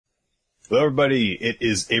Hello, everybody. It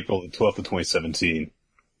is April the 12th of 2017.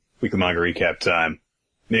 Weekly manga recap time.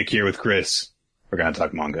 Nick here with Chris. We're going to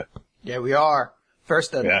talk manga. Yeah, we are.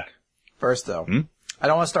 First, though, Nick. First, though, I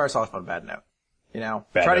don't want to start us off on a bad note. You know,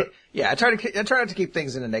 I try not to keep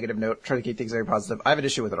things in a negative note. Try to keep things very positive. I have an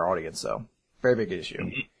issue with our audience, though. Very big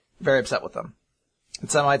issue. Very upset with them. And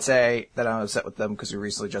some might say that I'm upset with them because we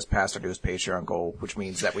recently just passed our newest Patreon goal, which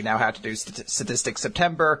means that we now have to do Statistics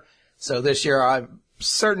September. So this year, I'm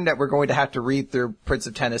certain that we're going to have to read through Prince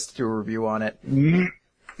of Tennis to do a review on it.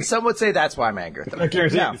 Some would say that's why I'm angry at them. Not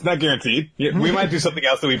guaranteed. No. It's not guaranteed. Yeah, we might do something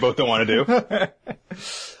else that we both don't want to do.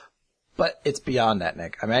 But it's beyond that,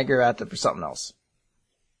 Nick. I'm angry at them for something else.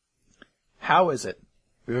 How is it?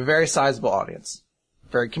 We have a very sizable audience.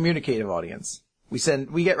 Very communicative audience.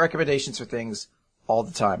 We get recommendations for things all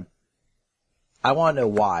the time. I want to know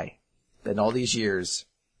why, that in all these years,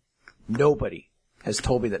 nobody has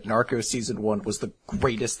told me that Narcos Season 1 was the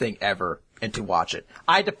greatest thing ever and to watch it.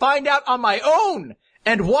 I had to find out on my own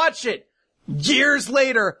and watch it years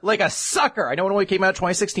later like a sucker. I know it only came out in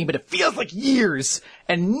 2016, but it feels like years.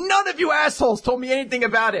 And none of you assholes told me anything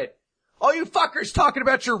about it. All you fuckers talking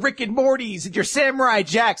about your Rick and Mortys and your Samurai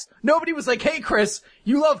Jacks. Nobody was like, hey Chris,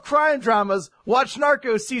 you love crime dramas. Watch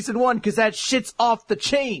Narcos Season 1 because that shit's off the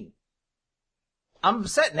chain. I'm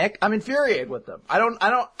upset, Nick. I'm infuriated with them. I don't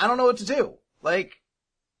know what to do. Like,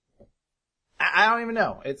 I don't even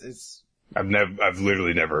know. I've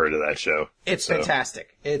literally never heard of that show. It's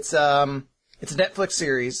fantastic. It's a Netflix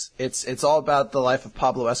series. It's all about the life of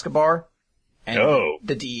Pablo Escobar. And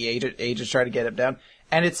the DEA agents try to get him down.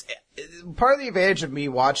 And it's part of the advantage of me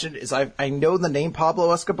watching is I know the name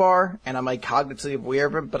Pablo Escobar and I'm like cognitively aware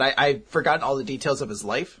of him, but I've forgotten all the details of his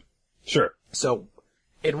life. Sure. So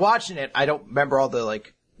in watching it, I don't remember all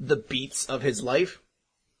the beats of his life.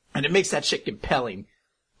 And it makes that shit compelling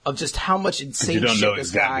of just how much insane shit this guy... You don't know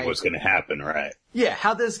exactly what's going to happen, right? Yeah,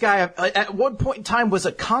 how this guy at one point in time was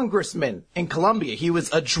a congressman in Colombia. He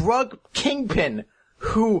was a drug kingpin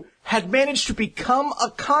who had managed to become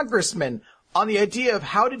a congressman on the idea of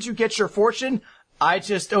how did you get your fortune? I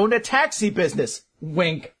just own a taxi business.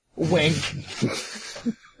 Wink, wink.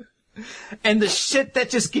 And the shit that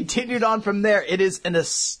just continued on from there, it is an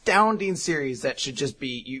astounding series that should just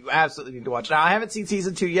be, you absolutely need to watch. Now, I haven't seen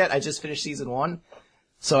season 2 yet. I just finished season 1.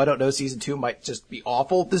 So I don't know, season 2 might just be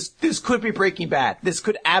awful. This could be Breaking Bad. This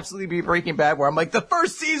could absolutely be Breaking Bad where I'm like, the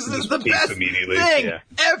first season is the best thing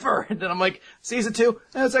ever. And then I'm like, season 2,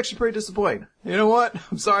 that was actually pretty disappointing. You know what?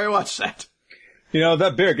 I'm sorry I watched that. You know,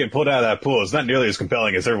 that bear getting pulled out of that pool is not nearly as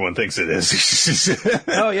compelling as everyone thinks it is.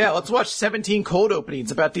 Oh yeah, let's watch 17 cold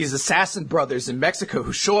openings about these assassin brothers in Mexico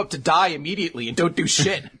who show up to die immediately and don't do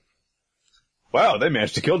shit. Wow, they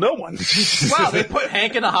managed to kill no one. Wow, they put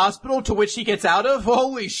Hank in a hospital to which he gets out of?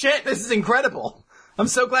 Holy shit, this is incredible. I'm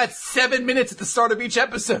so glad 7 minutes at the start of each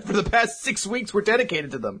episode for the past 6 weeks were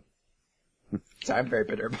dedicated to them. So I'm very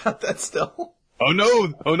bitter about that still. Oh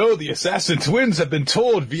no, the assassin twins have been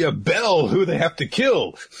told via Bell who they have to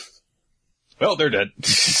kill. Well, they're dead.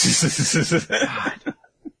 God.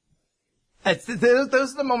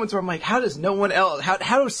 Those are the moments where I'm like, how does no one else,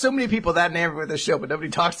 how do so many people that enamored with this show, but nobody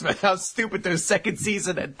talks about how stupid those second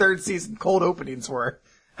season and third season cold openings were?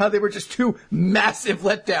 How they were just two massive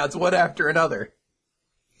letdowns, one after another.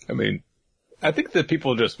 I mean, I think that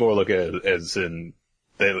people just more look at it as in,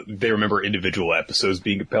 they remember individual episodes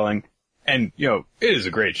being compelling. And, you know, it is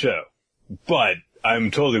a great show. But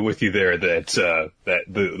I'm totally with you there that,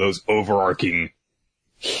 those overarching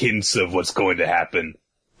hints of what's going to happen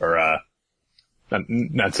are,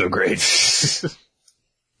 not so great.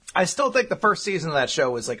 I still think the first season of that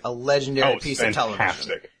show was like a legendary piece of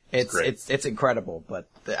television. It's incredible, but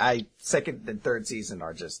the second and third season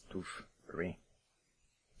are just oof for me.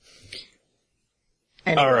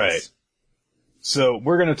 Anyways. All right. So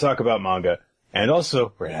we're going to talk about manga, and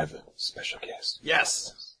also we're going to have a special guest.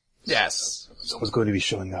 Yes. Yes. Someone's going to be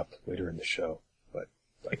showing up later in the show.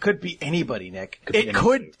 It could be anybody, Nick.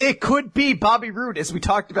 It could be Bobby Roode, as we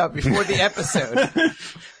talked about before the episode.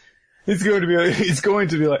 He's going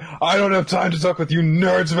to be like, I don't have time to talk with you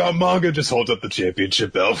nerds about manga. Just holds up the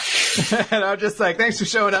championship belt. And I'm just like, thanks for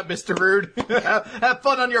showing up, Mr. Roode. Have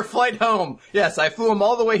fun on your flight home. Yes, I flew him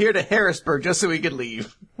all the way here to Harrisburg just so he could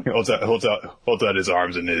leave. He holds out his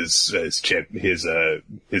arms and his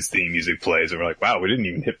theme music plays, and we're like, wow, we didn't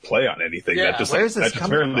even hit play on anything. Yeah, that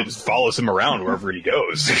apparently just follows him around wherever he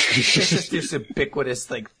goes. It's just this ubiquitous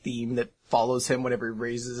theme that follows him whenever he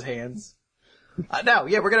raises his hands. We're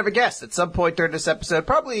gonna have a guest at some point during this episode,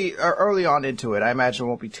 probably early on into it. I imagine it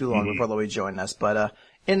won't be too long before they'll be joining us, but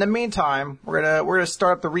in the meantime, we're gonna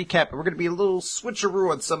start up the recap, and we're gonna be a little switcheroo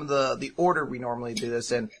on some of the order we normally do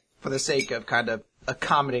this in. for the sake of kind of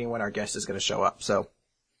accommodating when our guest is going to show up. So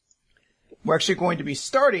we're actually going to be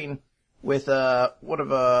starting with one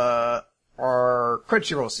of our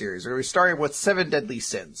Crunchyroll series. We're starting with 7 Deadly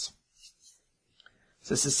Sins.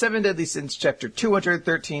 So this is 7 Deadly Sins, chapter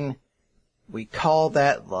 213. We call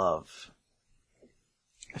that love.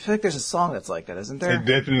 I feel like there's a song that's like that, isn't there? It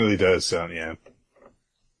definitely does sound, yeah.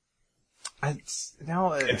 It's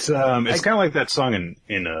kind of like that song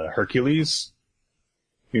in Hercules.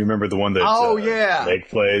 You remember the one that Meg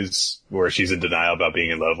plays, where she's in denial about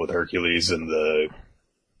being in love with Hercules, and the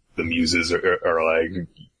muses are like,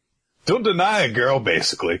 "Don't deny it, girl,"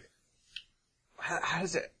 basically. How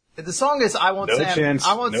does it? The song is "I won't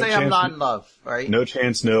say I'm not in love," right? No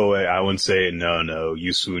chance, no way. I won't say it, no.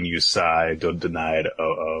 You swoon, you sigh. Don't deny it,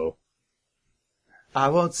 oh. I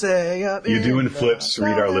won't say I'm you're doing flips,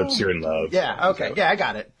 read our love. lips, you're in love. Yeah, okay, so. Yeah, I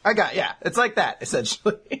got it. Yeah, it's like that,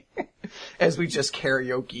 essentially. As we just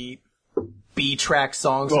karaoke B-track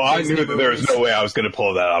songs. Well, I knew that there was no way I was going to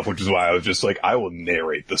pull that off, which is why I was just like, I will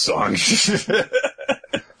narrate the song.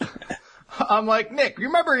 I'm like, Nick, you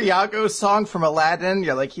remember Iago's song from Aladdin?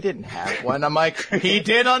 You're like, he didn't have one. I'm like, he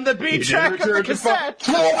did on the B-track of the cassette.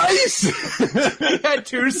 Twice! He had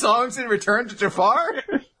 2 songs in Return to Jafar?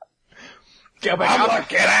 I'm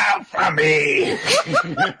looking out for me.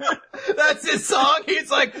 That's his song.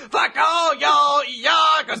 He's like, fuck all y'all,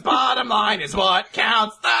 Iago's bottom line is what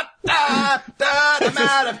counts. I'm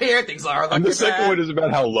out of here. Things are looking bad. And the second one is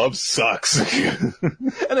about how love sucks. And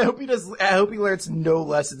I hope he learns no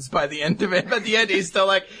lessons by the end of it. By the end, he's still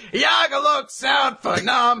like, Iago looks out for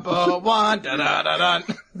number 1. Da-da-da-da.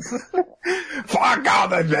 Fuck all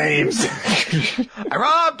the names. I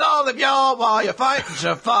robbed all of y'all while you're fighting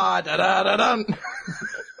Jafar. Da-da-da-da.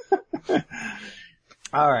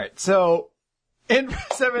 Alright, so, in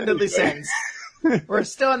 7 Deadly Sins, we're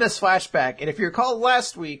still in this flashback, and if you recall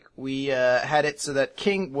last week, we had it so that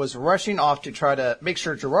King was rushing off to try to make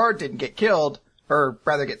sure Gerard didn't get killed, or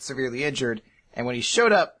rather get severely injured, and when he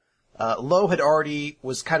showed up, Lo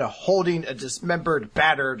was kind of holding a dismembered,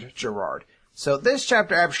 battered Gerard. So this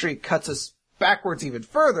chapter actually cuts us backwards even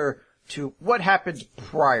further to what happened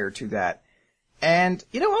prior to that. And,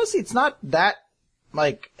 honestly, it's not that,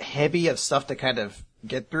 heavy of stuff to kind of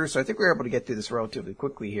get through, so I think we were able to get through this relatively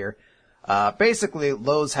quickly here. Basically,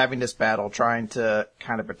 Lo's having this battle, trying to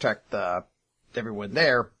kind of protect everyone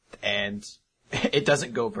there, and it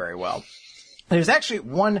doesn't go very well. There's actually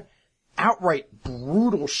one outright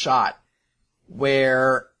brutal shot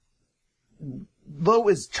where Lo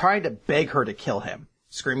is trying to beg her to kill him,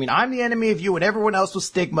 screaming, "I'm the enemy of you and everyone else with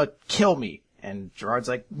stigma, kill me." And Gerard's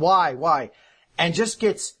like, why? And just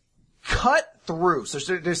gets cut through. So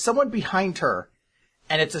there's someone behind her,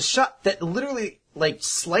 and it's a shot that literally,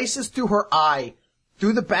 slices through her eye,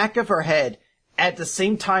 through the back of her head, at the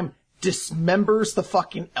same time dismembers the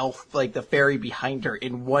fucking elf, the fairy behind her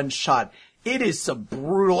in one shot. It is some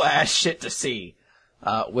brutal ass shit to see.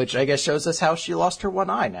 Which I guess shows us how she lost her one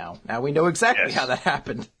eye now. Now we know exactly how that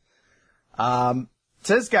happened. So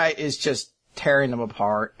this guy is just tearing them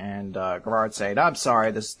apart, and Gerard's saying, "I'm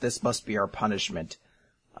sorry, this must be our punishment."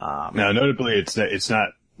 Now, notably, it's not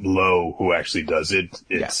Lo who actually does it.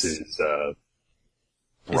 It's his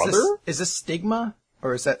brother? Is this Stigma?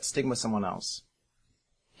 Or is that Stigma someone else?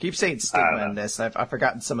 Keep saying Stigma in this. I've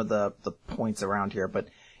forgotten some of the points around here, but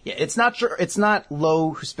yeah, it's not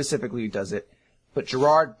Lo who specifically does it, but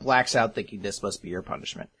Gerard blacks out thinking this must be your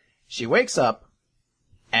punishment. She wakes up,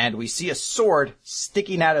 and we see a sword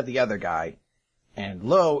sticking out of the other guy, and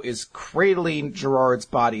Lo is cradling Gerard's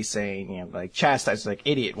body saying, chastised,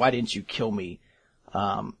 "Idiot, why didn't you kill me?"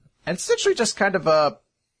 And it's essentially just kind of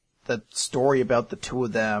the story about the two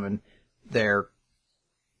of them and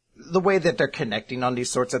the way that they're connecting on these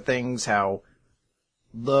sorts of things, how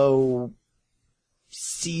Lo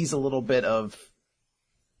sees a little bit of,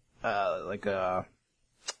 how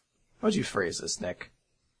would you phrase this, Nick?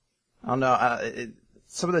 I don't know,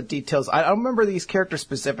 some of the details, I don't remember these characters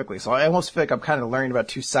specifically, so I almost feel like I'm kind of learning about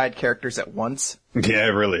 2 side characters at once. Yeah,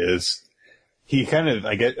 it really is. He kind of,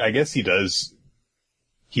 I guess he does,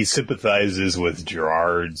 he sympathizes with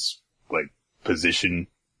Gerard's, position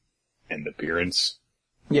and appearance.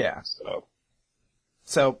 Yeah.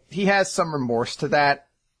 So he has some remorse to that,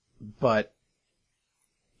 but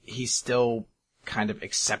he's still kind of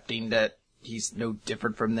accepting that he's no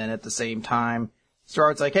different from them at the same time.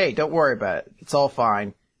 Gerard's like, "Hey, don't worry about it. It's all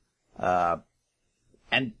fine."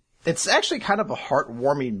 And it's actually kind of a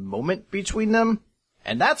heartwarming moment between them.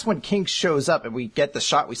 And that's when King shows up, and we get the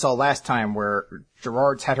shot we saw last time where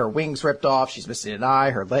Gerard's had her wings ripped off, she's missing an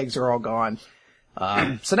eye, her legs are all gone.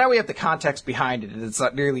 So now we have the context behind it, and it's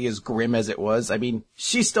not nearly as grim as it was. I mean,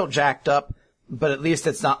 she's still jacked up, but at least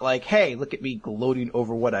it's not like, hey, look at me gloating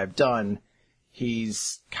over what I've done.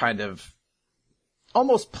 He's kind of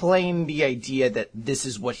almost playing the idea that this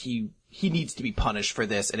is what he needs to be punished for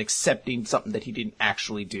this, and accepting something that he didn't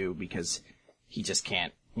actually do because he just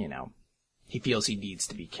can't, he feels he needs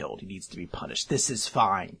to be killed. He needs to be punished. This is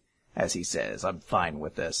fine, as he says. I'm fine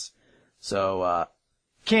with this. So,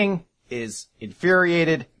 King is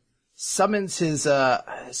infuriated, summons his,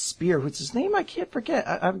 spear. What's his name? I can't forget.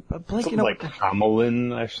 I'm blanking. Something like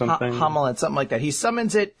Hamelin or something. Hamelin, something like that. He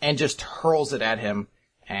summons it and just hurls it at him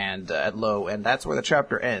and, at Lo, and that's where the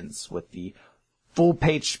chapter ends, with the full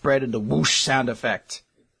page spread and the whoosh sound effect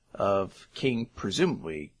of King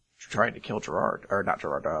presumably trying to kill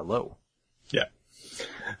Lo. Yeah.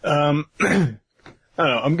 I don't know.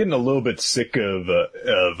 I'm getting a little bit sick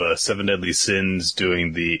of Seven Deadly Sins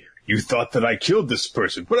doing the "you thought that I killed this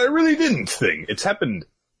person, but I really didn't" thing. It's happened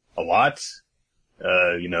a lot.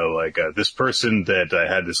 This person that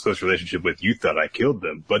I had this close relationship with, you thought I killed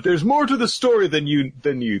them, but there's more to the story than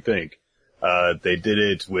you think. They did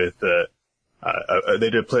it with, they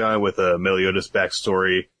did play on it with Meliodas'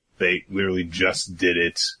 backstory. They literally just did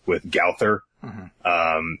it with Gowther.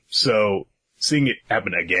 Mm-hmm. So seeing it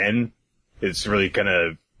happen again, it's really kind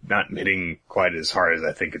of not hitting quite as hard as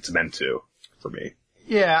I think it's meant to for me.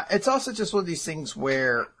 Yeah, it's also just one of these things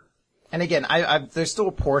where, and again, there's still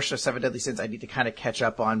a portion of Seven Deadly Sins I need to kind of catch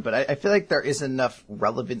up on, but I feel like there is enough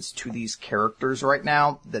relevance to these characters right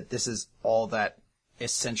now that this is all that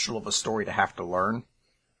essential of a story to have to learn.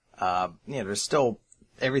 There's still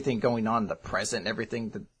everything going on in the present,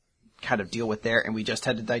 everything to kind of deal with there, and we just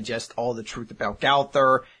had to digest all the truth about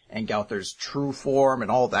Gowther and Gowther's true form and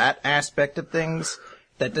all that aspect of things,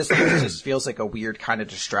 that this just feels like a weird kind of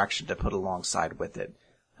distraction to put alongside with it.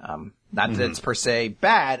 Not that it's per se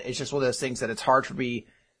bad, it's just one of those things that it's hard for me,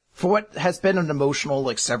 for what has been an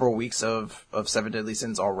emotional, several weeks of Seven Deadly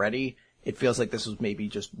Sins already, it feels like this was maybe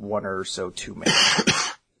just one or so too many.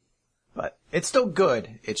 But it's still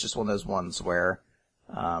good. It's just one of those ones where,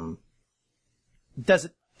 doesn't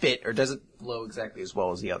fit or doesn't flow exactly as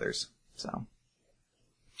well as the others. So.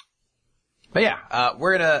 But yeah,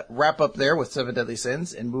 we're gonna wrap up there with Seven Deadly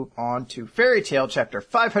Sins and move on to Fairy Tail chapter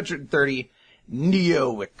 530,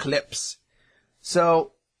 Neo Eclipse.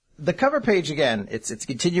 So, the cover page again, it's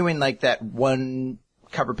continuing that one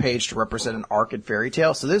cover page to represent an arc in Fairy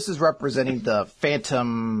Tail. So this is representing the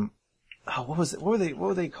Phantom, what was it? What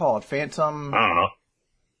were they called? Phantom? I don't know.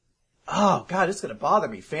 Oh god, it's gonna bother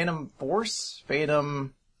me. Phantom Force?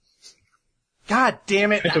 God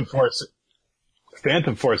damn it. Phantom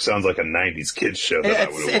Force sounds like a 90s kids show that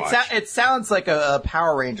I would watch. It sounds like a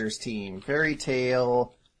Power Rangers team. Fairy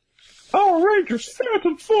Tail. Power Rangers,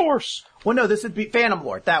 Phantom Force! Well, no, this would be Phantom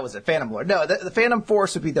Lord. That was it, Phantom Lord. No, the Phantom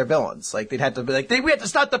Force would be their villains. They'd have to be we have to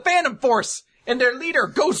stop the Phantom Force! And their leader,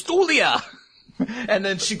 Ghost Ulia! And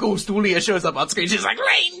then Ghost Ulia shows up on screen. She's like,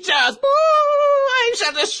 Rangers! Woo! I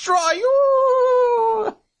shall destroy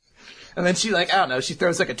you! And then she she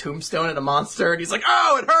throws a tombstone at a monster, and he's like,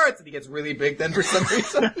 oh, it hurts! And he gets really big then for some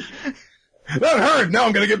reason. That hurt! Now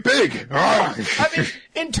I'm gonna get big! I mean,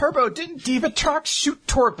 in Turbo, didn't Divatrox shoot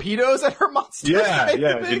torpedoes at her monster? Yeah,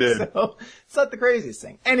 she did. So, it's not the craziest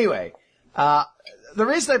thing. Anyway, the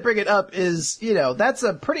reason I bring it up is, that's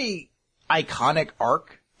a pretty iconic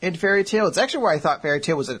arc in Fairy Tail. It's actually where I thought Fairy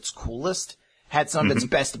Tail was at its coolest. Had some of its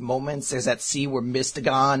best moments. There's that scene where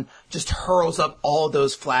Mystagon just hurls up all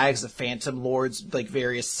those flags of Phantom Lords,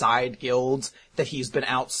 various side guilds that he's been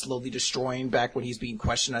out slowly destroying back when he's being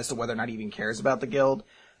questioned as to whether or not he even cares about the guild.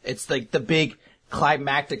 It's the big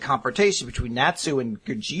climactic confrontation between Natsu and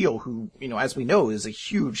Gajeel, who, as we know, is a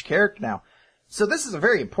huge character now. So this is a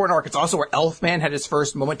very important arc. It's also where Elfman had his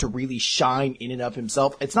first moment to really shine in and of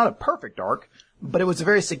himself. It's not a perfect arc, but it was a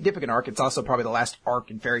very significant arc. It's also probably the last arc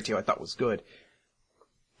in Fairy Tail I thought was good.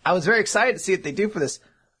 I was very excited to see what they do for this.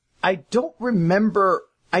 I don't remember,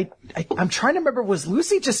 I'm trying to remember, was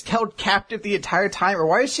Lucy just held captive the entire time, or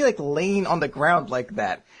why is she laying on the ground like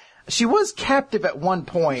that? She was captive at one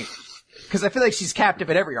point, because I feel like she's captive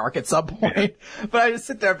at every arc at some point, but I just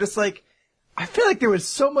sit there, I'm just I feel like there was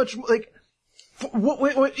so much,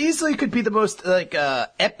 what easily could be the most,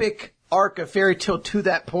 epic arc of Fairy Tail to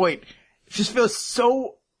that point, just feels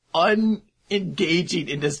so unengaging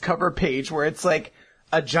in this cover page, where it's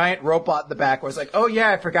a giant robot in the back, where it's oh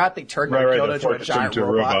yeah, I forgot they turned Yoda into a giant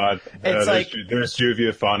robot. It's there's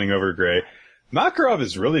Juvia fawning over Gray. Makarov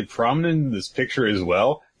is really prominent in this picture as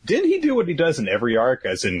well. Didn't he do what he does in every arc,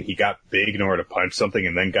 as in he got big in order to punch something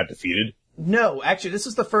and then got defeated? No, actually, this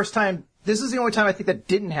is the first time. This is the only time I think that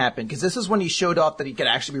didn't happen, because this is when he showed off that he could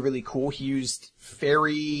actually be really cool. He used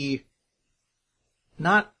fairy,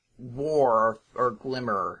 not war or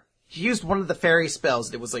glimmer. He used one of the fairy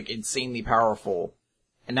spells that was like insanely powerful,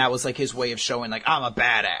 and that was like his way of showing like I'm a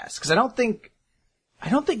badass. Because I don't think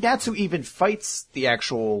Natsu even fights the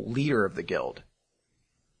actual leader of the guild.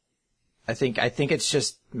 I think it's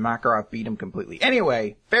just Makarov beat him completely.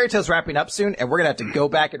 Anyway, Fairy Tail's wrapping up soon, and we're gonna have to go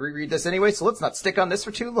back and reread this anyway, so let's not stick on this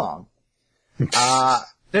for too long.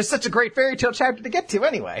 There's such a great Fairy Tail chapter to get to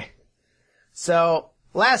anyway. So,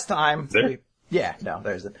 last time... there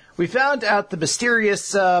isn't. We found out the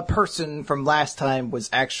mysterious person from last time was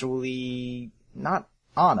actually not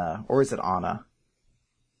Anna, or is it Anna?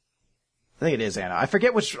 I think it is Anna. I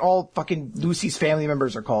forget which all fucking Lucy's family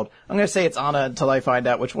members are called. I'm gonna say it's Anna until I find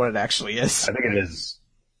out which one it actually is. I think it is.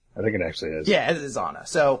 I think it actually is. Yeah, it is Anna.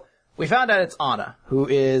 So, we found out it's Anna, who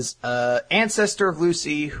is ancestor of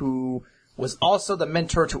Lucy, who was also the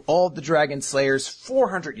mentor to all of the Dragon Slayers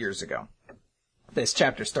 400 years ago. This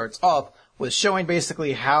chapter starts off with showing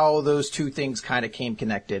basically how those two things kind of came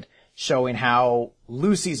connected, showing how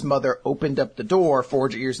Lucy's mother opened up the door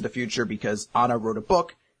 400 years in the future because Anna wrote a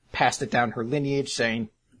book, passed it down her lineage, saying,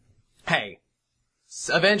 hey,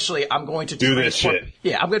 eventually I'm going to do this shit.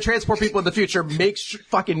 Yeah, I'm going to transport people in the future. Make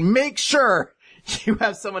sure you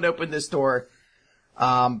have someone open this door.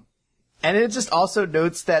 And it just also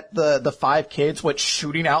notes that the 5 kids went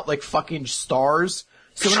shooting out like fucking stars.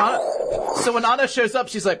 So when Anna shows up,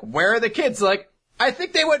 she's like, where are the kids? Like, I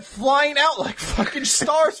think they went flying out like fucking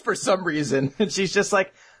stars for some reason. And she's just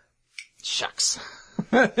like, shucks.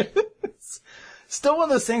 Still one of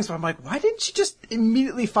those things where I'm like, why didn't you just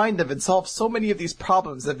immediately find them and solve so many of these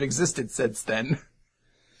problems that have existed since then?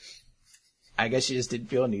 I guess she just didn't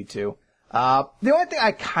feel a need to. The only thing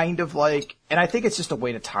I kind of like, and I think it's just a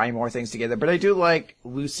way to tie more things together, but I do like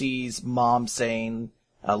Lucy's mom saying,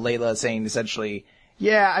 Layla saying essentially,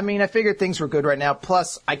 yeah, I mean, I figured things were good right now,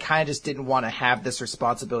 plus I kind of just didn't want to have this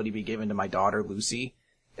responsibility be given to my daughter, Lucy.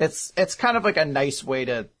 It's kind of like a nice way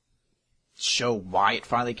to show why it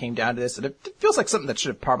finally came down to this, and it feels like something that should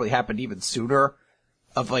have probably happened even sooner,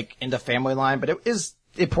 of like, in the family line, but it is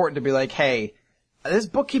important to be like, hey, this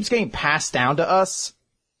book keeps getting passed down to us,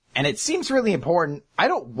 and it seems really important. I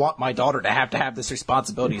don't want my daughter to have this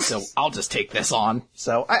responsibility, so I'll just take this on.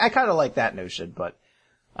 So I kind of like that notion, but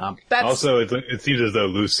that's... Also, it seems as though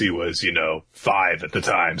Lucy was, 5 at the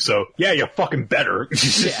time, so yeah, you fucking better.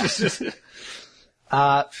 Yeah.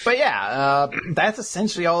 But yeah, that's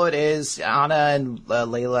essentially all it is. Anna and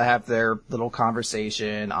Layla have their little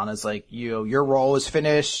conversation. Anna's like, your role is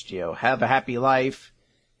finished, have a happy life,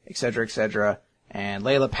 etc., etc. And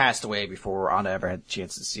Layla passed away before Anna ever had a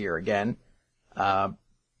chance to see her again.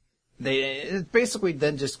 It basically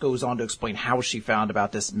then just goes on to explain how she found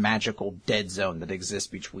about this magical dead zone that exists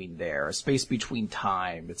between there, a space between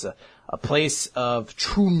time. It's a place of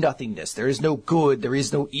true nothingness. There is no good, there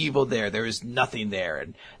is no evil there, there is nothing there,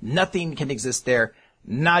 and nothing can exist there,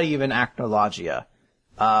 not even Acnologia.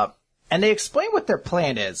 And they explain what their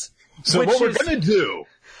plan is. So what we're gonna do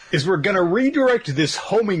is we're gonna redirect this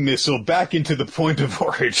homing missile back into the point of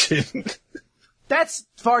origin. That's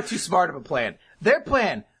far too smart of a plan. Their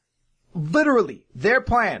plan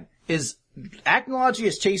is Acnology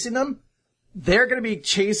is chasing them, they're gonna be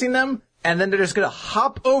chasing them, and then they're just gonna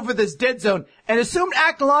hop over this dead zone and assume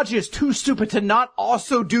Acnology is too stupid to not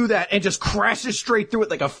also do that and just crashes straight through it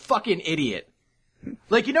like a fucking idiot.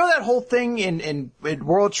 Like, that whole thing in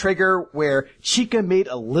World Trigger where Chica made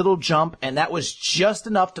a little jump and that was just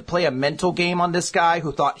enough to play a mental game on this guy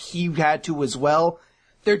who thought he had to as well?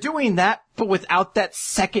 They're doing that, but without that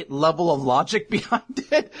second level of logic behind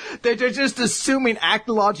it. They're just assuming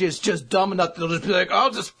Acnology is just dumb enough that they'll just be like,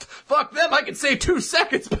 I'll just fuck them, I can save 2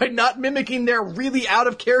 seconds by not mimicking their really out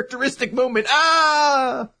of characteristic moment.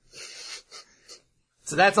 Ah!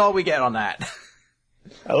 So that's all we get on that.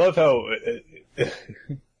 I love how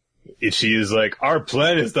she is like, our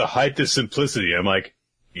plan is the height of simplicity. I'm like,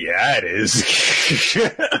 yeah, it is.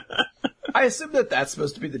 I assume that that's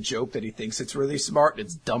supposed to be the joke, that he thinks it's really smart and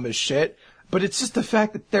it's dumb as shit. But it's just the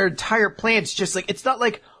fact that their entire plan's just like, it's not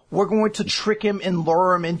like we're going to trick him and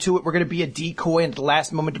lure him into it. We're going to be a decoy at the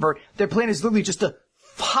last moment. Their plan is literally just to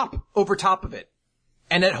hop over top of it.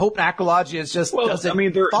 And then hope Acnology is just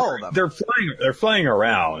doesn't follow them. They're flying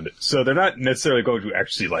around, so they're not necessarily going to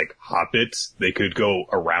actually like hop it. They could go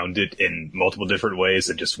around it in multiple different ways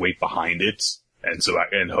and just wait behind it.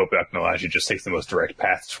 And hope Acnology just takes the most direct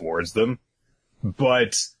path towards them.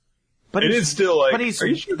 But it is still like, are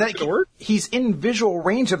you sure that's gonna work? He's in visual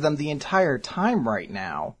range of them the entire time right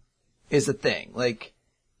now, is the thing. Like,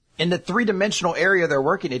 in the 3-dimensional area they're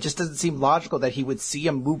working, it just doesn't seem logical that he would see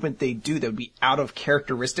a movement they do that would be out of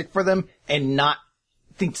characteristic for them and not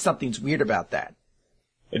think something's weird about that.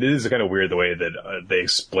 It is kind of weird the way that they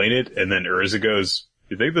explain it, and then Urza goes,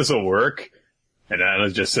 "You think this will work?" And Anna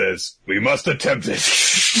just says, "We must attempt it."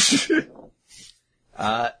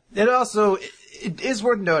 It is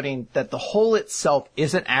worth noting that the hole itself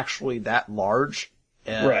isn't actually that large.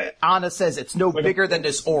 Right. Anna says it's no bigger than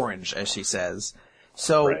this orange, as she says.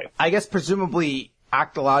 So right. I guess presumably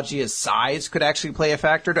Actologia's size could actually play a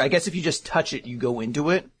factor. I guess if you just touch it, you go into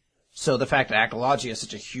it. So the fact that Actologia is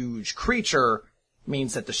such a huge creature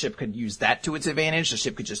means that the ship could use that to its advantage. The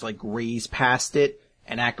ship could just graze past it,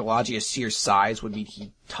 and Actologia's sheer size would mean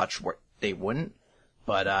he'd touch where they wouldn't.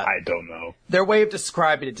 But I don't know. Their way of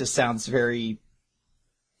describing it just sounds very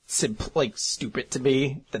stupid to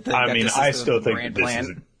me. I still think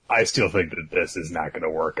that this is not going to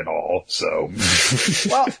work at all. So,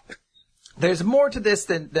 well, there's more to this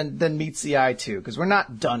than meets the eye too, because we're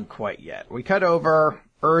not done quite yet. We cut over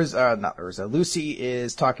Lucy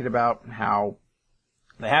is talking about how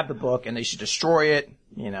they have the book and they should destroy it.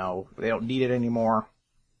 They don't need it anymore.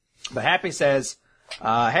 But Happy says,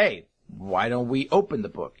 "Hey, why don't we open the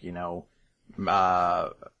book?"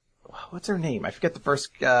 What's her name? I forget the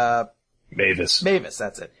first, Mavis. Mavis,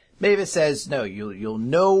 that's it. Mavis says, "No, you'll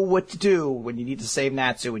know what to do when you need to save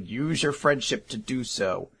Natsu and use your friendship to do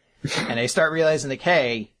so." And they start realizing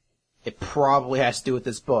hey, it probably has to do with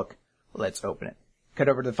this book. Let's open it. Cut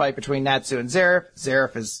over to the fight between Natsu and Zareth.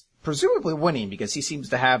 Zareth is presumably winning because he seems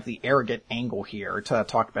to have the arrogant angle here to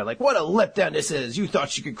talk about what a letdown this is. You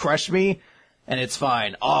thought you could crush me? And it's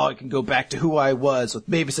fine. Oh, I can go back to who I was. With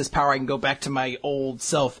Mavis's power, I can go back to my old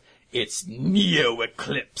self. It's Neo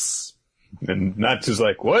Eclipse. And Natsu's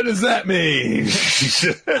like, "What does that mean?"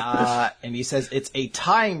 And he says it's a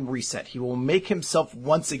time reset. He will make himself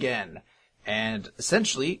once again and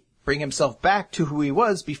essentially bring himself back to who he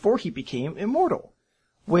was before he became immortal,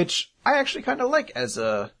 which I actually kind of like as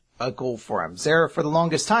a goal for him. Zareth, for the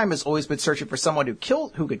longest time, has always been searching for someone who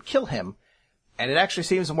could kill him, and it actually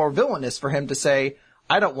seems more villainous for him to say,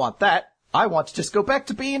 "I don't want that. I want to just go back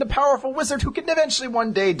to being a powerful wizard who can eventually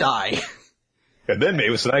one day die." And then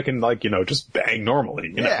Mavis and I can, just bang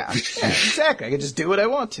normally, Yeah, exactly. I can just do what I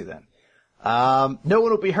want to then. No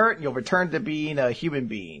one will be hurt, and you'll return to being a human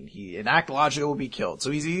being. An Actologia will be killed. So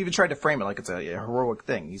he's even tried to frame it like it's a heroic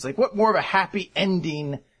thing. He's like, what more of a happy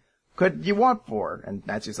ending could you want for? And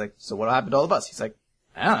Natsu's like, so what'll happen to all of us? He's like,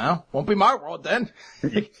 I don't know. Won't be my world then.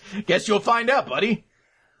 Guess you'll find out, buddy.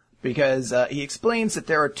 Because he explains that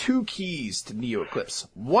there are 2 keys to Neo Eclipse.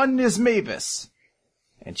 One is Mavis,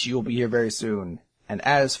 and she will be here very soon. And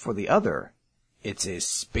as for the other, it's a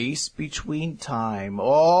space between time.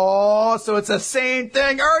 Oh, so it's the same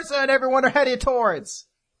thing Urza and everyone are headed towards.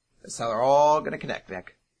 That's how they're all going to connect,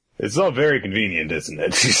 Nick. It's all very convenient, isn't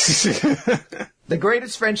it? The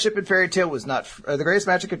greatest friendship in Fairy Tail was not, the greatest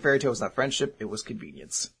magic in Fairy Tail was not friendship, it was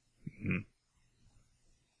convenience. Mm-hmm.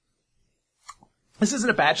 This isn't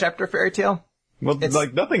a bad chapter of Fairy Tail. Well,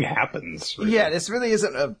 nothing happens. Really. Yeah, this really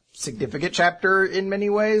isn't a significant chapter in many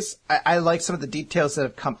ways. I like some of the details that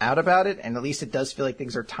have come out about it, and at least it does feel like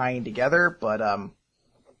things are tying together, but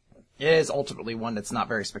it is ultimately one that's not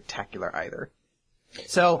very spectacular either.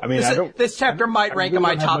 So, this chapter might rank in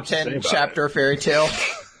my top 10 chapter of Fairy Tail.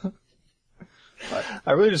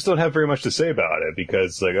 I really just don't have very much to say about it,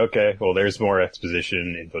 because, okay, well, there's more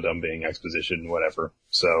exposition, info dumping, exposition, whatever.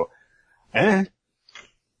 So,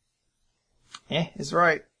 is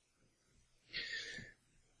right.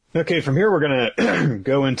 Okay, from here we're gonna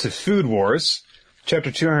go into Food Wars, chapter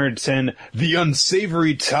 210, The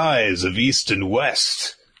Unsavory Ties of East and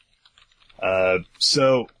West.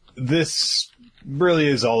 So this really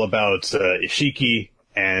is all about Ishiki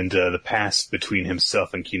and the past between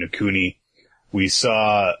himself and Kinokuni. We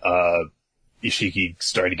saw Ishiki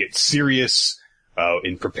starting to get serious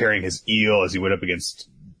in preparing his eel as he went up against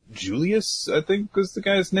Julius, I think was the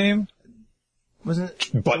guy's name. Wasn't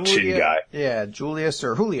it butt chin guy? Yeah, Julius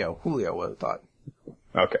or Julio. Julio, I thought.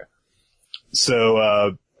 Okay.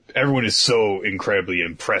 So, everyone is so incredibly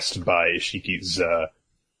impressed by Ishiki's,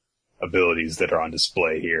 abilities that are on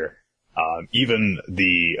display here. Even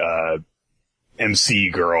the, MC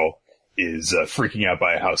girl is, freaking out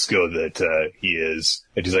by how skilled that, he is.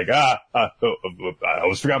 And she's like, I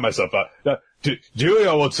almost forgot myself.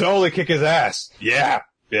 Julio will totally kick his ass. Yeah.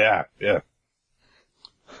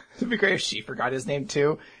 It'd be great if she forgot his name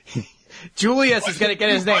too. Julius is gonna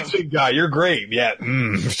get his name. Guy, you're great. Yeah.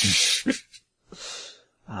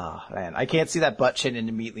 Oh man, I can't see that butt chin and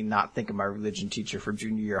immediately not think of my religion teacher from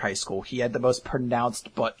junior year high school. He had the most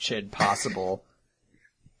pronounced butt chin possible.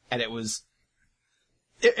 And it was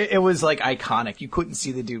like iconic. You couldn't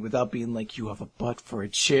see the dude without being like, you have a butt for a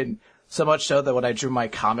chin. So much so that when I drew my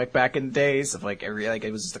comic back in the days of like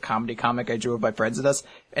it was just a comedy comic I drew with my friends and us,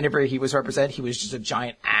 and every he was represented, he was just a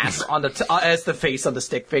giant ass on the as the face on the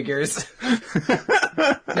stick figures.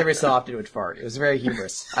 Every so often he would fart. It was very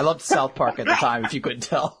humorous. I loved South Park at the time, if you couldn't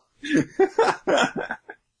tell.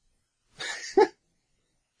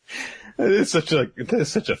 That is such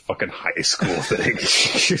a fucking high school thing.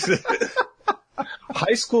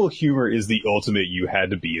 High school humor is the ultimate you had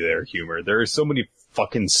to be there humor. There are so many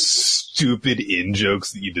fucking stupid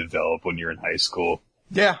in-jokes that you develop when you're in high school.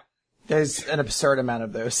 Yeah. There's an absurd amount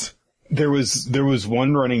of those. There was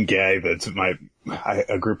one running gag that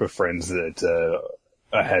a group of friends that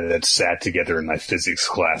I had that sat together in my physics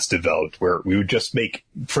class developed, where we would just make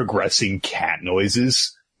progressing cat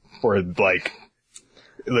noises, where like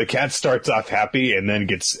the cat starts off happy and then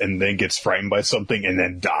gets frightened by something and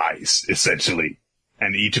then dies, essentially.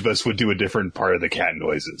 And each of us would do a different part of the cat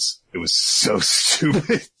noises. It was so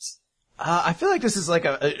stupid. I feel like this is like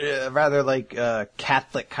a rather like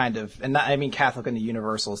Catholic kind of, and not, I mean Catholic in the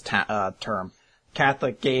universal's term,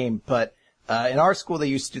 Catholic game. But in our school, they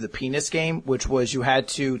used to do the penis game, which was you had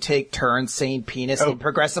to take turns saying penis in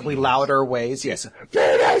progressively louder ways. Yes,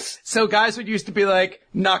 penis. So guys would used to be like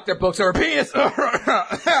knock their books over penis.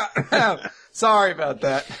 Sorry about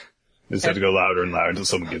that. Just have to go louder and louder until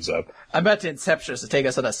someone gives up. I'm about to Inception to take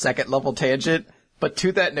us on a second level tangent, but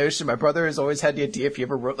to that notion, my brother has always had the idea if he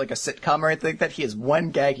ever wrote like a sitcom or anything like that, he has one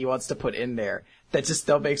gag he wants to put in there that just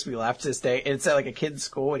still makes me laugh to this day. And it's at like a kid in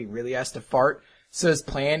school and he really has to fart. So his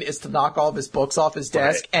plan is to knock all of his books off his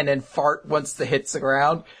desk and then fart once the hits the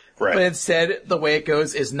ground. Right. But instead, the way it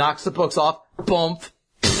goes is knocks the books off, bump.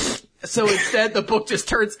 So instead, the book just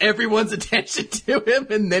turns everyone's attention to him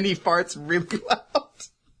and then he farts really loud.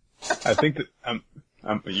 I think that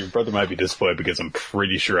your brother might be disappointed because I'm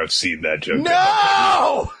pretty sure I've seen that joke.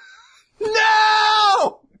 No!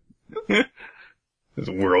 No! This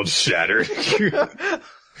world shattered. You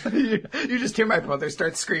just hear my brother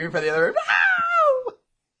start screaming from the other room.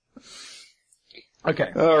 No!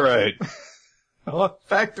 Okay. All right.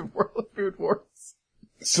 Back to World of Food Wars.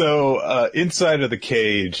 So, inside of the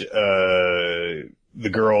cage, the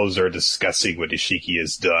girls are discussing what Ishiki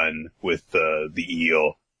has done with the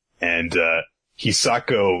eel. And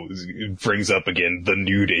Hisako brings up again the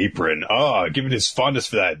nude apron. Given his fondness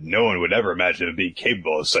for that, no one would ever imagine him being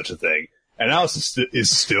capable of such a thing. And Alice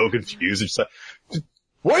is still confused. It's like,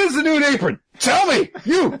 what is the nude apron? Tell me!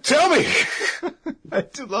 You! Tell me! I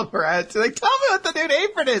do love her attitude. Like, tell me what the nude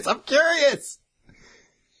apron is! I'm curious!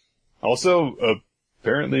 Also,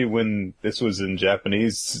 apparently when this was in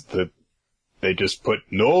Japanese, they just put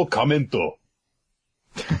no commento.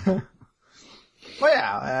 Well,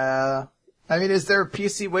 yeah, I mean, is there a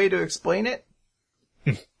PC way to explain it?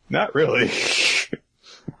 Not really.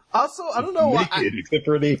 Also, I don't know why. Except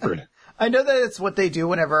for an apron. I know that it's what they do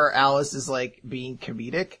whenever Alice is, like, being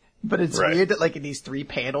comedic, but it's weird that, like, in these 3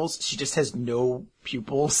 panels, she just has no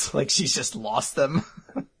pupils. Like, she's just lost them.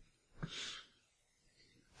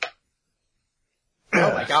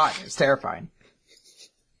 Oh my god, it's terrifying.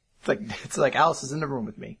 It's like Alice is in the room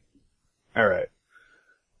with me. Alright.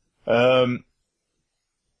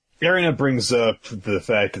 Arina brings up the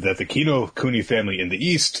fact that the Kinokuni family in the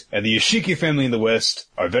east and the Yoshiki family in the west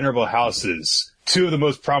are venerable houses, 2 of the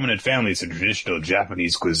most prominent families in traditional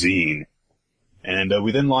Japanese cuisine. And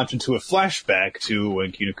we then launch into a flashback to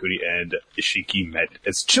when Kinokuni and Ishiki met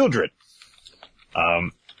as children.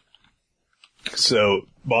 So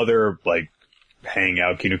while they're like hanging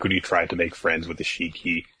out, Kinokuni tried to make friends with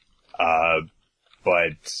Ishiki,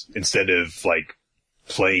 but instead of like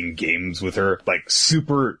playing games with her, like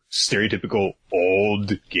super stereotypical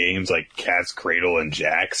old games like Cat's Cradle and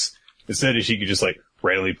Jack's, instead Ishiki just like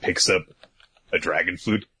randomly picks up a dragon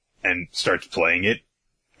flute and starts playing it,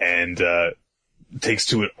 and takes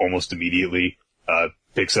to it almost immediately,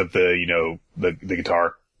 picks up the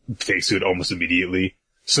guitar, takes to it almost immediately.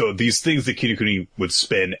 So these things that Kinokuni would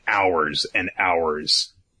spend hours and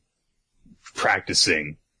hours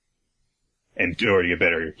practicing, and in order to get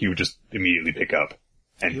better, he would just immediately pick up.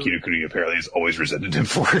 And Kinokuni apparently has always resented him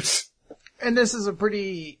for it. And this is a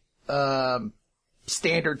pretty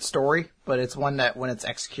standard story, but it's one that when it's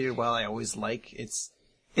executed well, I always like. It's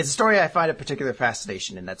a story I find a particular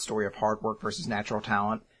fascination in, that story of hard work versus natural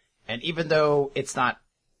talent. And even though it's not,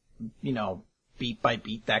 beat by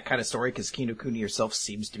beat, that kind of story, because Kinokuni herself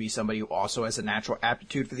seems to be somebody who also has a natural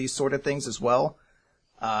aptitude for these sort of things as well.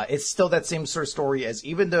 It's still that same sort of story as,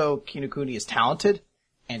 even though Kinokuni is talented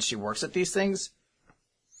and she works at these things,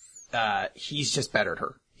 he's just better at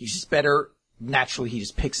her. He's just better naturally he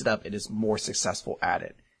just picks it up and is more successful at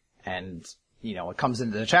it. And, it comes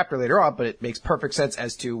into the chapter later on, but it makes perfect sense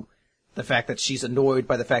as to the fact that she's annoyed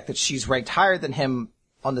by the fact that she's ranked higher than him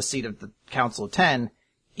on the seat of the Council of 10,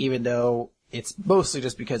 even though it's mostly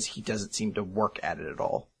just because he doesn't seem to work at it at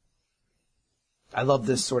all. I love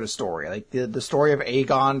this sort of story. Like the story of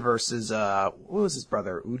Aegon versus, what was his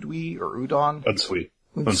brother? Udwi or Udon?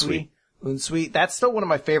 Unsui. That's still one of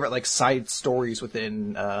my favorite, side stories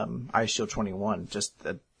within, Ice Shield 21. Just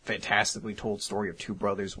a fantastically told story of two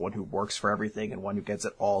brothers, one who works for everything and one who gets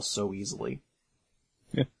it all so easily.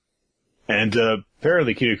 Yeah. And,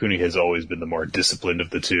 apparently Kirikuni has always been the more disciplined of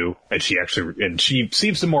the two, and she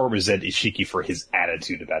seems to more resent Ishiki for his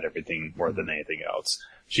attitude about everything more than anything else.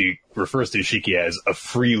 She refers to Ishiki as a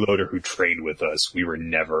freeloader who trained with us. We were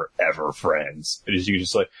never, ever friends. And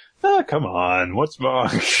Ishiki's just like, come on, what's wrong?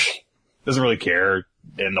 Doesn't really care,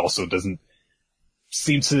 and also doesn't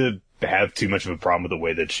seem to have too much of a problem with the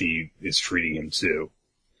way that she is treating him too.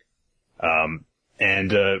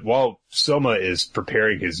 While Soma is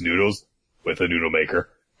preparing his noodles with a noodle maker,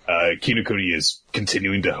 Kinokuni is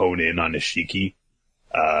continuing to hone in on Ishiki,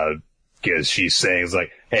 because she's saying,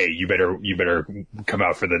 hey, you better come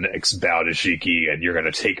out for the next bout, Ishiki, and you're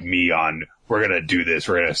gonna take me on, we're gonna do this,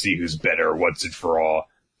 we're gonna see who's better, once and for all.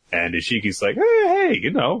 And Ishiki's like, hey,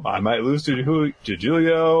 I might lose to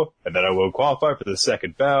Julio, and then I won't qualify for the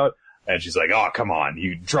second bout. And she's like, oh, come on,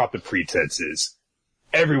 you drop the pretenses.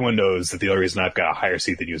 Everyone knows that the only reason I've got a higher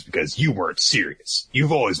seat than you is because you weren't serious.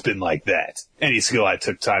 You've always been like that. Any skill I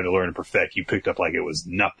took time to learn and perfect, you picked up like it was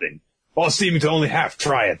nothing, while seeming to only half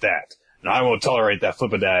try at that. And I won't tolerate that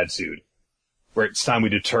flippant attitude. Where it's time we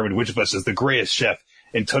determine which of us is the greatest chef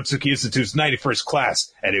in Totsuki Institute's 91st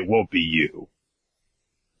class, and it won't be you.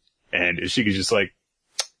 And Ishiki's just like,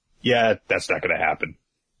 yeah, that's not gonna happen.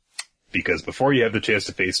 Because before you have the chance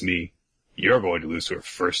to face me, you're going to lose to a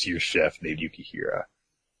first-year chef named Yukihira.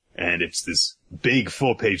 And it's this big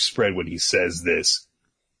full-page spread when he says this.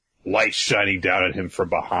 Light shining down at him from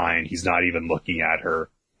behind. He's not even looking at her.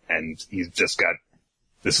 And he's just got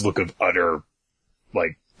this look of utter,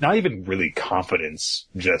 not even really confidence,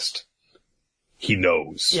 just, he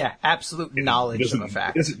knows. Yeah, absolute knowledge of a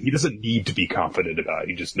fact. He doesn't need to be confident about it.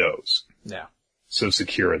 He just knows. Yeah. So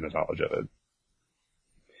secure in the knowledge of it.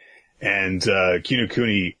 And,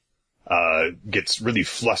 Kinokuni, gets really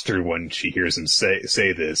flustered when she hears him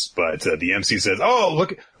say this, but, the MC says, oh,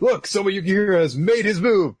 look, Soma Yukihira has made his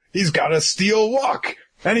move. He's got a steel wok,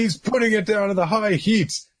 and he's putting it down in the high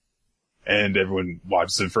heat. And everyone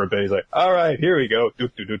watches him for a bit. He's like, all right, here we go.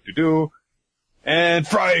 Do. And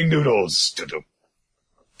frying noodles. Do.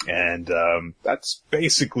 And, that's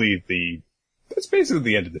basically the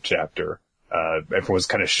end of the chapter. Everyone's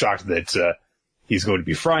kind of shocked that, he's going to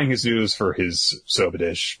be frying his noodles for his soba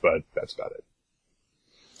dish, but that's about it.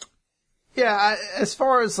 Yeah, as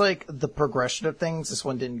far as, the progression of things, this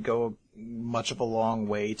one didn't go much of a long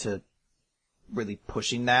way to really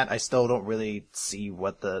pushing that. I still don't really see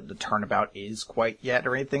what the turnabout is quite yet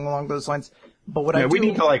or anything along those lines. But what we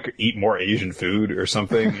need to, eat more Asian food or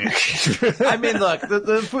something. I mean, look,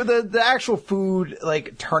 the actual food,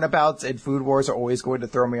 turnabouts and food wars are always going to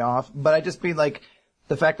throw me off. But I just mean,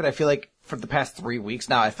 the fact that I feel like for the past 3 weeks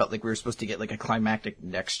now, I felt like we were supposed to get a climactic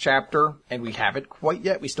next chapter, and we haven't quite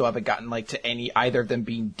yet. We still haven't gotten to either of them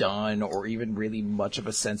being done or even really much of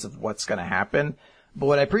a sense of what's going to happen. But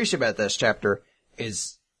what I appreciate about this chapter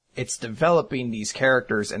is it's developing these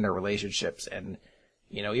characters and their relationships. And,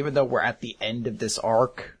 even though we're at the end of this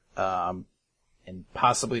arc, and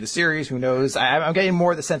possibly the series, who knows, I'm getting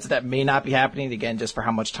more of the sense that may not be happening again, just for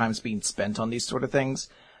how much time's being spent on these sort of things.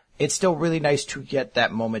 It's still really nice to get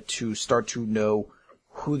that moment to start to know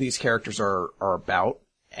who these characters are about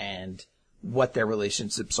and what their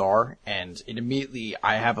relationships are. And it immediately,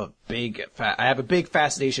 I have a big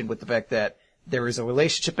fascination with the fact that there is a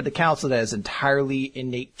relationship in the council that is entirely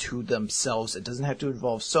innate to themselves. It doesn't have to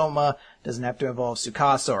involve Soma, doesn't have to involve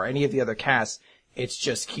Tsukasa or any of the other casts. It's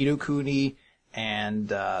just Kirokuni and,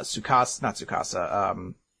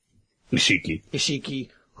 Ishiki,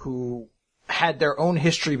 who had their own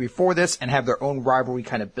history before this and have their own rivalry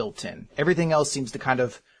kind of built in. Everything else seems to kind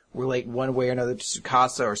of relate one way or another to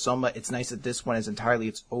Tsukasa or Soma. It's nice that this one is entirely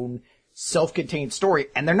its own self-contained story,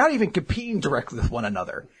 and they're not even competing directly with one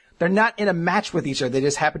another. They're not in a match with each other. They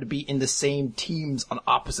just happen to be in the same teams on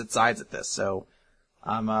opposite sides of this. So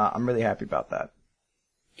I'm really happy about that.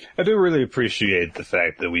 I do really appreciate the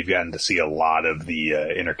fact that we've gotten to see a lot of the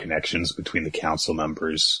interconnections between the council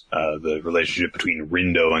members, the relationship between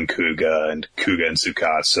Rindo and Kuga and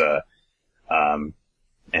Tsukasa,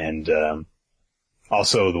 and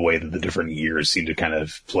Also, the way that the different years seem to kind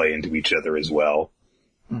of play into each other as well.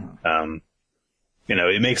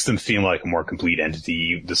 It makes them feel like a more complete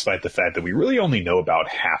entity, despite the fact that we really only know about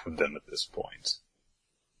half of them at this point.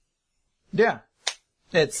 Yeah.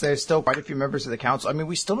 There's still quite a few members of the council. I mean,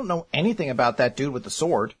 we still don't know anything about that dude with the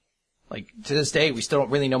sword. Like, to this day, we still don't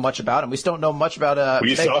really know much about him. We still don't know much about,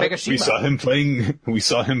 Megashima. We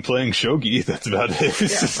saw him playing shogi. That's about it.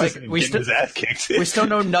 Yeah, getting his ass kicked. We still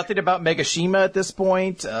know nothing about Megashima at this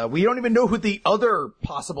point. We don't even know who the other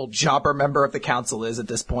possible jobber member of the council is at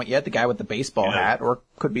this point yet. The guy with the baseball hat, or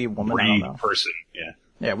could be a woman, I don't know. Person, yeah.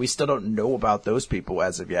 Yeah, we still don't know about those people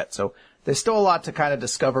as of yet. So there's still a lot to kind of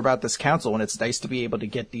discover about this council, and it's nice to be able to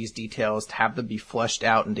get these details, to have them be fleshed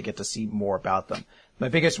out, and to get to see more about them. My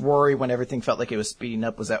biggest worry when everything felt like it was speeding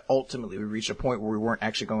up was that ultimately we reached a point where we weren't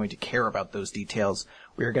actually going to care about those details.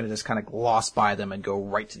 We were going to just kind of gloss by them and go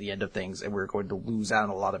right to the end of things, and we were going to lose out on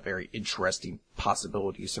a lot of very interesting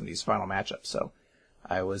possibilities from these final matchups. So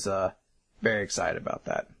I was very excited about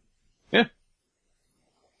that. Yeah.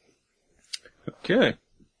 Okay.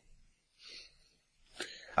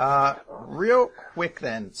 Real quick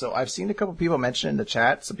then. So I've seen a couple people mention in the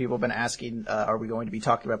chat. Some people have been asking, are we going to be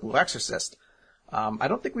talking about Blue Exorcist? I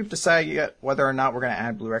don't think we've decided yet whether or not we're going to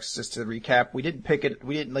add Blue Exorcist to the recap. We didn't pick it.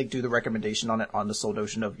 We didn't do the recommendation on it on the sole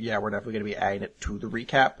notion of, we're definitely going to be adding it to the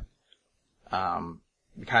recap.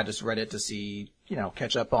 We kind of just read it to see,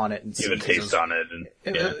 catch up on it and see. Give a taste on it.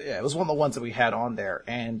 It was one of the ones that we had on there.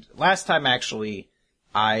 And last time actually,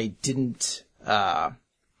 I didn't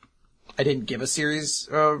give a series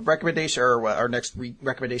recommendation or our next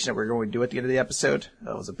recommendation that we're going to do at the end of the episode.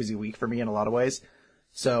 It was a busy week for me in a lot of ways.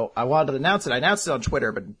 So I wanted to announce it. I announced it on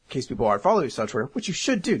Twitter, but in case people aren't following us on Twitter, which you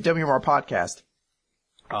should do, WMR Podcast.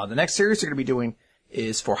 The next series we're going to be doing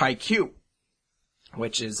is for Haikyuu,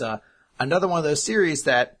 which is another one of those series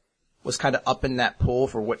that was kind of up in that pool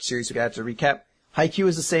for what series we got to recap. Haikyuu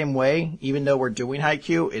is the same way. Even though we're doing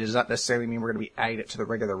Haikyuu, it does not necessarily mean we're going to be adding it to the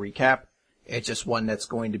regular recap. It's just one that's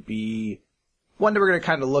going to be one that we're going to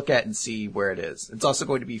kind of look at and see where it is. It's also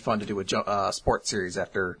going to be fun to do a sports series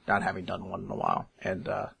after not having done one in a while. And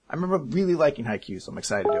I remember really liking Haikyuu, so I'm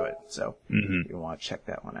excited to do it. So you want to check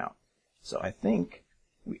that one out. So I think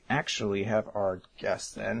we actually have our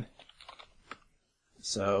guest then.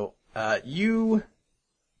 So you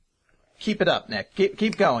keep it up, Nick.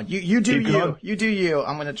 Keep going. You do you. You do you.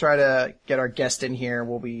 I'm going to try to get our guest in here.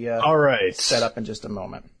 We'll be all right. Set up in just a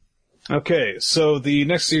moment. Okay, so the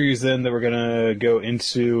next series then that we're gonna go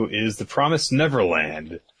into is The Promised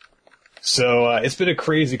Neverland. So, it's been a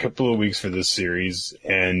crazy couple of weeks for this series,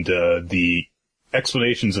 and, the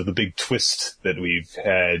explanations of the big twist that we've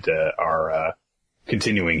had, are,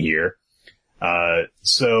 continuing here.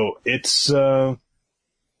 So it's, what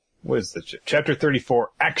is the Chapter 34,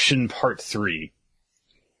 Action Part 3.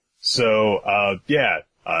 So,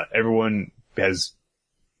 everyone has,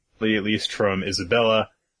 at least from Isabella,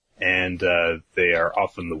 and they are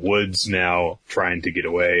off in the woods now, trying to get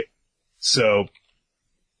away. So,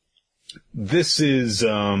 this is,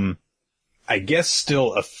 I guess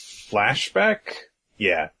still a flashback?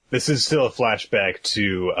 Yeah, this is still a flashback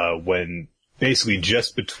to, when, basically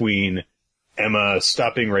just between Emma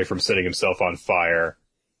stopping Ray from setting himself on fire,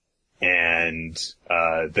 and,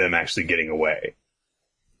 them actually getting away.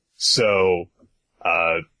 So,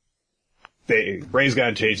 Ray's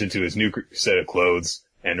gotten changed into his new set of clothes,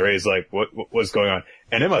 and Ray's like, what's going on?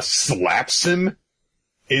 And Emma slaps him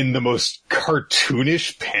in the most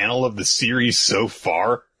cartoonish panel of the series so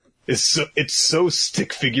far. It's so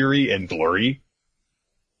stick figure-y and blurry.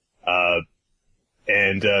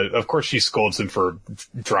 And of course she scolds him for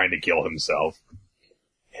trying to kill himself.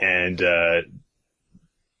 And,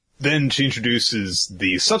 then she introduces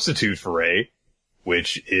the substitute for Ray,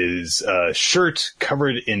 which is a shirt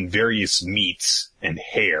covered in various meats and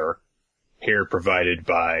hair provided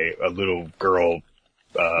by a little girl,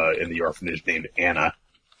 in the orphanage named Anna.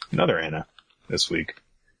 Another Anna this week.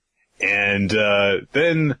 And,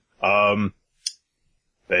 then,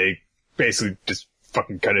 they basically just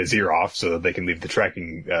fucking cut his ear off so that they can leave the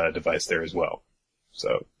tracking, device there as well.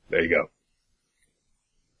 So, there you go.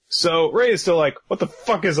 So, Ray is still like, what the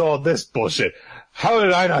fuck is all this bullshit? How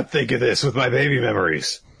did I not think of this with my baby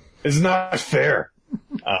memories? It's not fair.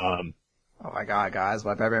 Oh my god, guys,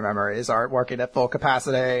 my baby memories aren't working at full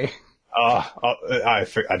capacity. I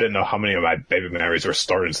didn't know how many of my baby memories were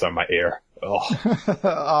stored inside my ear. Oh.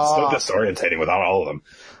 So disorientating without all of them.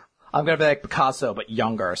 I'm gonna be like Picasso, but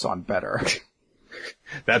younger, so I'm better.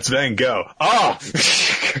 That's Van Gogh. Oh!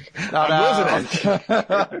 No.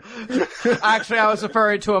 Actually, I was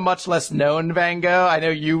referring to a much less known Van Gogh. I know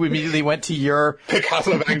you immediately went to your...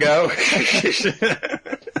 Picasso Van Gogh.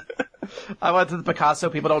 I went to the Picasso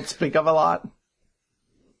people don't speak of a lot.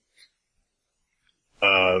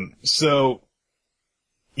 So,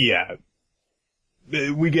 yeah.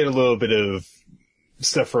 We get a little bit of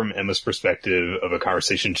stuff from Emma's perspective of a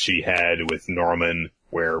conversation she had with Norman,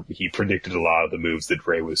 where he predicted a lot of the moves that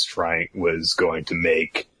Ray was going to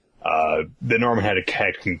make. That Norman had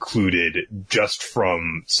concluded just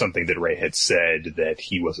from something that Ray had said that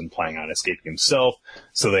he wasn't planning on escaping himself,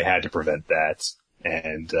 so they had to prevent that.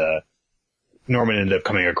 And, Norman ended up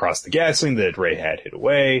coming across the gasoline that Ray had hid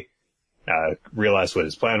away, realized what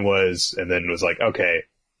his plan was, and then was like, okay,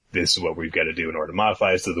 this is what we've got to do in order to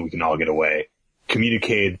modify it so that we can all get away.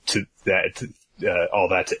 Communicated all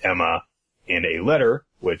that to Emma in a letter,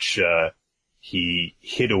 which, he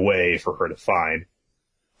hid away for her to find.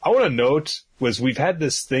 I want to note we've had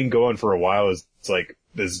this thing going for a while. It's like,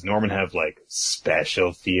 does Norman have like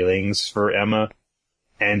special feelings for Emma?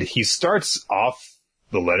 And he starts off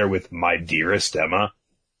the letter with "My dearest Emma."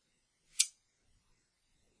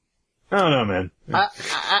 I don't know, man.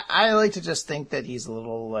 I like to just think that he's a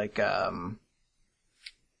little like,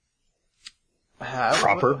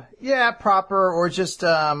 proper? Yeah, proper, or just,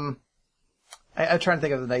 I'm trying to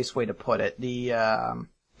think of a nice way to put it.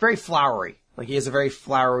 Very flowery. Like, he has a very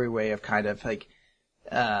flowery way of kind of like,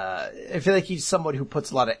 I feel like he's someone who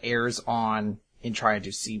puts a lot of airs on in trying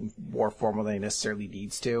to seem more formal than he necessarily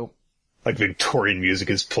needs to. Like Victorian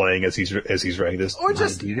music is playing as he's writing this. Or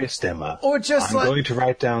just, "My dearest Emma, or just I'm going to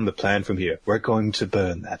write down the plan from here. We're going to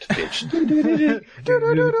burn that bitch."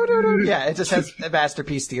 Yeah, it just has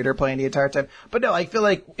Masterpiece Theater playing the entire time. But no, I feel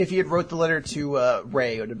like if he had wrote the letter to,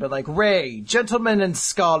 Ray, it would have been like, "Ray, gentleman and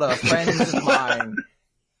scholar, friends of mine."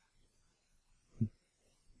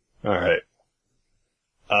 Alright.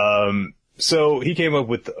 So he came up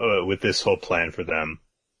with this whole plan for them.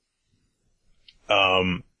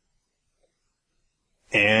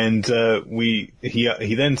 And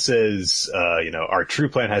he then says, our true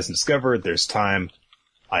plan hasn't discovered, there's time.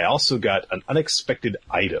 I also got an unexpected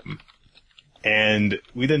item. And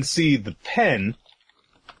we then see the pen,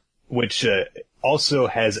 which, also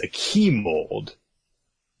has a key mold,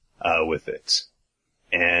 with it.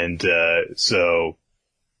 And, so,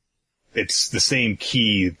 it's the same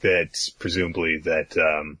key that, presumably, that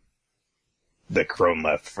Crone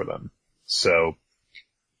left for them. So,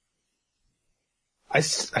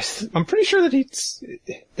 I'm pretty sure that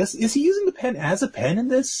is he using the pen as a pen in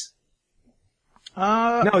this?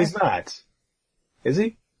 No, he's not. Is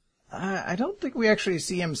he? I don't think we actually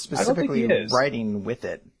see him specifically writing with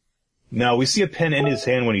it. No, we see a pen in his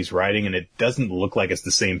hand when he's writing, and it doesn't look like it's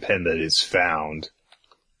the same pen that is found.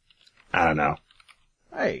 I don't know.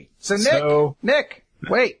 Hey, so Nick,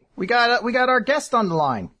 wait, we got our guest on the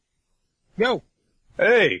line. Yo.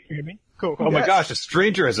 Hey. You hear me? Cool. Oh my gosh, a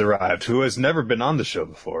stranger has arrived who has never been on the show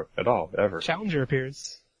before at all, ever. Challenger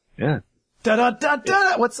appears. Yeah. Da da da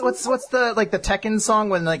da. What's the like the Tekken song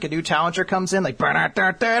when like a new challenger comes in, like da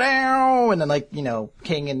da da, and then like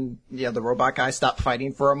King and the robot guy stop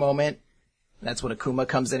fighting for a moment. And that's when Akuma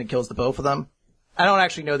comes in and kills the both of them. I don't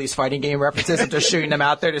actually know these fighting game references. I'm just shooting them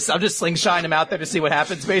out there. I'm just slingshotting them out there to see what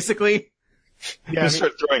happens, basically. Yeah, just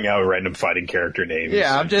start throwing out random fighting character names.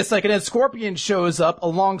 Yeah, I'm just like, and then Scorpion shows up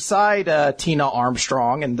alongside Tina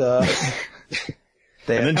Armstrong, and and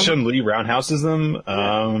then Chun-Li roundhouses them.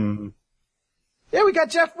 Yeah, we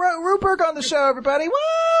got Jeff Ruberg on the show, everybody.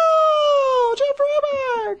 Whoa, Jeff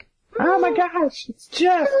Ruberg! Oh my gosh, it's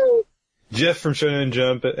Jeff. Jeff from Shonen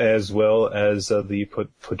Jump, as well as the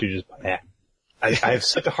Prodigious. I have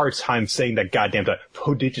such a hard time saying that goddamn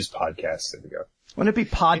Prodigious podcast. There we go. Wouldn't it be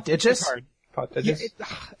Prodigious? It's hard. Prodigious?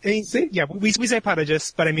 Yeah, we say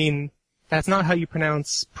prodigious, but I mean, that's not how you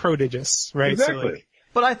pronounce prodigious, right? Exactly. So, like,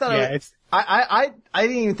 but I thought I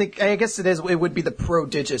didn't even think, I guess it would be the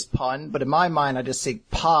prodigious pun, but in my mind I just say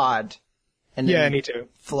pod, and then me too.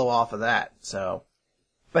 Flow off of that, so.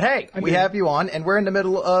 But hey, we have you on, and we're in the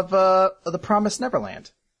middle of the Promised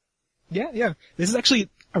Neverland. Yeah. This is actually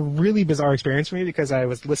a really bizarre experience for me because I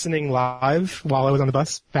was listening live while I was on the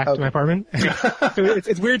bus back to my apartment. So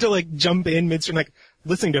it's weird to like jump in midstream, like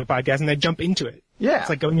listening to a podcast and then jump into it. Yeah. It's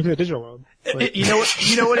like going into the digital world. Like, you know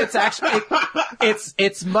what it's actually,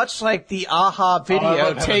 it's much like the AHA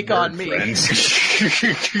video, Take on Me.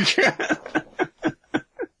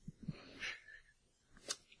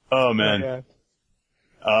 Oh man.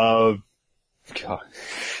 yeah. God.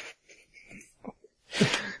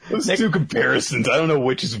 Those two comparisons, I don't know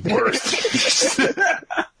which is worse.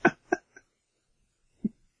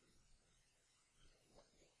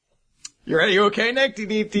 You ready? You okay, Nick?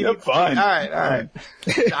 Yep, fine. All right.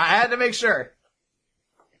 I had to make sure.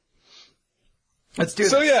 Let's do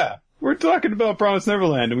this. So yeah, we're talking about Promised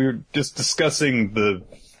Neverland, and we were just discussing the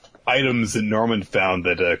items that Norman found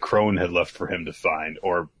that Crone had left for him to find,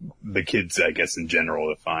 or the kids, I guess, in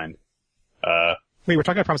general to find. Wait, we're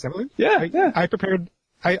talking about Promised Neverland? Yeah.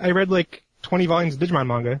 I read like 20 volumes of Digimon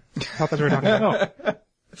manga. I thought that's what we were talking about.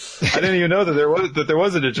 I didn't even know that there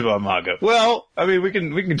was a Digimon manga. Well, I mean, we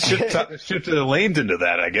can shift the lanes into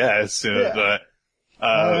that, I guess. Let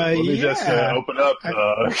me just open up.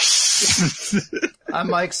 I'm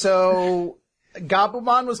like, so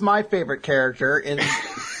Gabumon was my favorite character in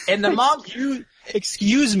the manga.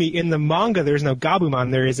 Excuse me, in the manga there's no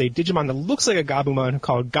Gabumon. There is a Digimon that looks like a Gabumon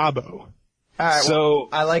called Gabo. Alright, well,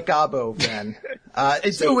 I like Gabo, then.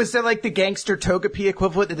 Was there like the gangster Togepi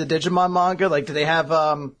equivalent to the Digimon manga? Like, do they have,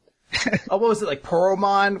 what was it, like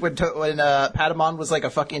Poromon, when Patamon was like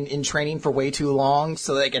a fucking in training for way too long,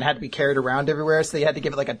 so like it had to be carried around everywhere, so they had to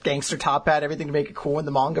give it like a gangster top hat, everything to make it cool in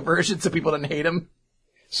the manga version so people didn't hate him?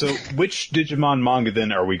 So, which Digimon manga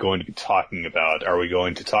then are we going to be talking about? Are we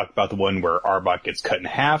going to talk about the one where Arbok gets cut in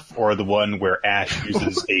half, or the one where Ash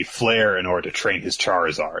uses a flare in order to train his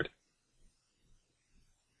Charizard?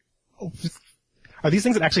 Are these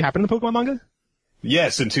things that actually happen in the Pokemon manga?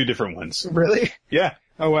 Yes, in two different ones. Really? Yeah.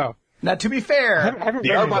 Oh, wow. Now, to be fair, the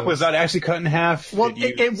Arbok was not actually cut in half. Well,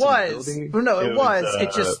 it was. No, it was.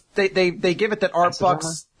 It just they give it that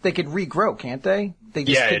Arbucks they could regrow, can't they?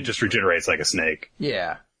 It just regenerates like a snake.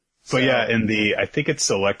 Yeah. But in I think it's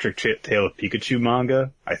Electric Tale of Pikachu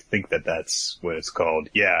manga. I think that's what it's called.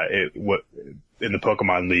 Yeah, in the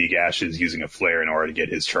Pokemon League, Ash is using a flare in order to get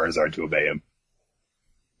his Charizard to obey him.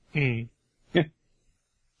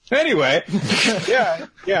 Anyway.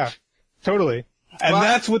 Yeah, totally. And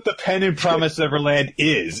that's what the pen in Promised Neverland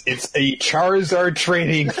is. It's a Charizard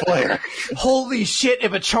training flare. Holy shit,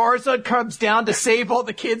 if a Charizard comes down to save all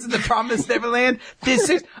the kids in the Promised Neverland,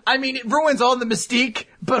 it ruins all the mystique,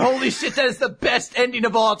 but holy shit, that is the best ending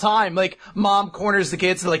of all time. Like, mom corners the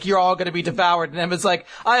kids, like, you're all gonna be devoured, and Emma's like,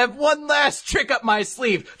 I have one last trick up my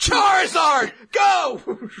sleeve. Charizard! Go!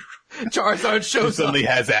 Charizard shows up. Suddenly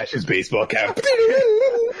has Ash's baseball cap.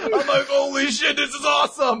 I'm like, holy shit, this is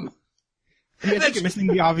awesome! I think you're missing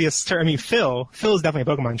the obvious term. I mean, Phil. Phil is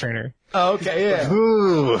definitely a Pokemon trainer. Oh, okay, yeah.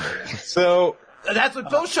 Ooh. So. That's when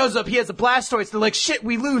Phil shows up. He has a Blastoise. They're like, shit,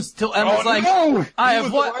 we lose. Till Emma's like, no! I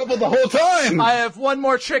have one. The whole time. I have one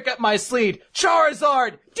more trick up my sleeve.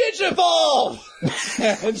 Charizard, Digivolve!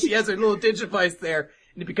 And she has her little Digivice there,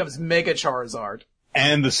 and it becomes Mega Charizard.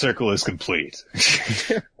 And the circle is complete.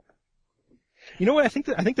 You know what? I think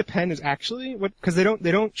the pen is actually because they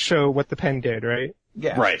don't show what the pen did, right?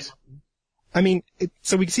 Yeah. Right. I mean,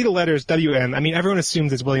 so we can see the letters WM. I mean, everyone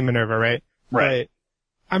assumes it's William Minerva, right? Right.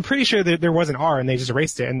 But I'm pretty sure that there was an R and they just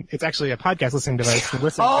erased it, and it's actually a podcast listening device.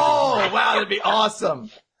 Oh, wow, that'd be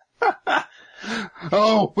awesome.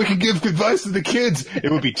 Oh, we can give advice to the kids.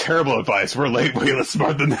 It would be terrible advice. We're way less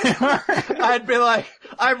smart than they are. I'd be like,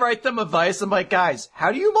 I write them advice. I'm like, guys,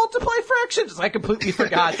 how do you multiply fractions? I completely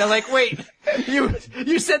forgot. They're like, wait,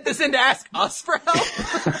 you sent this in to ask us for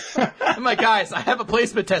help? I'm like, guys, I have a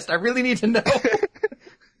placement test. I really need to know.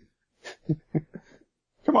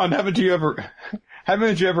 Come on, haven't you ever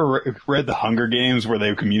read The Hunger Games where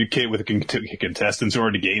they communicate with the contestants in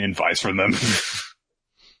order to gain advice from them?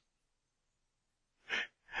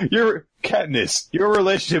 Katniss, your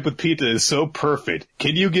relationship with Pita is so perfect.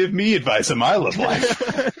 Can you give me advice on my love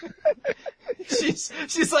life?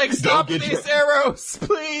 she's like, stop these arrows,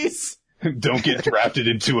 please. Don't get drafted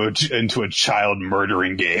into a child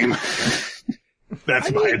murdering game.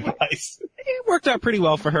 That's my advice. It worked out pretty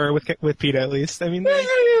well for her with Pita, at least. I mean,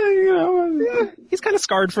 he's kind of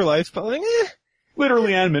scarred for life, but like,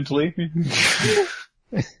 literally and mentally.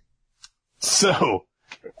 So,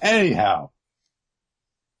 anyhow.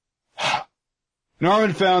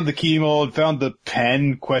 Norman found the key mold, found the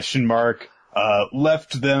pen, ?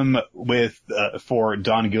 Left them with, for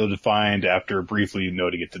Don Gill to find after briefly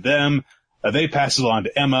noting it to them. They pass it along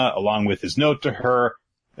to Emma, along with his note to her,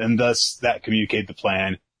 and thus that communicated the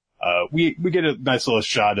plan. We get a nice little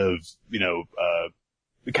shot of,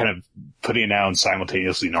 kind of putting it down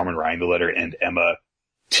simultaneously, Norman writing the letter and Emma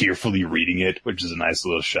tearfully reading it, which is a nice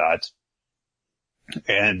little shot.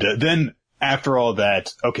 And, then, after all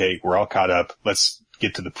that, okay, we're all caught up. Let's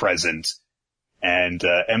get to the present. And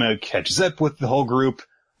Emma catches up with the whole group.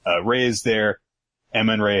 Ray is there.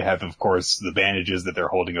 Emma and Ray have, of course, the bandages that they're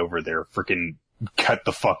holding over their freaking cut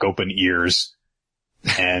the fuck open ears.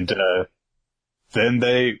 And then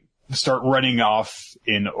they start running off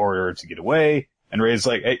in order to get away. And Ray's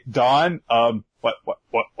like, hey, Dawn,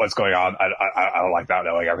 what's going on? I don't like not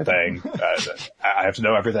knowing everything. I have to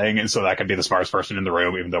know everything, and so that I can be the smartest person in the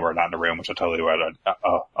room, even though we're not in the room, which I totally do.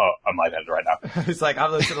 I'm lightheaded right now. He's like,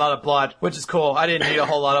 I'm losing a lot of blood, which is cool. I didn't need a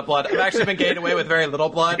whole lot of blood. I've actually been gaining away with very little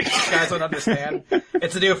blood. You guys don't understand.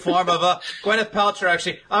 It's a new form of Gwyneth Paltrow,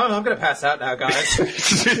 actually. I'm gonna pass out now, guys.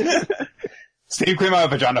 Steve, clean my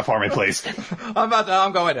vagina for me, please.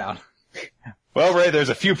 I'm going down. Well, Ray, there's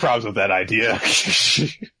a few problems with that idea.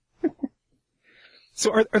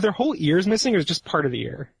 So are their whole ears missing, or is it just part of the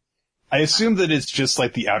ear? I assume that it's just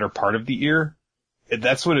like the outer part of the ear.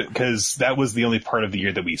 That's because that was the only part of the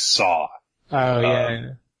ear that we saw. Oh,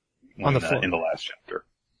 yeah. On the floor. In the last chapter.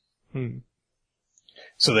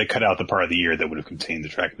 So they cut out the part of the ear that would have contained the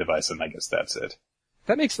tracking device, and I guess that's it.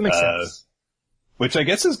 That makes sense. Which I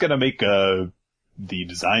guess is gonna make, the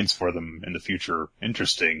designs for them in the future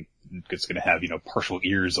interesting. It's gonna have, partial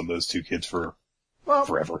ears on those two kids for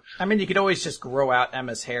forever. I mean, you could always just grow out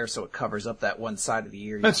Emma's hair so it covers up that one side of the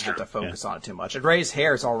ear. You don't have to focus on it too much. And Ray's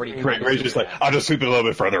hair is already Ray's just like, I'll just sweep it a little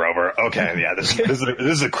bit further over. Okay, yeah, this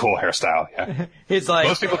is a cool hairstyle, yeah. He's like,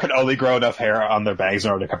 most people can only grow enough hair on their bangs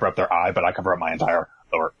in order to cover up their eye, but I cover up my entire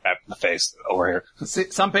lower the face over here.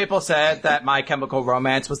 See, some people said that My Chemical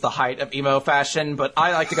Romance was the height of emo fashion, but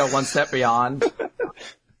I like to go one step beyond.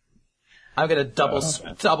 I'm gonna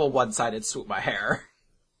double one-sided swoop my hair.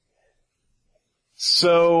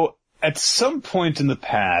 So, at some point in the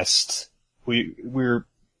past, we're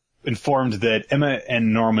informed that Emma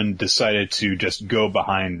and Norman decided to just go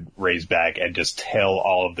behind Ray's back and just tell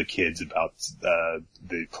all of the kids about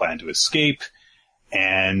the plan to escape.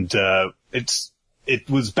 And it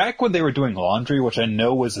was back when they were doing laundry, which I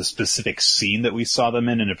know was a specific scene that we saw them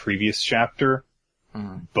in a previous chapter.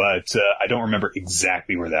 But I don't remember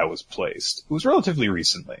exactly where that was placed. It was relatively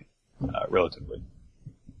recently.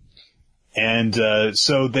 And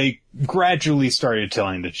so they gradually started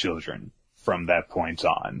telling the children from that point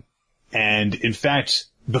on. And in fact,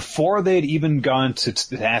 before they had even gone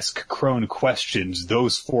to ask Crone questions,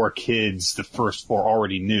 those 4 kids, the first 4,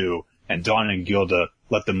 already knew, and Dawn and Gilda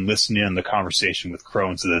let them listen in on the conversation with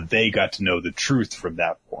Crone so that they got to know the truth from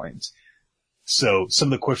that point. So some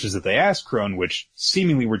of the questions that they asked Crone, which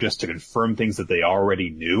seemingly were just to confirm things that they already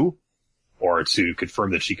knew, or to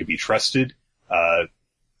confirm that she could be trusted,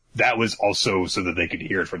 that was also so that they could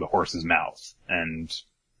hear it from the horse's mouth. And,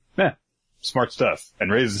 smart stuff.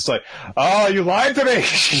 And Ray's just like, oh, you lied to me!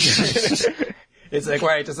 It's like,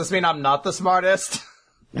 wait, does this mean I'm not the smartest?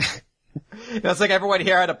 It's like everyone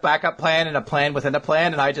here had a backup plan and a plan within a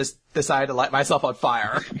plan, and I just decided to light myself on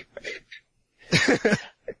fire.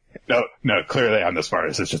 No, clearly I'm the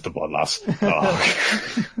smartest. It's just the blood loss.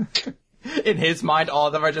 Oh. In his mind, all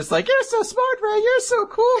of them are just like, you're so smart, Ray, you're so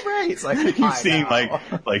cool, Ray. He's like, you've seen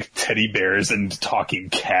like teddy bears and talking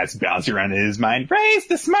cats bouncing around in his mind. Ray's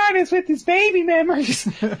the smartest with his baby memories.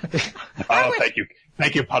 Oh,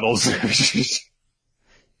 thank you, Puddles.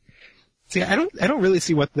 See, I don't really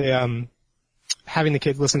see what the having the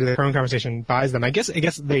kids listen to their own conversation buys them. I guess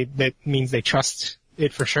that means they trust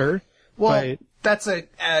it for sure. Well, that's a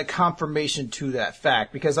confirmation to that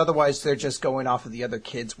fact, because otherwise they're just going off of the other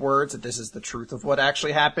kids' words that this is the truth of what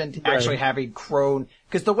actually happened. Right. Actually having Crone,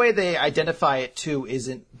 because the way they identify it too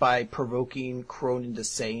isn't by provoking Crone into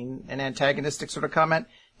saying an antagonistic sort of comment.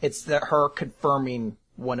 It's her confirming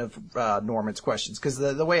one of Norman's questions, because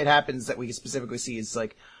the way it happens that we specifically see is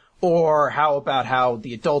like, or how about how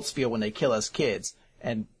the adults feel when they kill us kids?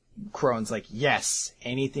 And Crone's like, yes,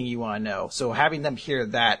 anything you want to know. So having them hear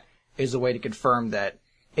that is a way to confirm that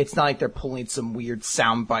it's not like they're pulling some weird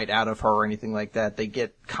soundbite out of her or anything like that. They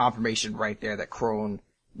get confirmation right there that Crone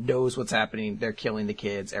knows what's happening. They're killing the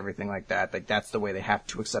kids, everything like that. Like, that's the way they have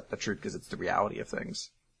to accept the truth, because it's the reality of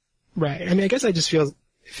things. Right. I mean, I guess it feels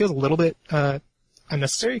a little bit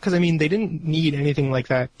unnecessary, because I mean, they didn't need anything like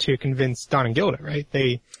that to convince Dawn and Gilda, right?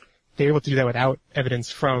 They were able to do that without evidence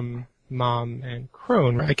from Mom and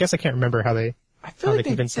Crone, right? I guess I can't remember how they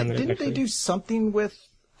convinced them. Didn't they do something with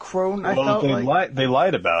Crone? They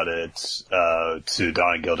lied about it to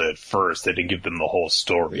Dawn and Gilda at first. They didn't give them the whole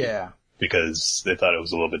story. Yeah. Because they thought it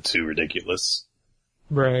was a little bit too ridiculous.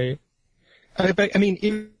 Right. But, I mean,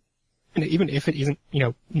 even if it isn't,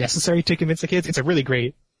 necessary to convince the kids, it's a really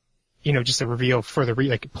great, just a reveal for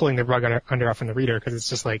the pulling the rug under off from the reader, because it's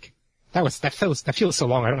just like, that feels so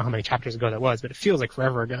long. I don't know how many chapters ago that was, but it feels like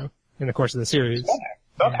forever ago in the course of the series.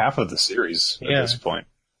 About half of the series at this point.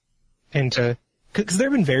 And because there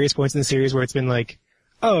have been various points in the series where it's been like,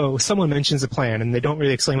 oh, someone mentions a plan and they don't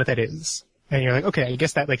really explain what that is. And you're like, okay, I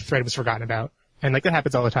guess that thread was forgotten about. And that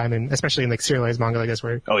happens all the time, and especially in serialized manga like this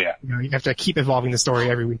where, oh yeah, you have to keep evolving the story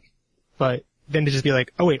every week. But then to just be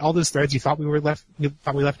like, oh wait, all those threads you thought we left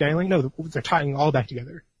dangling? No, they're tying all back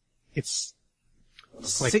together. It's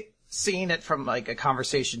like seeing it from like a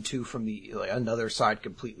conversation too from the like another side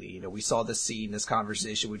completely. You know, we saw this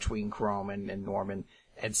conversation between Chrome and Norman,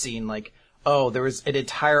 and seeing like, oh, there was an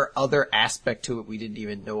entire other aspect to it we didn't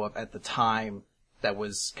even know of at the time that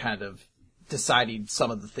was kind of deciding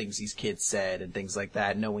some of the things these kids said and things like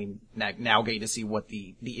that. Knowing now getting to see what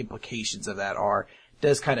the implications of that are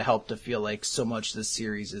does kind of help to feel like so much of the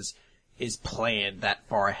series is planned that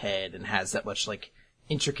far ahead and has that much like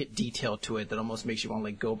intricate detail to it that almost makes you want to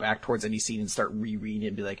like go back towards any scene and start rereading it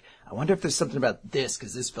and be like, I wonder if there's something about this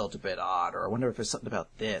because this felt a bit odd, or I wonder if there's something about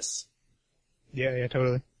this. Yeah,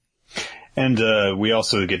 totally. And we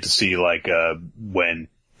also get to see like when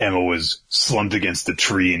Emma was slumped against the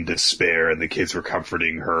tree in despair and the kids were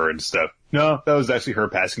comforting her and stuff. No, that was actually her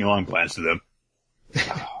passing along plans to them.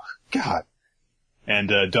 Oh, God. And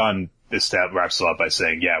Dawn wraps it up by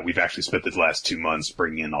saying, yeah, we've actually spent the last 2 months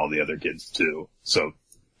bringing in all the other kids too. So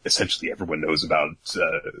essentially everyone knows about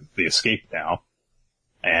the escape now.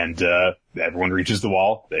 And everyone reaches the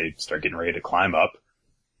wall. They start getting ready to climb up.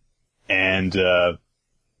 And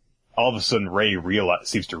all of a sudden Ray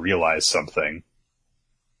seems to realize something.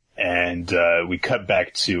 And we cut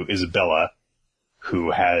back to Isabella,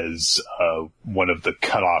 who has one of the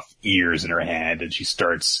cut off ears in her hand, and she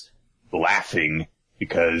starts laughing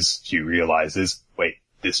because she realizes, wait,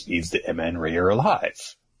 this means that Emma and Ray are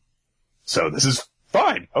alive. So this is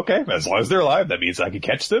fine. Okay, as long as they're alive, that means I can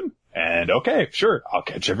catch them. And okay, sure, I'll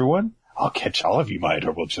catch everyone. I'll catch all of you, my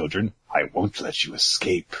adorable children. I won't let you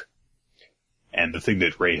escape. And the thing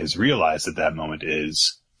that Ray has realized at that moment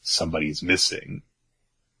is somebody's missing.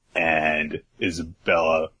 And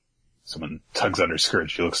Isabella, someone tugs on her skirt,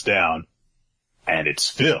 she looks down, and it's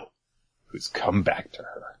Phil, who's come back to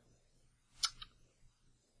her.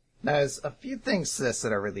 Now, there's a few things to this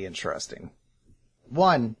that are really interesting.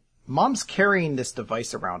 One, Mom's carrying this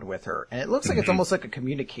device around with her, and it looks like it's almost like a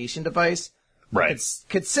communication device. Right. It's,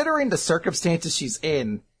 considering the circumstances she's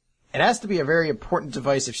in, it has to be a very important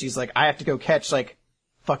device if she's like, I have to go catch, like,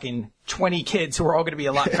 fucking 20 kids who are all going to be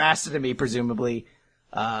a lot faster than me, presumably.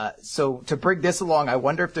 So to bring this along, I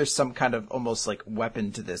wonder if there's some kind of almost like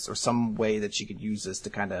weapon to this or some way that she could use this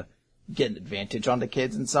to kind of get an advantage on the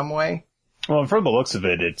kids in some way. Well, from the looks of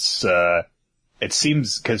it, it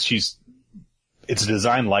seems, cause it's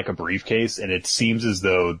designed like a briefcase, and it seems as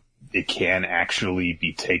though it can actually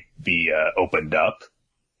be opened up.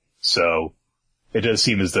 So it does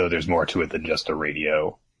seem as though there's more to it than just a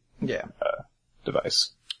radio. Yeah.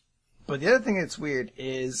 Device. But the other thing that's weird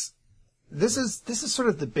is, This is sort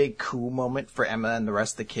of the big cool moment for Emma and the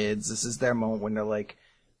rest of the kids. This is their moment when they're like,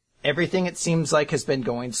 everything it seems like has been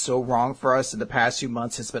going so wrong for us in the past few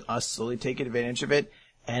months has been us slowly taking advantage of it.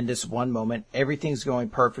 And this one moment, everything's going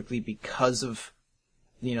perfectly because of,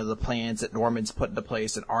 you know, the plans that Norman's put into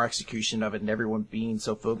place and our execution of it and everyone being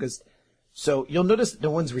so focused. So you'll notice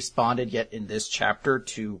no one's responded yet in this chapter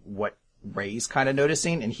to what Ray's kind of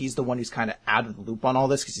noticing. And he's the one who's kind of out of the loop on all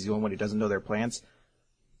this because he's the only one who doesn't know their plans.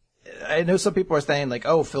 I know some people are saying like,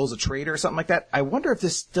 oh, Phil's a traitor or something like that. I wonder if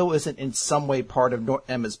this still isn't in some way part of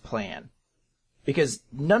Emma's plan. Because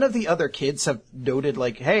none of the other kids have noted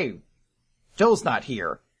like, hey, Phil's not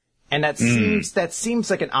here. And that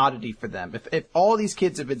seems like an oddity for them. If all these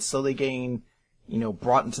kids have been slowly getting, you know,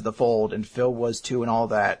 brought into the fold and Phil was too and all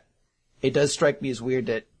that, it does strike me as weird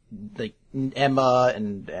that like Emma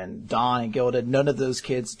and Dawn and Gilda, none of those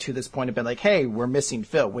kids to this point have been like, hey, we're missing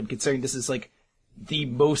Phil, when considering this is like the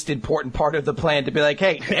most important part of the plan to be like,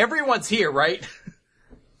 hey, everyone's here, right?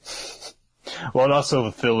 Well, and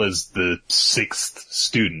also Phil is the 6th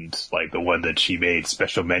student, like the one that she made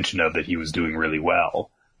special mention of that he was doing really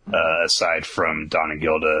well, aside from Dawn and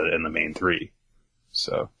Gilda and the main 3.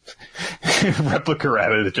 So, Replica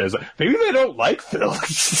Rabbit is like, maybe they don't like Phil.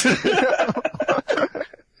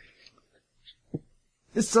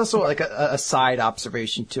 This is also like a side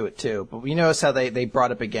observation to it too, but we notice how they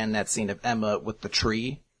brought up again that scene of Emma with the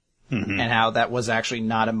tree, and how that was actually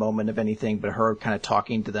not a moment of anything, but her kind of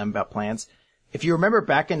talking to them about plans. If you remember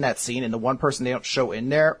back in that scene, and the one person they don't show in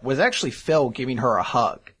there was actually Phil giving her a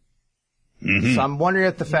hug. So I'm wondering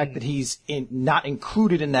if the fact that he's not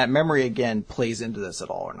included in that memory again plays into this at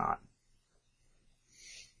all or not.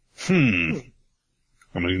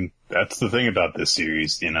 I mean, that's the thing about this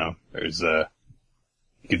series, you know, there's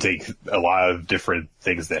you can take a lot of different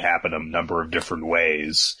things that happen a number of different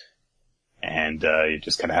ways, and you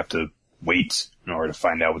just kind of have to wait in order to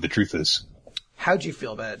find out what the truth is. How'd you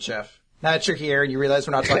feel about it, Jeff? Now that you're here and you realize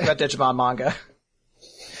we're not talking about Digimon manga.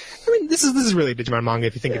 I mean, this is really Digimon manga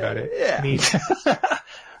if you think about it. Yeah. I mean,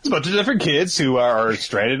 It's a bunch of different kids who are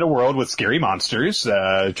stranded in a world with scary monsters,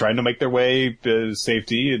 trying to make their way to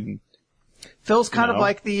safety. And Phil's kind of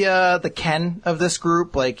like the Ken of this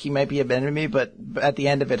group. Like, he might be an enemy, but at the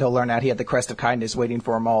end of it, he'll learn out he had the crest of kindness waiting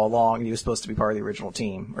for him all along, and he was supposed to be part of the original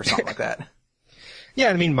team, or something like that. Yeah,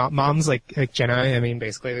 I mean, Mom's like Jedi. I mean,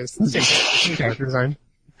 basically, there's the same character design.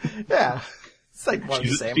 Yeah. It's like one of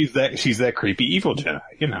the same. She's that creepy evil Jedi,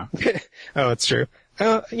 you know. Oh, it's true.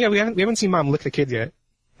 Yeah, we haven't seen Mom lick the kids yet.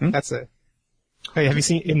 That's a... Hey, have you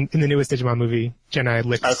seen in the newest Digimon movie, Jedi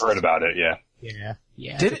licks... I've heard about it, yeah.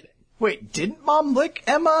 Yeah. Didn't Mom lick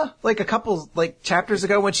Emma, like, a couple, like, chapters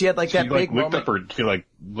ago when she had, like, that big moment? She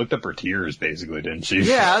licked up her tears, basically, didn't she?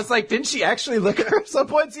 Yeah, I was like, didn't she actually lick her at some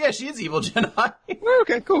points? Yeah, she is evil Jedi.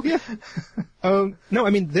 Okay, cool, yeah. No, I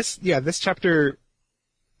mean, this chapter...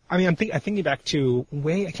 I mean, I'm thinking back to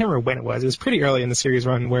I can't remember when it was. It was pretty early in the series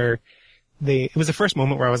run where it was the first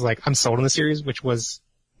moment where I was like, I'm sold on the series, which was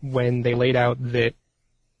when they laid out that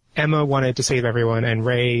Emma wanted to save everyone and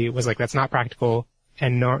Ray was like, that's not practical.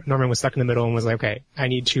 And Norman was stuck in the middle and was like, okay, I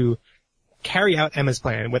need to carry out Emma's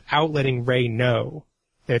plan without letting Ray know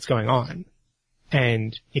that it's going on.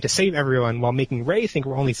 And need to save everyone while making Ray think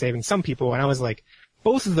we're only saving some people. And I was like,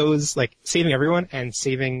 both of those, like, saving everyone and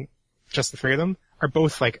saving just the three of them are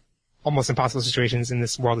both, like, almost impossible situations in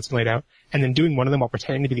this world that's been laid out. And then doing one of them while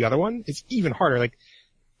pretending to be the other one is even harder. Like,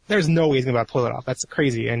 there's no way he's going to be able to pull it off. That's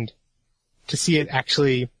crazy. And to see it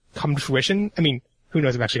actually come to fruition, I mean, who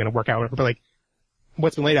knows if it's actually going to work out, but, like,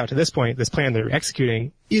 what's been laid out to this point, this plan they're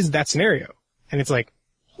executing, is that scenario. And it's like,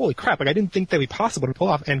 holy crap, like, I didn't think that would be possible to pull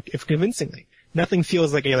off, and if convincingly. Nothing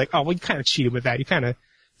feels like oh, well, you kind of cheated with that. You kind of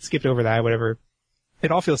skipped over that, whatever.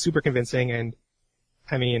 It all feels super convincing, and,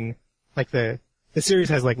 I mean, like, the series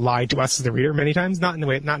has, like, lied to us as the reader many times, not in a,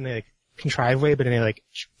 like, contrived way, but in a, like,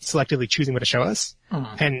 selectively choosing what to show us.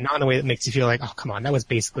 And not in a way that makes you feel like, oh, come on, that was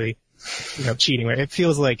basically, cheating. Right? It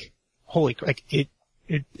feels like, holy, like, it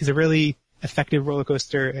is a really effective roller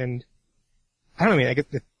coaster, and I don't know, I mean, I get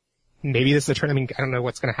maybe this is a turn. I mean, I don't know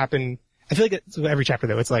what's going to happen. I feel like it's every chapter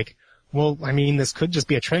though. It's like, well, I mean, this could just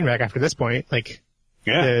be a train wreck after this point. Like,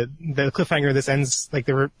 the cliffhanger, this ends, like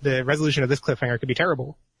the resolution of this cliffhanger could be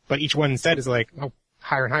terrible, but each one instead is like, oh,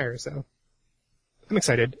 higher and higher. So I'm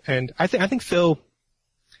excited, and I think Phil.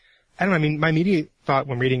 I don't know. I mean, my immediate thought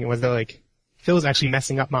when reading it was that like Phil's actually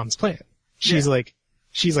messing up Mom's plan. She's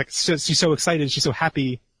so excited, she's so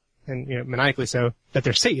happy. And, maniacally so, that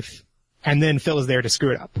they're safe. And then Phil is there to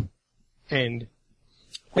screw it up. And,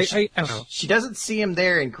 I don't know. She doesn't see him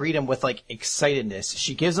there and greet him with, like, excitedness.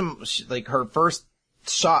 She gives him, like, her first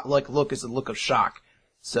shot, like, look is a look of shock.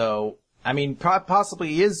 So, I mean, possibly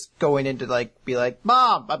he is going into, like, be like,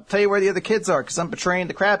 Mom, I'll tell you where the other kids are, cause I'm betraying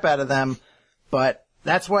the crap out of them. But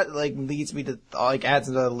that's what, like, leads me to, like, adds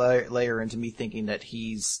another layer into me thinking that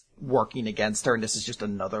he's working against her, and this is just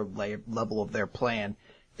another level of their plan.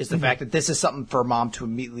 Is the fact that this is something for Mom to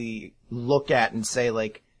immediately look at and say,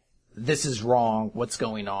 like, this is wrong, what's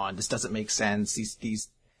going on, this doesn't make sense,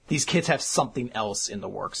 these kids have something else in the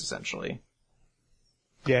works, essentially.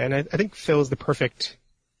 Yeah, and I think Phil's the perfect,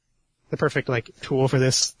 like, tool for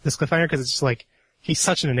this cliffhanger, because it's just like, he's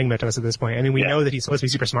such an enigma to us at this point. I mean, we know that he's supposed to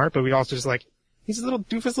be super smart, but we also just like, he's a little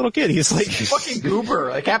doofus little kid. He's like, fucking goober,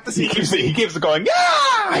 like, half the scene. He keeps going,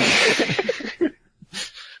 yeah!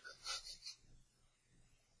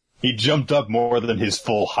 He jumped up more than his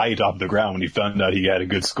full height off the ground when he found out he had a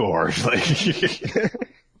good score. Like,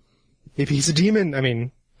 if he's a demon, I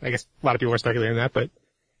mean, I guess a lot of people are speculating that, but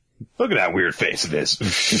look at that weird face of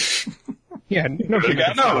his. Yeah, no human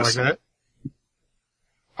can like that.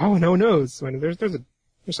 Oh, no nose. There's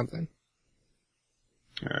something.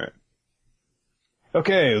 All right.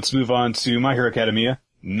 Okay, let's move on to My Hero Academia,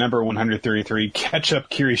 number 133. Catch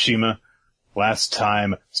up Kirishima. Last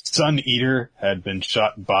time, Sun Eater had been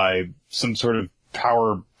shot by some sort of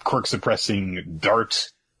power quirk suppressing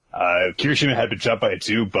dart. Kirishima had been shot by it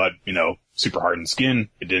too, but, super hardened skin.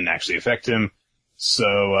 It didn't actually affect him.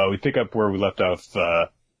 So, we pick up where we left off,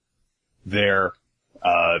 there.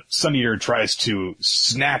 Sun Eater tries to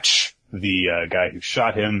snatch the, guy who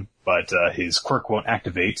shot him, but, his quirk won't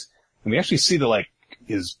activate. And we actually see that,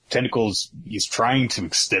 his tentacles, he's trying to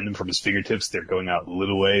extend them from his fingertips. They're going out a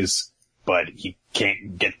little ways, but he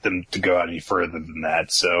can't get them to go out any further than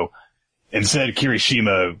that. So instead,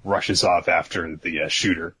 Kirishima rushes off after the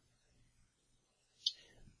shooter.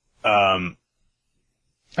 I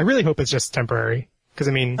really hope it's just temporary, because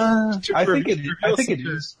I mean, I think it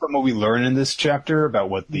is from what we learn in this chapter about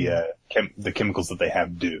what the chemicals that they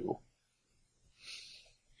have do.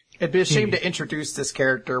 It'd be a shame to introduce this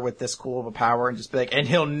character with this cool of a power and just be like, and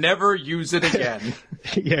he'll never use it again.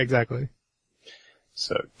 Yeah, exactly.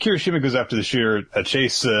 So Kirishima goes after the shooter. A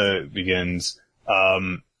chase begins.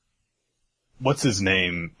 What's his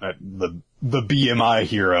name? The BMI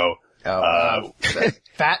hero.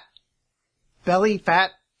 Fat belly,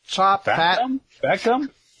 fat chop, fat gum? Fat gum?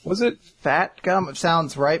 Was it? Fat gum? It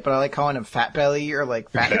sounds right, but I like calling him Fat Belly or like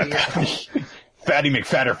Fatty. Fatty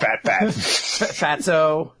McFatter Fat Fat.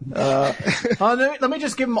 Fatso. Let me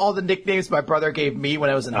just give him all the nicknames my brother gave me when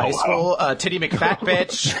I was in high school. Titty McFat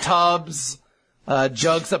Bitch, Tubbs,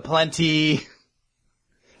 Jugs Aplenty,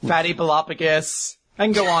 Fatty Balopagus. I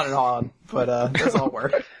can go on and on, but that's all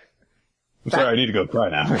work. I'm sorry, I need to go cry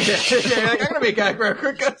now. I'm gonna be a guy real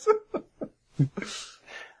quick, guys.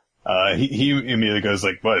 He immediately goes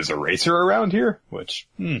like, what, is a racer around here? Which,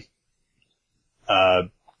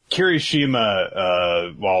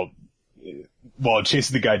 Kirishima, while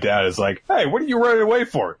chasing the guy down is like, hey, what are you running away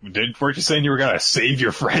for? Weren't you saying you were gonna save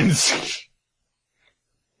your friends?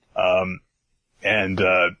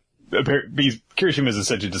 Kirishima has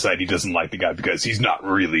essentially decided he doesn't like the guy because he's not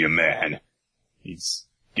really a man. He's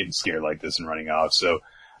getting scared like this and running off. So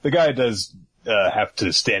the guy does, have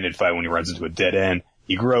to stand and fight when he runs into a dead end.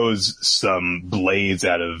 He grows some blades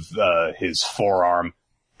out of, his forearm.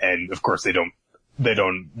 And of course they don't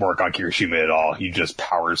work on Kirishima at all. He just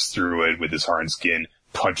powers through it with his hard skin,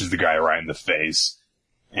 punches the guy right in the face.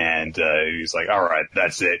 And, he's like, alright,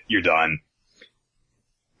 that's it. You're done.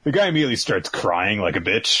 The guy immediately starts crying like a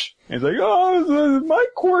bitch. He's like, oh, my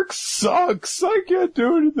quirk sucks. I can't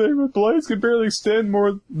do anything. My blades can barely stand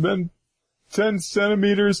more than 10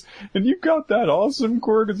 centimeters. And you got that awesome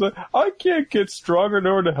quirk. It's like, I can't get stronger in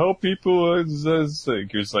order to help people. It's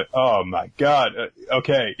like, you're just like, oh my god.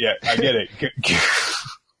 Okay, yeah, I get it.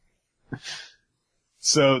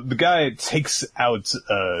 So the guy takes out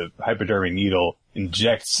a hypodermic needle,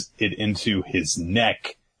 injects it into his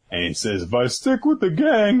neck, and he says, if I stick with the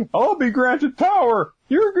gang, I'll be granted power.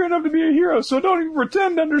 You're good enough to be a hero, so don't even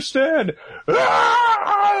pretend to understand.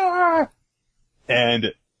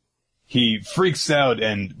 And he freaks out,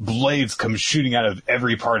 and blades come shooting out of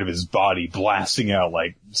every part of his body, blasting out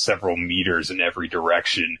like several meters in every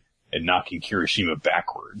direction, and knocking Kirishima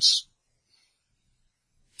backwards.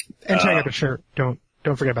 And tearing up his shirt. Don't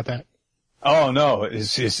forget about that. Oh no,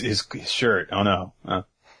 his shirt. Oh no.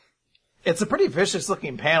 It's a pretty vicious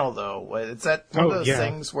looking panel though. It's one of those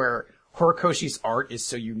things where Horikoshi's art is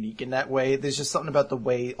so unique in that way. There's just something about the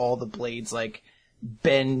way all the blades like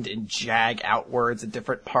bend and jag outwards at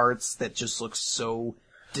different parts that just looks so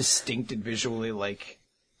distinct and visually like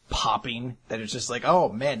popping that it's just like, oh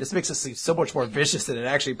man, this makes it seem so much more vicious than it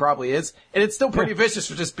actually probably is. And it's still pretty vicious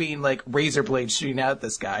for just being like razor blades shooting out at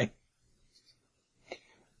this guy.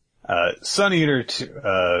 Sun Eater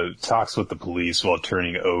talks with the police while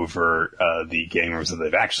turning over the gang members that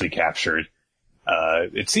they've actually captured.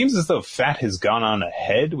 It seems as though Fat has gone on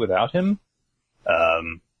ahead without him.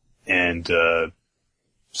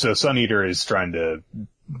 So Sun Eater is trying to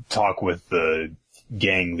talk with the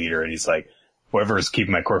gang leader, and he's like, whoever is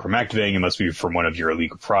keeping my quirk from activating, it must be from one of your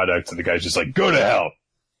illegal products. And the guy's just like, go to hell!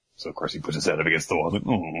 So of course he puts his head up against the wall. Like,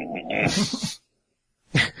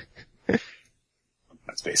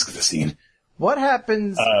 That's basically the scene. What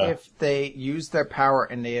happens if they use their power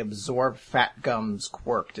and they absorb Fat Gum's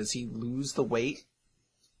quirk? Does he lose the weight?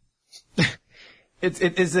 Is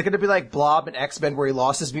it going to be like Blob in X-Men where he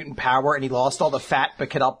lost his mutant power and he lost all the fat but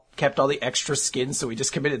kept all the extra skin, so he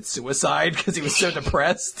just committed suicide because he was so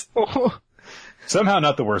depressed? Somehow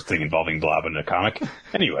not the worst thing involving Blob in a comic.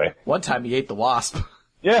 Anyway. One time he ate the wasp.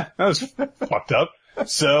 Yeah, that was fucked up.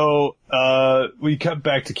 So, we cut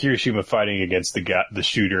back to Kirishima fighting against the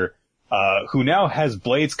shooter, who now has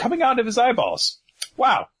blades coming out of his eyeballs.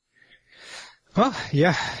 Wow. Well,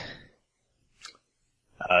 yeah.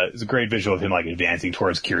 It's a great visual of him, like, advancing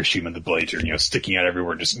towards Kirishima. The blades are, sticking out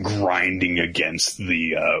everywhere, just grinding against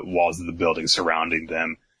the, walls of the building surrounding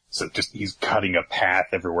them. So he's cutting a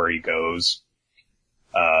path everywhere he goes.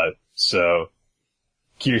 So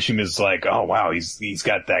Kirishima's like, oh wow, he's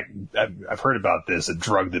got that, I've heard about this, a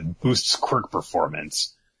drug that boosts quirk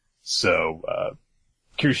performance. So,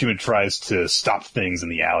 Kirishima tries to stop things in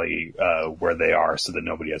the alley, where they are so that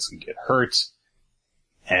nobody else can get hurt.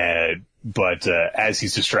 But as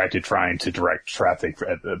he's distracted trying to direct traffic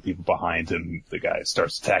at the people behind him, the guy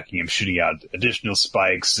starts attacking him, shooting out additional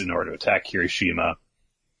spikes in order to attack Kirishima.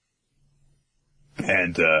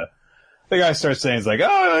 And, the guy starts saying, it's like,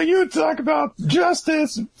 oh, you talk about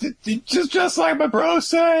justice, just like my bros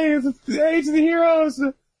say, the age of the heroes,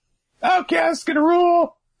 the outcast's gonna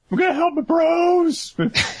rule, I'm gonna help my bros.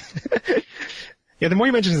 Yeah, the more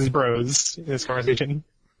he mentions his bros in this conversation.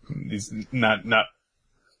 He's not,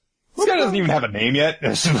 this guy doesn't even have a name yet.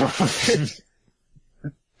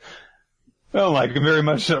 I don't like him very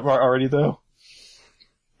much already, though.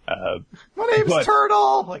 My name's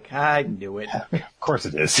Turtle! Like, I knew it. Of course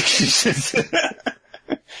it is.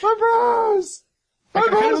 My bros! My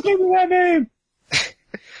bros gave me that name!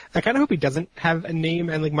 I kind of hope he doesn't have a name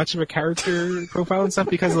and like much of a character profile and stuff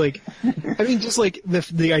because like, I mean, just like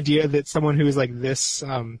the idea that someone who is like this,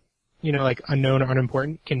 like unknown or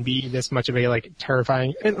unimportant can be this much of a like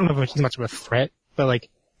terrifying, I don't know if he's much of a threat, but like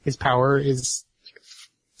his power is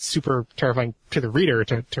super terrifying to the reader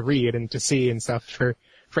to read and to see and stuff for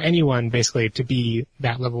anyone basically to be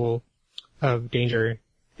that level of danger.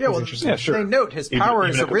 Yeah, well, yeah, sure. They note his power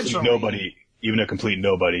is originally... Even a complete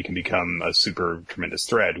nobody can become a super tremendous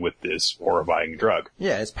threat with this horrifying drug.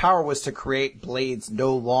 Yeah, his power was to create blades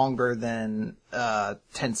no longer than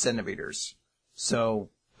 10 centimeters. So,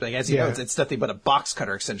 like, as you know, it's nothing but a box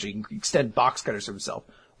cutter, essentially. You can extend box cutters to himself.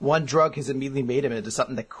 One drug has immediately made him into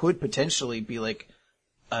something that could potentially be like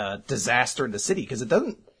a disaster in the city, because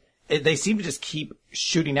they seem to just keep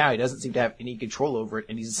shooting out. He doesn't seem to have any control over it,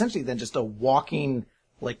 and he's essentially then just a walking,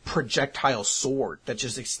 like, projectile sword that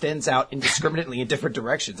just extends out indiscriminately in different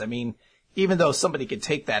directions. I mean, even though somebody could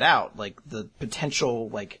take that out, like, the potential,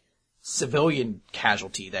 like, civilian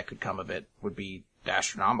casualty that could come of it would be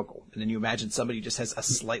astronomical. And then you imagine somebody just has a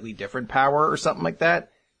slightly different power or something like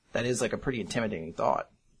that. That is, like, a pretty intimidating thought.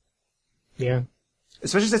 Yeah.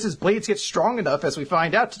 Especially since his blades get strong enough, as we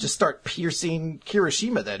find out, to just start piercing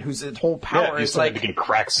Kirishima then, whose whole power is like... making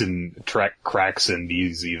cracks and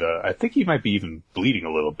he's even... I think he might be even bleeding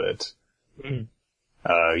a little bit. Mm.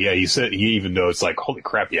 He said he even knows, it's like, holy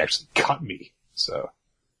crap, he actually cut me. So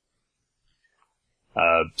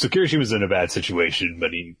Kirishima's in a bad situation,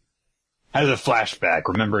 but he has a flashback,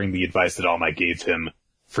 remembering the advice that All Might gave him.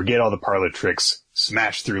 Forget all the parlor tricks,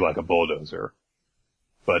 smash through like a bulldozer.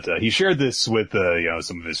 But he shared this with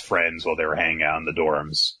some of his friends while they were hanging out in the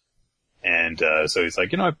dorms. And so he's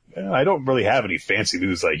like, I don't really have any fancy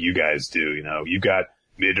moves like you guys do. You got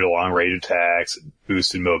mid to long range attacks, and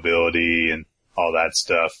boosted mobility, and all that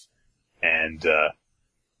stuff. And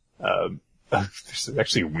there's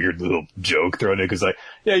actually a weird little joke thrown in, because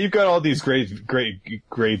you've got all these great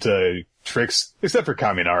tricks, except for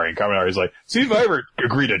Kaminari. And Kaminari's like, see if I ever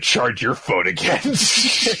agree to charge your phone again.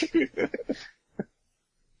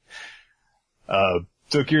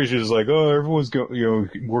 So Kirishima's like, everyone's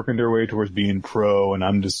working their way towards being pro, and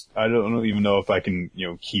I don't even know if I can,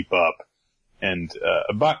 keep up. And,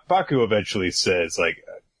 Baku eventually says, like,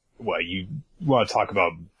 what, you want to talk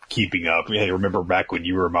about keeping up? Hey, remember back when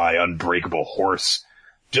you were my unbreakable horse?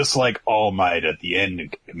 Just like All Might at the end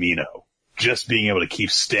of Camino. Just being able to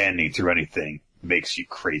keep standing through anything makes you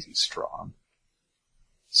crazy strong.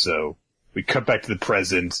 So, we cut back to the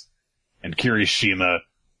present, and Kirishima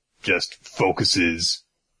just focuses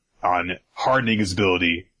on hardening his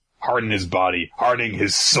ability, hardening his body, hardening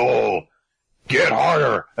his soul. Get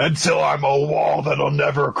harder until I'm a wall that'll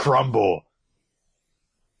never crumble.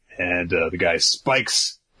 And the guy's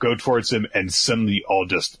spikes go towards him, and suddenly all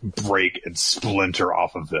just break and splinter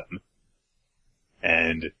off of them.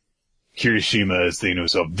 And Kirishima is thinking to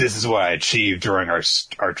himself, this is what I achieved during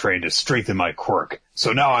our training to strengthen my quirk.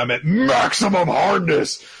 So now I'm at maximum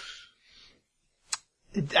hardness.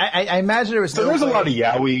 I imagine it was... So there's a lot of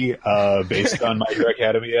yaoi, based on My Hero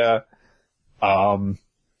Academia.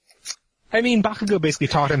 I mean, Bakugo basically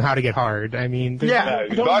taught him how to get hard. I mean, you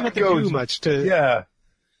don't have to do much to... Yeah.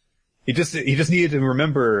 He just needed to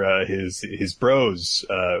remember, his bros,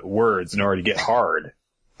 words in order to get hard.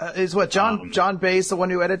 Is what, John Bay's the one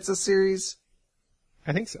who edits the series?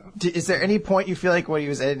 I think so. Is there any point you feel like when he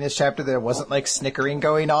was editing this chapter there wasn't like snickering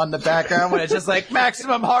going on in the background when it's just like,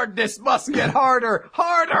 maximum hardness must get harder!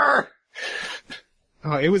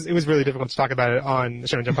 Oh, it was really difficult to talk about it on the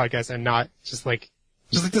Shonen Jump podcast and not just like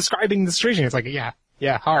describing the situation. It's like, yeah,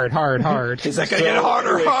 hard. He's like, I get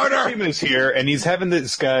harder! Kishima's here, and he's having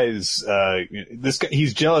this guy's,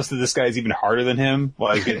 he's jealous that this guy's even harder than him,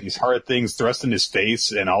 while he's getting these hard things thrust in his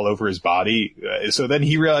face and all over his body. So then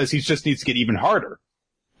he realizes he just needs to get even harder.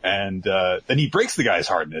 And, then he breaks the guy's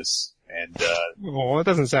hardness, and, well, that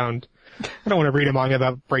doesn't sound, I don't want to read a manga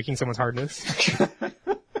about breaking someone's hardness.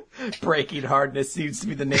 Breaking Hardness seems to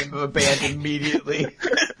be the name of a band immediately.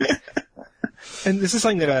 And this is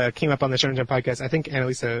something that came up on the Shonen Jump podcast. I think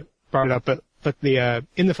Annalisa brought it up, but the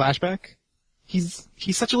in the flashback, he's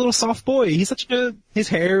such a little soft boy. He's his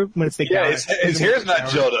hair when it's taken down. His hair's not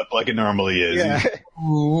gelled up like it normally is. Yeah.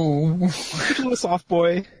 Such a little soft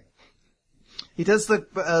boy. He does look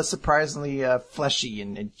surprisingly fleshy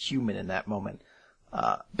and human in that moment.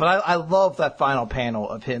 But I love that final panel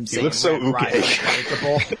of him saying, he looks so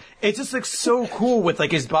uke. It just looks so cool with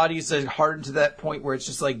like his body's like hardened to that point where it's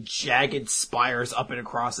just like jagged spires up and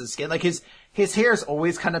across his skin. Like his hair's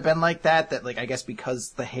always kind of been like that like I guess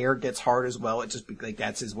because the hair gets hard as well, it just like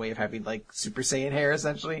that's his way of having like Super Saiyan hair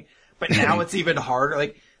essentially. But now it's even harder.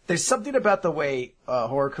 Like there's something about the way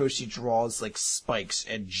Horikoshi draws like spikes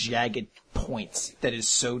and jagged points that is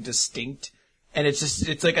so distinct. And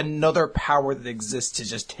it's like another power that exists to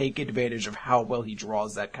just take advantage of how well he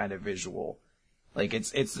draws that kind of visual. Like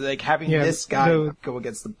it's like having this guy go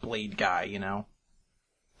against the Blade guy, you know?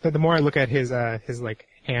 The more I look at his like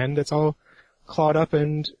hand that's all clawed up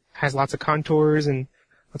and has lots of contours and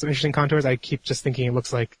lots of interesting contours, I keep just thinking it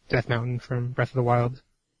looks like Death Mountain from Breath of the Wild.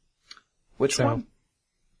 Which one?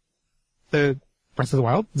 The Breath of the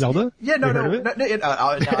Wild? Zelda? Yeah, no,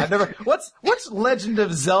 I've never, what's Legend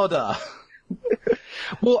of Zelda?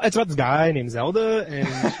 Well, it's about this guy named Zelda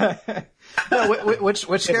and... No, which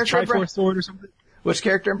character? Triforce sword or something? Which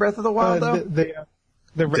character in Breath of the Wild, though?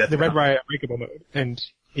 The Red Riot Unbreakable mode. And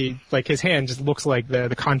he, like, his hand just looks like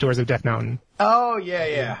the contours of Death Mountain. Oh,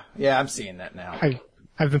 yeah. Yeah, I'm seeing that now.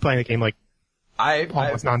 I've been playing the game, like,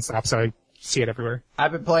 almost nonstop, so I see it everywhere.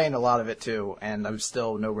 I've been playing a lot of it, too, and I'm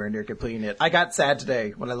still nowhere near completing it. I got sad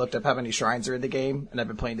today when I looked up how many shrines are in the game, and I've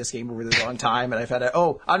been playing this game a really long time, and I found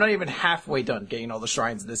out, I'm not even halfway done getting all the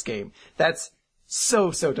shrines in this game. That's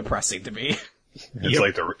so depressing to me.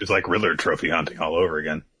 It's like Riddler trophy hunting all over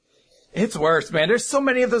again. It's worse, man. There's so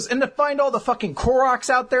many of those, and to find all the fucking Koroks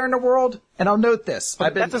out there in the world, and I'll note this.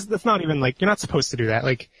 That's not even, like, you're not supposed to do that.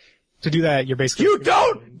 Like, to do that, you're basically... You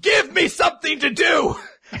don't give me something to do,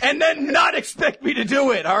 and then not expect me to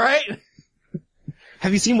do it, alright?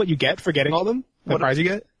 Have you seen what you get for getting all of them? What prize you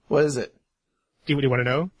get? What is it? Do you want to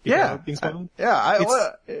know? Yeah. Go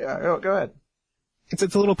ahead.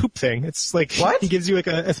 It's a little poop thing. It's like, what? He gives you like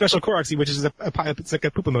a special Koroxy, which is it's like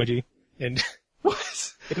a poop emoji. And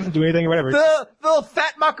what? It doesn't do anything or whatever. The little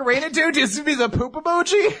fat Macarena dude just gives me the poop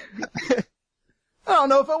emoji? I don't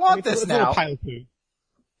know if I want this now. It's a little pile of poo.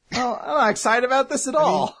 Oh, I'm not excited about this at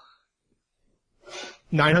all.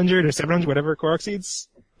 900 or 700, whatever Korok seeds,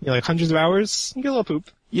 like hundreds of hours, you get a little poop.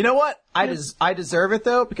 You know what? I deserve it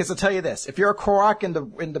though, because I'll tell you this. If you're a Korok in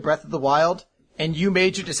the Breath of the Wild, and you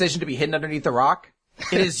made your decision to be hidden underneath the rock,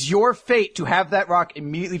 it is your fate to have that rock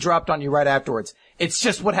immediately dropped on you right afterwards. It's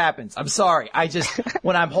just what happens. I'm sorry.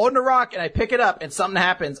 When I'm holding a rock and I pick it up and something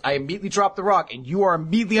happens, I immediately drop the rock and you are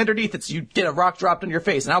immediately underneath it, so you get a rock dropped on your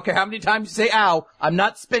face. And I don't care how many times you say ow, I'm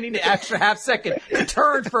not spending the extra half second to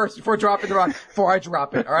turn first before dropping the rock, before I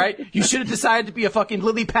drop it, alright? You should have decided to be a fucking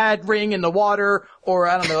lily pad ring in the water, or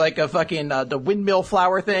I don't know, like a fucking, the windmill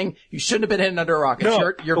flower thing. You shouldn't have been hidden under a rock.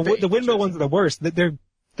 No, the windmill ones are the worst. They're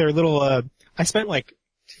little, I spent like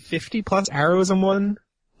 50 plus arrows on one,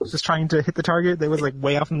 just trying to hit the target that was like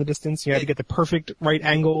way off in the distance. You had to get the perfect right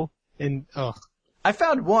angle, and I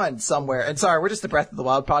found one somewhere, and sorry, we're just the Breath of the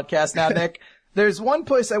Wild podcast now, Nick. There's one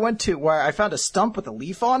place I went to where I found a stump with a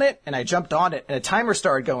leaf on it, and I jumped on it, and a timer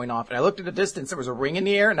started going off, and I looked at the distance, there was a ring in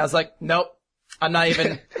the air, and I was like, nope. I'm not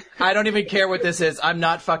even, I don't even care what this is. I'm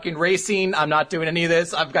not fucking racing. I'm not doing any of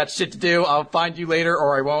this. I've got shit to do. I'll find you later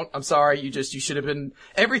or I won't. I'm sorry. You should have been,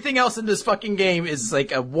 everything else in this fucking game is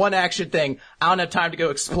like a one action thing. I don't have time to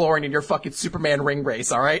go exploring in your fucking Superman ring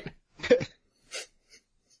race, alright?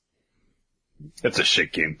 That's a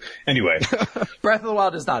shit game. Anyway. Breath of the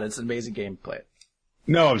Wild is not. It's an amazing game. Play it.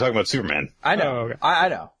 No, I'm talking about Superman. I know. Oh, okay. I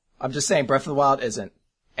know. I'm just saying Breath of the Wild isn't.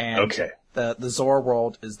 And okay. The Zora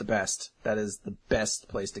world is the best. That is the best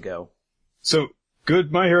place to go. So, good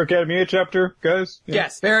My Hero Academia chapter, guys? Yeah.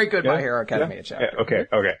 Yes, very good My Hero Academia chapter. Yeah,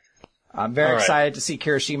 okay. I'm very excited to see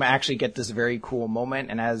Kirishima actually get this very cool moment,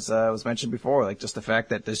 and as was mentioned before, like just the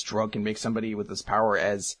fact that this drug can make somebody with this power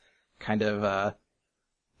as kind of,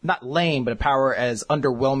 not lame, but a power as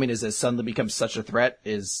underwhelming as it suddenly becomes such a threat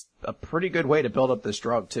is a pretty good way to build up this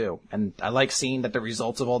drug too. And I like seeing that the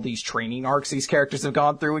results of all these training arcs these characters have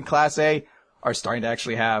gone through in Class A are starting to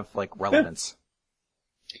actually have like relevance.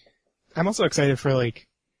 Yeah. I'm also excited for like,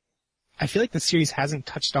 I feel like the series hasn't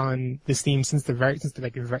touched on this theme since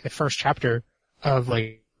the first chapter of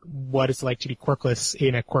like what it's like to be quirkless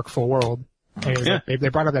in a quirkful world. And like, they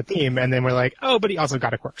brought up that theme and then we're like, oh, but he also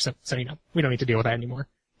got a quirk. So, we don't need to deal with that anymore.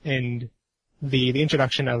 And the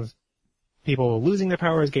introduction of people losing their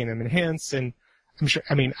powers, getting them enhanced, and I'm sure,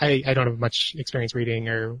 I don't have much experience reading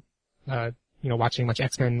or, watching much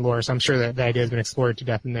X-Men lore, so I'm sure that the idea has been explored to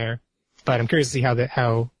death in there. But I'm curious to see how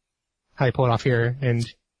they pull it off here. And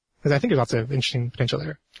Because I think there's lots of interesting potential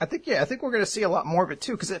there. I think we're going to see a lot more of it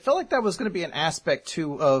too, because it felt like that was going to be an aspect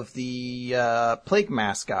too of the plague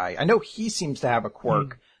mask guy. I know he seems to have a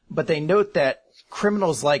quirk, but they note that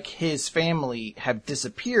criminals like his family have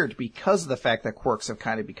disappeared because of the fact that quirks have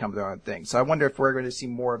kind of become their own thing. So I wonder if we're going to see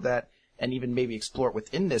more of that, and even maybe explore it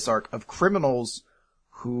within this arc of criminals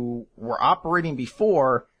who were operating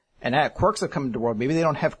before and had quirks have come into the world. Maybe they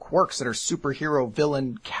don't have quirks that are superhero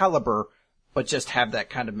villain caliber, but just have that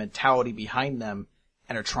kind of mentality behind them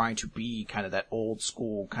and are trying to be kind of that old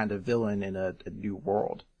school kind of villain in a new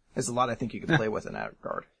world. There's a lot I think you can play with in that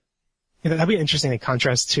regard. Yeah, that'd be an interesting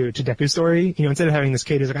contrast to Deku's story. You know, instead of having this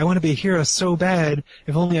kid who's like, I want to be a hero so bad,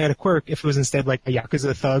 if only I had a quirk, if it was instead like a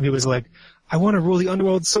Yakuza thug who was like, I want to rule the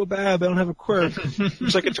underworld so bad, but I don't have a quirk.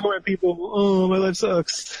 Just like a torment people. Oh, my life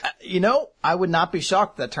sucks. You know, I would not be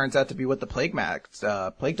shocked if that turns out to be what the Plague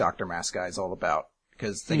Doctor mask guy is all about.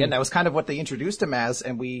 Because again, that was kind of what they introduced him as,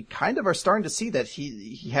 and we kind of are starting to see that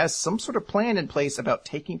he has some sort of plan in place about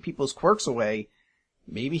taking people's quirks away.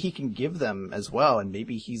 Maybe he can give them as well, and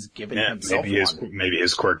maybe he's given himself one. Maybe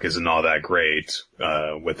his quirk isn't all that great,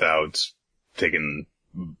 without taking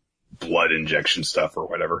blood injection stuff or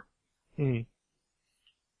whatever.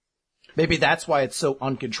 Maybe that's why it's so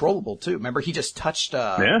uncontrollable too. Remember, he just touched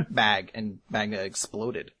Mag, and Magna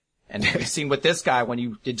exploded. And we've seen with this guy, when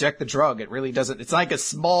you inject the drug, it really doesn't, it's like a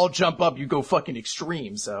small jump up, you go fucking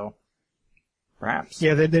extreme, so. Perhaps.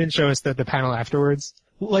 Yeah, they didn't show us the panel afterwards.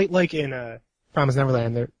 Like in, Promised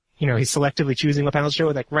Neverland, you know, he's selectively choosing what panel to show,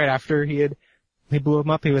 like right after he blew him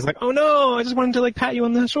up, he was like, oh no, I just wanted to like pat you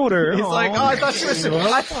on the shoulder. He's like, oh, I thought you were,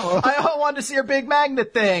 I wanted to see your big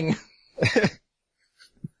magnet thing.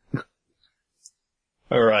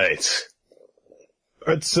 Alright.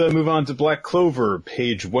 Let's move on to Black Clover,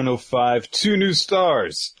 page 105, 2 new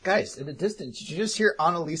stars. Guys, in the distance, did you just hear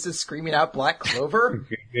Annalisa screaming out Black Clover?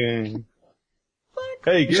 Hey,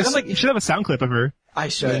 you should have a sound clip of her. I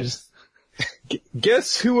should.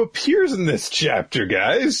 Guess who appears in this chapter,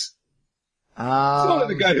 guys? It's not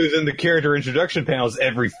the guy who's in the character introduction panels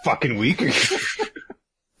every fucking week.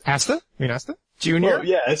 Asta? You mean Asta? Junior? Well,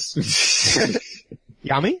 yes.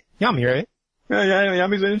 Yami, right? Yeah,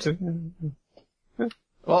 Yami's in it.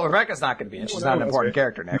 Well, Rebecca's not going to be in it. She's not an important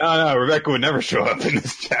character, Nick. No, Rebecca would never show up in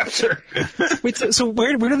this chapter. Wait, so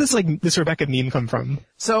where did this Rebecca meme come from?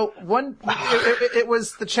 So it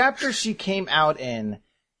was the chapter she came out in.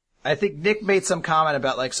 I think Nick made some comment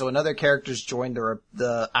about like, so another character's joined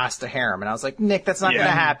the Asta harem, and I was like, Nick, that's not going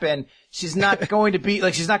to happen. She's not going to be,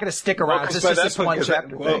 like, she's not going to stick around. It's just this one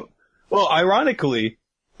chapter thing. Well, ironically,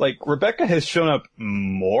 like, Rebecca has shown up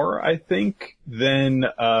more, I think, than,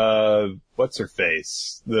 what's her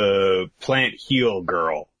face? The plant heal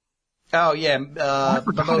girl. Oh, yeah, I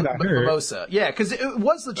forgot about her. Mimosa. Yeah, because it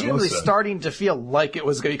was legitimately starting to feel like it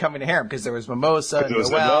was going to be coming to harem, because there was Mimosa, and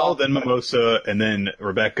Noelle, then Mimosa, and then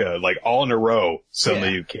Rebecca, like, all in a row,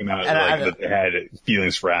 suddenly came out, that they had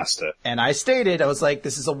feelings for Asta. And I stated, I was like,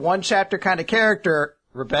 this is a one-chapter kind of character.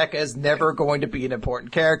 Rebecca is never going to be an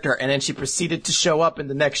important character. And then she proceeded to show up in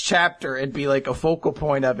the next chapter and be like a focal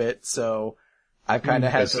point of it. So I've kind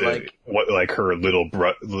of had to her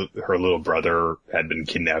little brother had been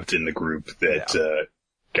kidnapped in the group that,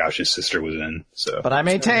 Gauch's sister was in. So, but I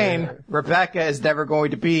maintain Rebecca is never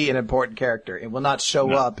going to be an important character. It will not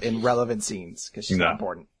show up in relevant scenes because she's not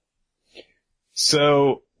important.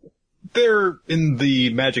 So, they're in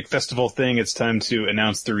the Magic Festival thing. It's time to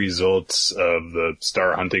announce the results of the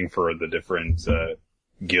star hunting for the different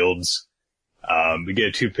guilds. We get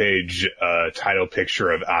a 2-page title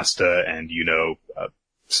picture of Asta and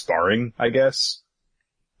sparring, I guess.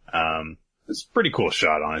 It's a pretty cool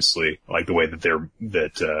shot, honestly. I like the way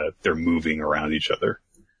that they're moving around each other.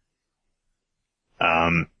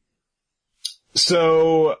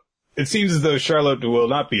 So it seems as though Charlotte will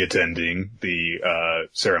not be attending the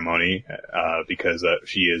ceremony because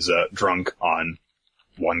she is drunk on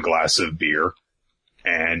 1 glass of beer,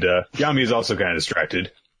 and Yami is also kind of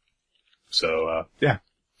distracted. So yeah,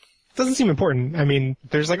 doesn't seem important. I mean,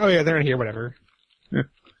 there's like, oh yeah, they're not here, whatever. Yeah.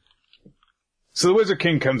 So the Wizard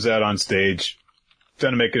King comes out on stage,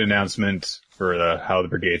 trying to make an announcement for how the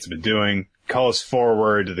brigades have been doing. Calls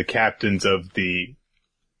forward the captains of the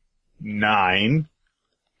 9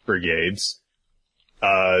 brigades.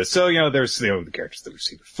 So, there's, the characters that we've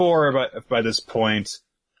seen before by this point,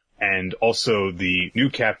 and also the new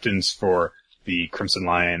captains for the Crimson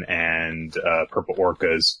Lion and, Purple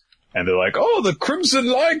Orcas. And they're like, oh, the Crimson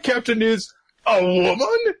Lion captain is a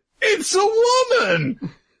woman? It's a woman!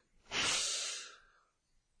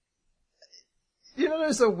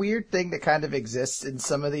 There's a weird thing that kind of exists in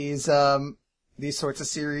some of these sorts of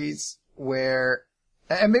series where,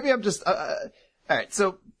 And maybe I'm just, alright,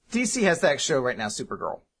 so DC has that show right now,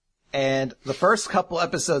 Supergirl. And the first couple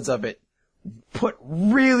episodes of it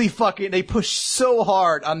they push so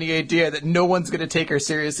hard on the idea that no one's gonna take her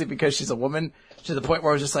seriously because she's a woman, to the point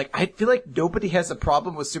where I was just like, I feel like nobody has a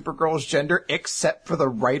problem with Supergirl's gender except for the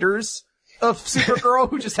writers of Supergirl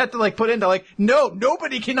who just had to like put into like, no,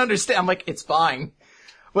 nobody can understand. I'm like, it's fine.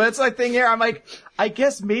 Well, it's like thing here. I'm like, I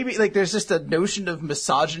guess maybe like there's just a notion of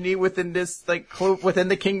misogyny within this, like, within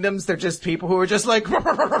the kingdoms. They're just people who are just like,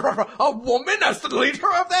 a woman as the leader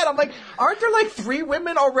of that. I'm like, aren't there like 3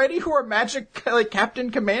 women already who are magic, like, captain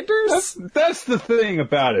commanders? That's the thing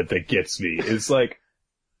about it that gets me. It's like,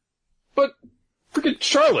 but freaking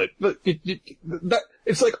Charlotte,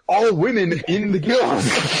 it's like all women in the guild.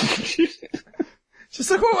 Just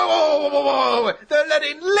like, whoa, they're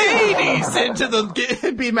letting ladies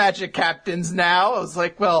into be magic captains now. I was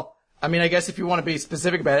like, well, I mean, I guess if you want to be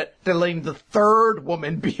specific about it, they're letting the 3rd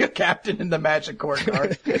woman be a captain in the magic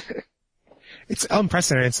courtyard. It's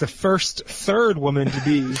unprecedented. It's the first 3rd woman to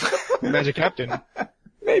be a magic captain.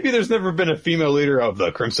 Maybe there's never been a female leader of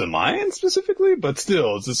the Crimson Lion specifically, but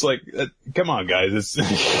still, it's just like, come on, guys.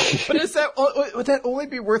 But would that only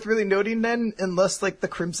be worth really noting then, unless like the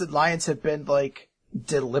Crimson Lions have been like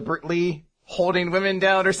deliberately holding women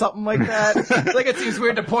down or something like that? Like, it seems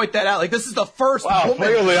weird to point that out. Like, this is the first woman.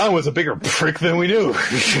 Wow, Leon was a bigger prick than we knew.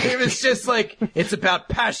 It was just like, it's about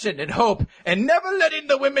passion and hope and never letting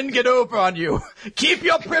the women get over on you. Keep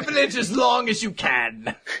your privilege as long as you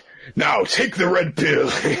can. Now, take the red pill.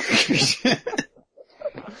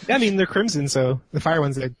 Yeah, I mean, they're crimson, so the fire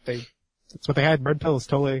ones, that's what they had. Red pills,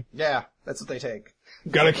 totally. Yeah, that's what they take.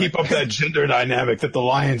 Gotta keep up that gender dynamic that the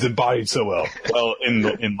lions embodied so well. Well,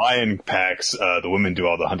 in lion packs, the women do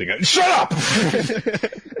all the hunting. Shut up!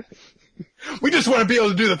 We just want to be able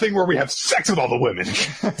to do the thing where we have sex with all the women.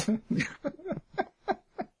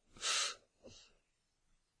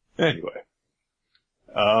 Anyway.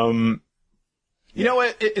 You know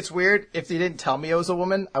what? It's weird. If they didn't tell me I was a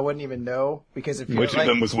woman, I wouldn't even know, because if which of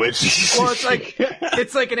them was which? Well,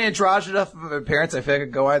 it's like an androgynous of appearance. I feel like it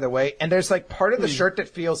could go either way. And there's like part of the shirt that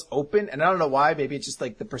feels open, and I don't know why. Maybe it's just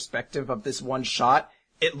like the perspective of this one shot.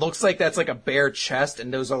 It looks like that's like a bare chest,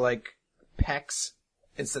 and those are like pecs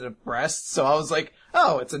instead of breasts. So I was like,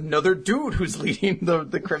 oh, it's another dude who's leading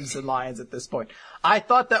the Crimson Lions at this point. I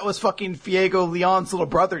thought that was fucking Fiego Leon's little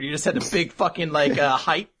brother. He just had a big fucking like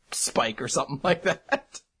height spike or something like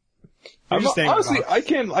that. Honestly, I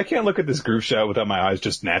can't look at this group shot without my eyes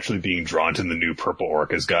just naturally being drawn to the new Purple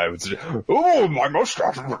Orcas guy. Oh, my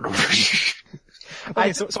mustache.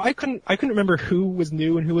 Okay, so I couldn't remember who was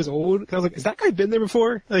new and who was old. I was like, has that guy been there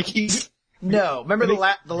before? Like, No, remember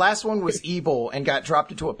the last one was evil and got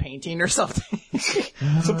dropped into a painting or something.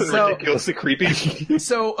 Something ridiculously creepy.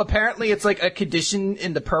 So apparently it's like a condition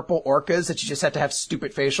in the Purple Orcas that you just have to have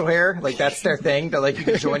stupid facial hair. Like, that's their thing. They're like, you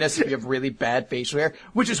can join us if you have really bad facial hair.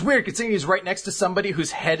 Which is weird, considering he's right next to somebody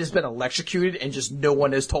whose head has been electrocuted and just no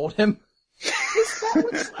one has told him.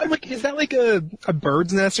 Is that like a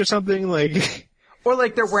bird's nest or something? Like, or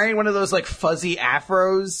like they're wearing one of those like fuzzy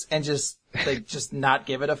afros and just not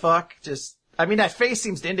give it a fuck. I mean, that face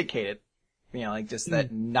seems to indicate it. You know, like just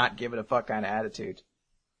that not give it a fuck kind of attitude.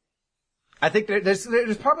 I think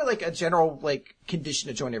there's probably like a general like condition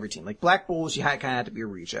to join every team. Like Black Bulls, you kind of have to be a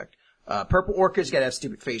reject. Purple Orcas, you gotta have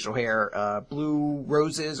stupid facial hair. Blue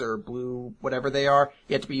Roses or blue whatever they are,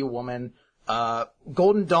 you have to be a woman.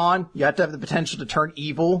 Golden Dawn, you have to have the potential to turn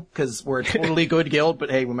evil, cause we're a totally good guild,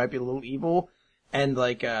 but hey, we might be a little evil. And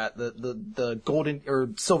like, the golden or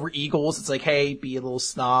silver eagles, it's like, hey, be a little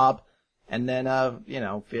snob. And then,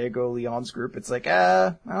 Fiego Leon's group, it's like,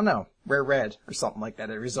 I don't know, rare red or something like that.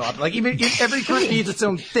 It resolved. Like, even every group needs its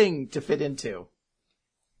own thing to fit into.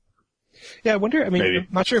 Yeah, I wonder, I mean, Maybe. I'm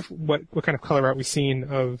not sure what kind of color art we've seen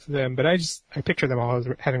of them, but I picture them all as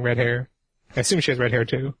having red hair. I assume she has red hair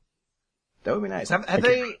too. That would be nice. Have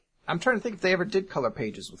they, I'm trying to think if they ever did color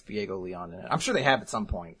pages with Fiego Leon in it. I'm sure they have at some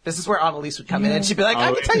point. This is where Annalise would come in and she'd be like,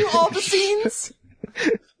 I can tell you all the scenes.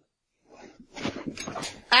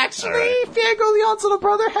 Actually, right. Fiego Leon's little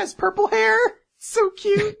brother has purple hair. So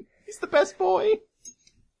cute. He's the best boy.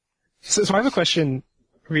 So I have a question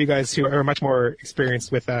for you guys who are much more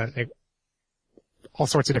experienced with like all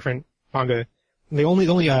sorts of different manga. The only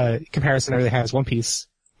comparison I really have is One Piece,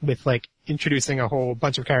 with like introducing a whole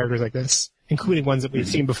bunch of characters like this, including ones that we've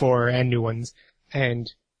seen before and new ones.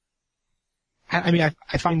 And I mean,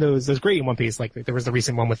 I find those great in One Piece. Like there was the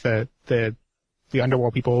recent one with the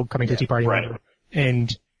underworld people coming to Tea Party. Right.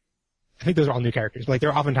 And I think those are all new characters. Like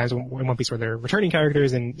there are oftentimes in One Piece where they're returning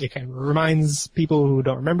characters and it kind of reminds people who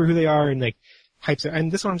don't remember who they are and like hypes it.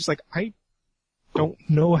 And this one I'm just like, I don't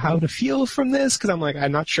know how to feel from this because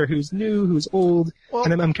I'm not sure who's new, who's old,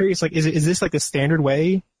 and I'm curious, like, is this like the standard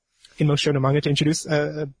way in most shonen manga to introduce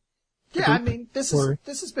Yeah, I mean, this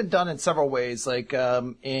has been done in several ways. Like,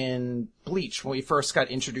 in Bleach, when we first got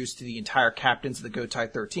introduced to the entire captains of the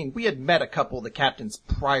Gotai 13, we had met a couple of the captains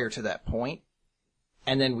prior to that point,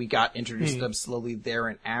 and then we got introduced to them slowly there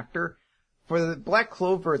and after. For the Black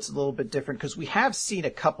Clover, it's a little bit different because we have seen a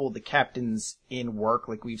couple of the captains in work.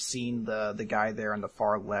 Like, we've seen the guy there on the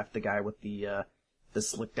far left, the guy with the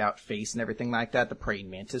slicked out face and everything like that, the praying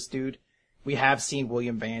mantis dude. We have seen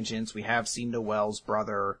William Vengeance. We have seen Noelle's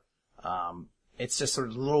brother. It's just sort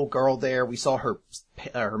of a little girl there. We saw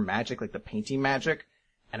her magic, like the painting magic.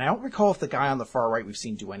 And I don't recall if the guy on the far right we've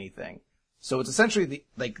seen do anything. So it's essentially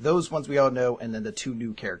like those ones we all know, and then the two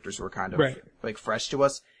new characters who are kind of like fresh to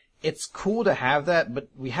us. It's cool to have that, but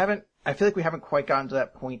I feel like we haven't quite gotten to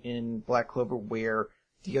that point in Black Clover where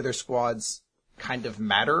the other squads kind of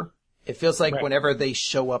matter. It feels like whenever they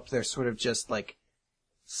show up, they're sort of just like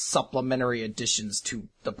supplementary additions to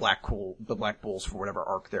the Black Bulls for whatever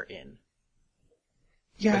arc they're in.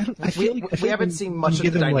 Yeah, I feel like we haven't seen much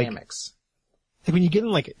of the dynamics. Like when you give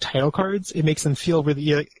them like title cards, it makes them feel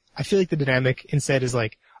really. Like, I feel like the dynamic instead is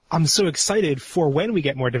like, I'm so excited for when we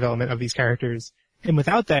get more development of these characters, and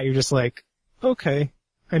without that, you're just like, okay.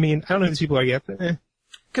 I mean, I don't know who these people are yet, but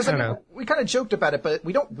Because we kind of joked about it, but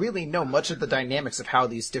we don't really know much of the dynamics of how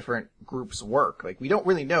these different groups work. Like, we don't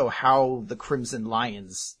really know how the Crimson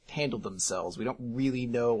Lions handle themselves. We don't really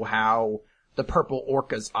know how the Purple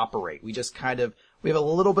Orcas operate. We just we have a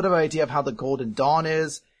little bit of an idea of how the Golden Dawn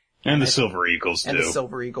is. And the Silver Eagles, too. And the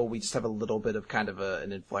Silver Eagle, we just have a little bit of kind of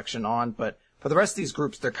an inflection on. But for the rest of these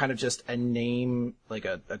groups, they're kind of just a name, like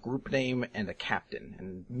a group name and a captain.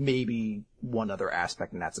 And maybe one other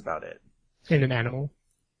aspect, and that's about it. And an animal.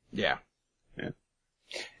 Yeah.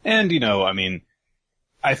 And, I mean,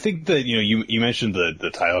 I think that, you mentioned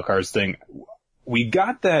the title cards thing. We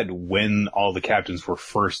got that when all the captains were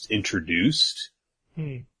first introduced.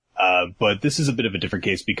 But this is a bit of a different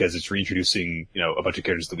case because it's reintroducing, a bunch of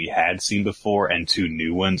characters that we had seen before and two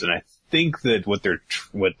new ones. And I think that what the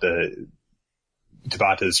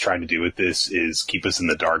Tabata is trying to do with this is keep us in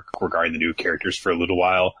the dark regarding the new characters for a little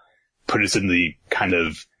while, put us in the kind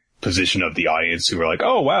of position of the audience who are like,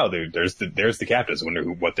 oh wow, there's the captains. I wonder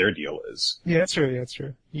what their deal is. Yeah, that's true. That's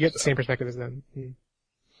true. You get the same perspective as them.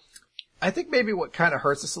 I think maybe what kind of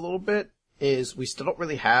hurts us a little bit is we still don't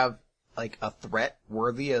really have like a threat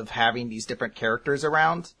worthy of having these different characters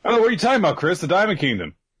around. Oh, what are you talking about, Chris? The Diamond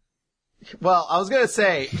Kingdom. Well, I was gonna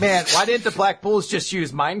say, man, why didn't the Black Bulls just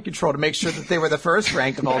use mind control to make sure that they were the first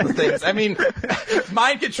ranked of all the things? I mean,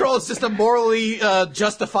 mind control is just a morally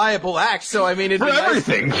justifiable act, so I mean, it'd be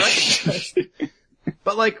everything. Nice.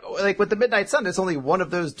 But like with the Midnight Sun, there's only one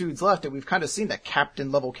of those dudes left, and we've kind of seen that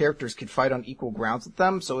captain level characters can fight on equal grounds with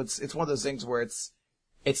them. So it's one of those things where it's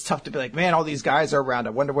tough to be like, man, all these guys are around.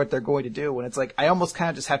 I wonder what they're going to do. And it's like, I almost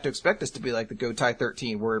kind of just have to expect this to be like the Gotai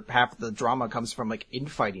 13, where half the drama comes from like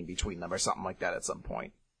infighting between them or something like that at some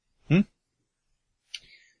point.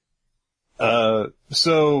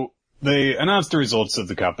 So they announced the results of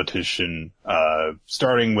the competition,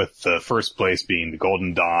 starting with the first place being the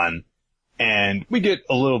Golden Dawn. And we get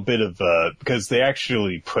a little bit of, because they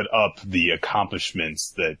actually put up the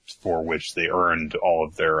accomplishments for which they earned all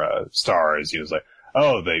of their, stars. He was like,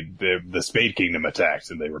 oh, the Spade Kingdom attacked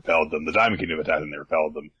and they repelled them. The Diamond Kingdom attacked and they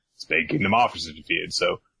repelled them. Spade Kingdom officers defeated.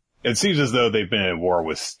 So it seems as though they've been at war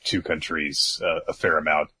with two countries a fair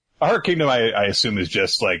amount. A Heart Kingdom, I assume, is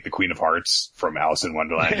just like the Queen of Hearts from Alice in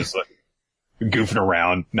Wonderland, just like goofing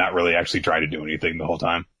around, not really actually trying to do anything the whole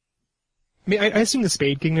time. I mean, I assume the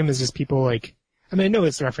Spade Kingdom is just people like, I mean, I know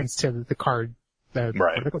it's a reference to the card, right.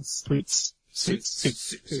 What are they called? Suits,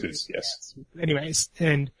 yes. Anyways,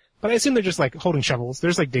 but I assume they're just like holding shovels. They're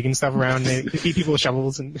just like digging stuff around. They beat people with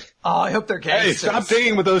shovels and. Oh, I hope they're gangsters. Hey, stop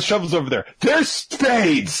digging with those shovels over there. They're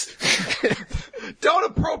spades! Don't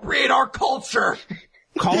appropriate our culture!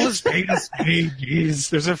 Call a spade a spade. Jeez,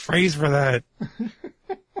 there's a phrase for that.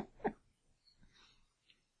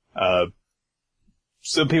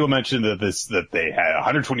 Some people mentioned that they had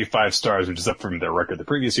 125 stars, which is up from their record the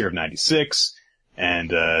previous year of 96. And,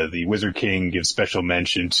 the Wizard King gives special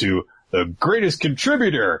mention to the greatest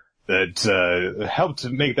contributor that, helped to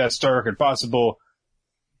make that star record possible.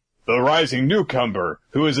 The rising newcomer,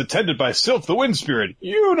 who is attended by Sylph the Wind Spirit,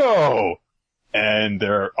 And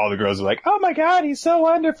all the girls are like, oh my god, he's so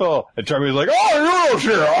wonderful. And Charmy's like, oh,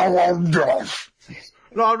 yes,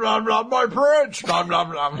 Nom nom nom, my prince! Nom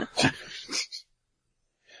nom nom.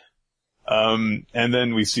 And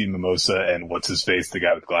then we see Mimosa and what's-his-face, the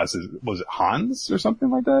guy with glasses. Was it Hans or something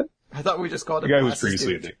like that? I thought we just called him the guy who was Glasses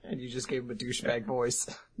previously Dude, and you just gave him a douchebag voice.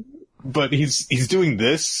 But he's doing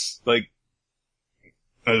this, like,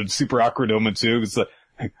 a super awkward moment too. It's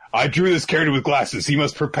like, I drew this character with glasses. He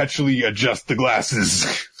must perpetually adjust the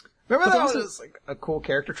glasses. Remember that was like a cool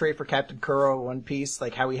character trait for Captain Kuro in One Piece?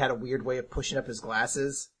 Like how he had a weird way of pushing up his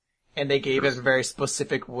glasses? And they gave us a very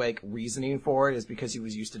specific, like, reasoning for it is because he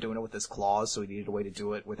was used to doing it with his claws, so he needed a way to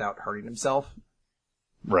do it without hurting himself.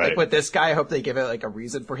 Right. Like with this guy, I hope they give it, like, a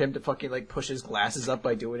reason for him to fucking, like, push his glasses up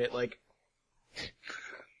by doing it, like...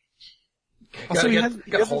 Also, he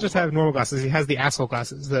doesn't just have normal glasses, he has the asshole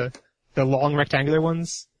glasses, the long rectangular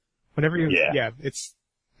ones. Whenever you... Yeah, it's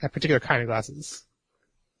that particular kind of glasses.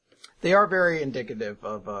 They are very indicative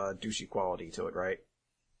of, douchey quality to it, right?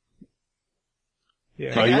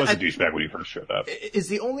 Yeah. No, he was a douchebag when he first showed up. Is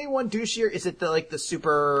the only one douchier, is it the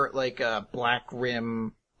super, like, black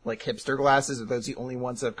rim, like, hipster glasses? Are those the only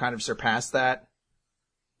ones that have kind of surpassed that?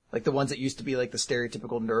 Like the ones that used to be like the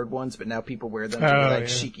stereotypical nerd ones, but now people wear them to be like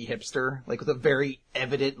chic-y hipster, like with a very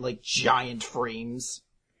evident, like, giant frames.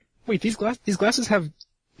 Wait, these glasses have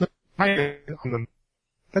fire on them.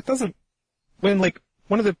 That doesn't, when like,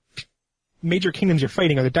 one of the major kingdoms you're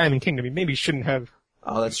fighting are the Diamond Kingdom, you maybe shouldn't have.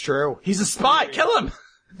 Oh, that's true. He's a spy! Kill him!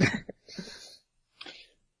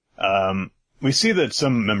 We see that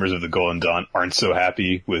some members of the Golden Dawn aren't so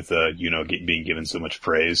happy with, being given so much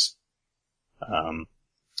praise.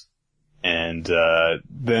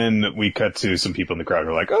 Then we cut to some people in the crowd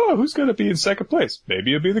who are like, oh, who's gonna be in second place?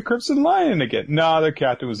 Maybe it'll be the Crimson Lion again. Nah, their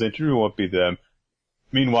captain was injured, it won't be them.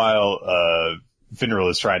 Meanwhile,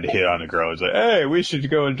 Finral is trying to hit on the girl. He's like, hey, we should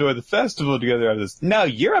go enjoy the festival together after this. No,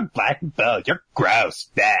 you're a black belt. You're gross.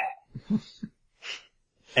 Bah.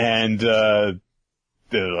 And, they're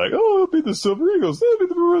like, oh, it'll be the Silver Eagles. It'll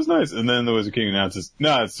be the Rose Knights. And then the Wizard King announces,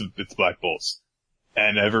 no, it's Black Bulls.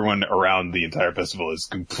 And everyone around the entire festival is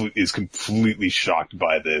completely shocked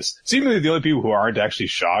by this. Seemingly the only people who aren't actually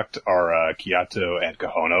shocked are, Kyoto and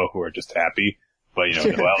Kahono, who are just happy. But,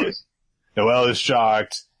 Noelle is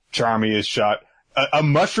shocked. Charmy is shocked. A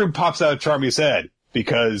mushroom pops out of Charmy's head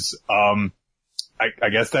because, I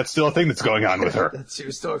guess that's still a thing that's going on with her. She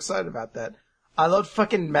was so excited about that. I loved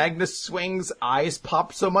fucking Magnus Swing's eyes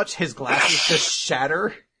pop so much, his glasses just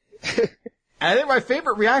shatter. And I think my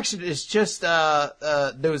favorite reaction is just,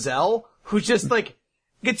 Nozel, who just like,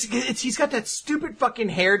 he's got that stupid fucking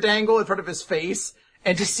hair dangle in front of his face,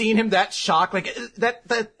 and just seeing him that shocked, like, that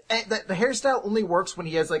the hairstyle only works when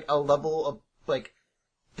he has like a level of, like,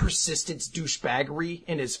 persistent douchebaggery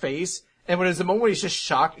in his face, and when there's a moment when he's just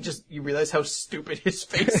shocked, you realize how stupid his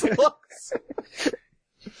face looks.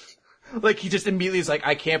 Like, he just immediately is like,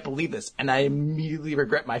 I can't believe this, and I immediately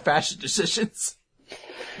regret my fashion decisions.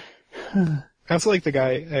 I also like the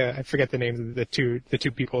guy, I forget the names of the two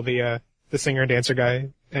people, the singer and dancer guy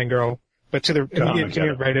and girl, but to the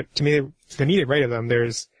immediate right of them,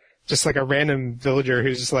 there's just like a random villager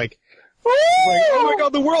who's just like, oh my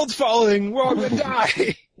god, the world's falling! We're all gonna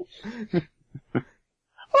die!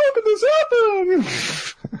 How could this happen?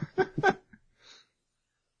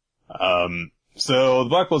 So the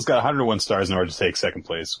Black Bulls got 101 stars in order to take second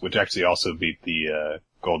place, which actually also beat the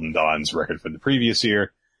Golden Dawn's record from the previous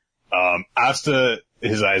year. Asta,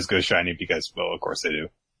 his eyes go shiny because, well, of course they do.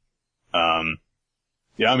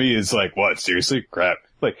 Yami is like, what, seriously? Crap.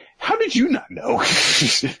 Like, how did you not know?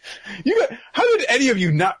 How did any of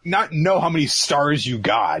you not know how many stars you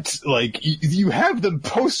got? Like, you have them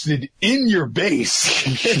posted in your base.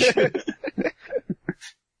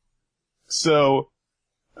 So,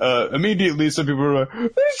 immediately some people are like,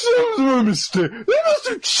 this was a mistake. They must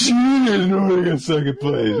have cheated in order to get second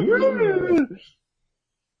place.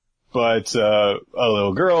 But, a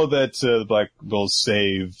little girl that, the Black Bulls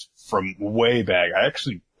saved from way back.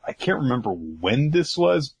 I can't remember when this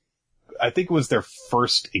was. I think it was their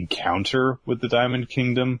first encounter with the Diamond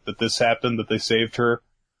Kingdom that this happened, that they saved her.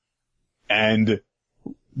 And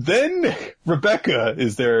then Rebecca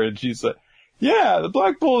is there and she's like, yeah, the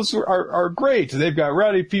Black Bulls are great. They've got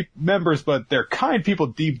rowdy members, but they're kind people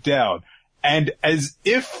deep down. And as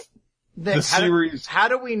if the series... How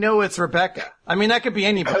do we know it's Rebecca? I mean, that could be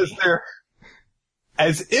anybody.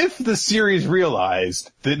 As if the series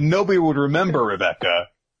realized that nobody would remember Rebecca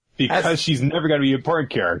because she's never going to be an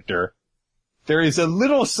important character. There is a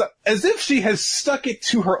little, as if she has stuck it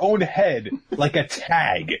to her own head like a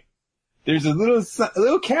tag. There's a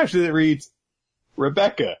little caption that reads,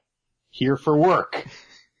 Rebecca, here for work.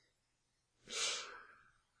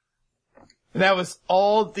 And that was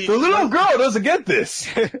all the little girl doesn't get this.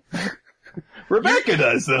 Rebecca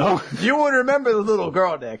does, though. You would remember the little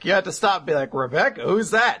girl, Nick. You have to stop and be like, Rebecca?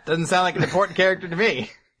 Who's that? Doesn't sound like an important character to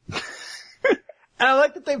me. And I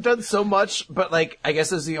like that they've done so much, but like, I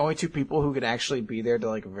guess there's the only two people who can actually be there to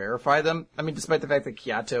like verify them. I mean, despite the fact that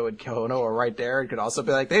Kyoto and Kono are right there, it could also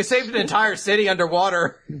be like, they saved an entire city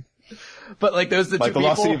underwater. But like, those are the two people. Like the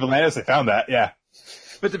lost city of Atlantis, they found that, yeah.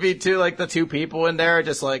 But to be the two people in there,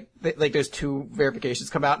 just like, there's two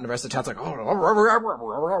verifications come out and the rest of the town's like, oh,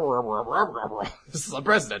 this is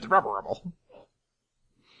unprecedented.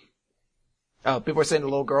 Oh, people are saying the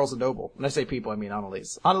little girl's a noble. When I say people, I mean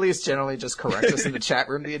Annalise. Annalise generally just corrects us in the chat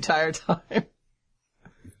room the entire time.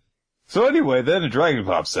 So anyway, then a dragon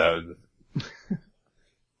pops out.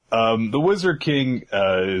 The Wizard King,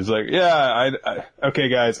 is like, yeah, okay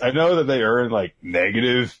guys, I know that they earned like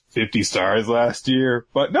negative 50 stars last year,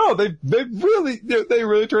 but no, they really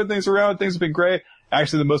turned things around. Things have been great.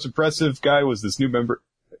 Actually, the most impressive guy was this new member.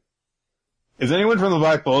 Is anyone from the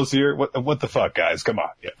Black Bulls here? What the fuck, guys? Come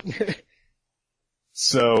on. Yeah.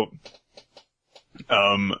 So,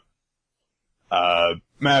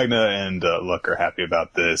 Magna and Luck are happy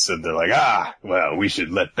about this, and they're like, well, we should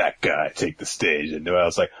let that guy take the stage. And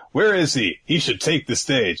Noel's like, where is he? He should take the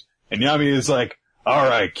stage. And Yami is like,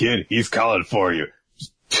 alright, kid, he's calling for you.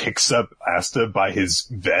 Just picks up Asta by his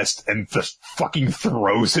vest and just fucking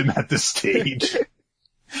throws him at the stage.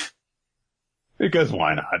 Because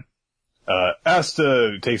why not?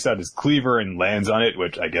 Asta takes out his cleaver and lands on it,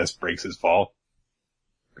 which I guess breaks his fall.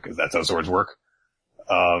 Because that's how swords work.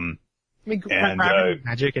 I mean, gravity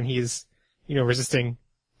magic, and he's, resisting,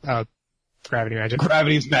 gravity magic.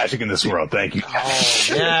 Gravity's magic in this world, thank you. Oh,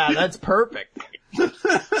 yeah, that's perfect.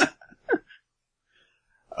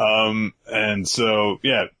 And so,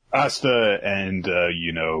 yeah, Asta and, are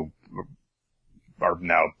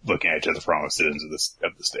now looking at each other for almost citizens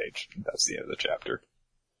of the stage. That's the end of the chapter.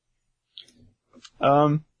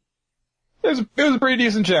 It was a pretty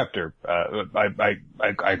decent chapter.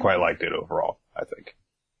 I quite liked it overall, I think.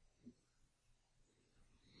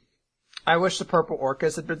 I wish the Purple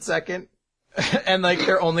Orcas had been second. And like,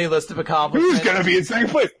 their only list of accomplishments. Who's gonna be in second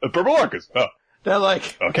place? The Purple Orcas. Oh. They're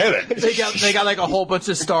like, okay then. They got like a whole bunch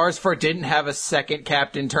of stars for didn't have a second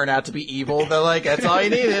captain turn out to be evil. They're like, that's all you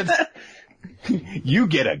needed. You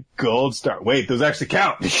get a gold star. Wait, those actually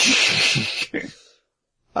count.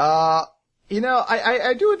 I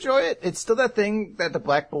do enjoy it. It's still that thing that the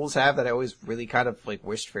Black Bulls have that I always really kind of like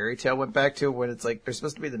wished Fairy Tail went back to, when it's like, there's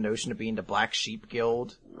supposed to be the notion of being the Black Sheep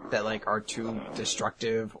Guild that like are too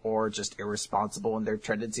destructive or just irresponsible in their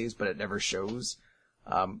tendencies, but it never shows.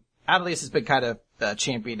 Annalise has been kind of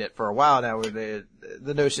championed it for a while now, where the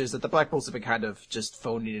notion is that the Black Bulls have been kind of just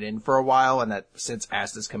phoning it in for a while, and that since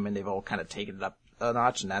Asta's come in, they've all kind of taken it up a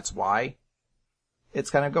notch, and that's why it's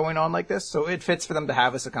kind of going on like this. So it fits for them to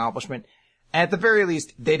have this accomplishment. At the very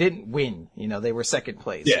least, they didn't win. They were second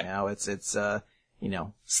place. Yeah. It's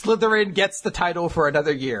Slytherin gets the title for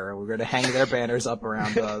another year. We're going to hang their banners up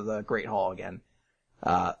around the Great Hall again.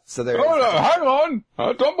 So there. Oh, no, hang on.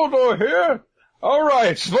 Dumbledore here. All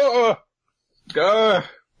right. Charming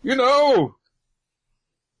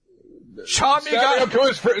guy.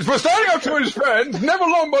 We're standing up to his friends, never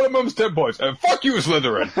long but amongst 10 points. And fuck you,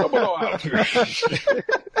 Slytherin. Dumbledore out.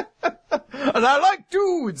 And I like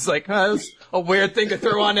dudes. Like, that's a weird thing to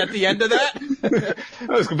throw on at the end of that. That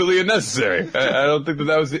was completely unnecessary. I don't think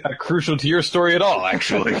that was crucial to your story at all,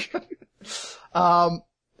 actually.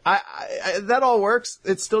 That all works.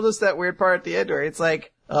 It's still just that weird part at the end where it's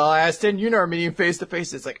like, Aston, are meeting face to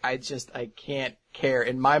face. It's like, I can't care.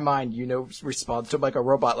 In my mind, responds to him like a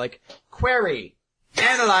robot, like, query,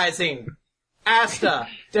 analyzing, Asta,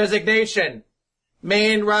 designation,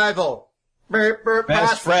 main rival,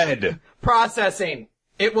 best friend, processing.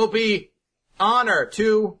 It will be honor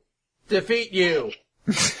to defeat you.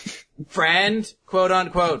 Friend, quote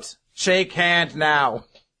unquote, shake hand now.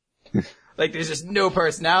 Like, there's just no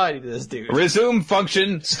personality to this dude. Resume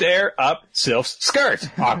function, stare up Sylph's skirt,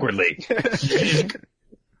 awkwardly.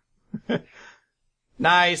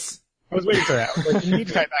 Nice. I was waiting for that. I was like, you need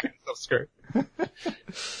to tie back in Sylph's skirt.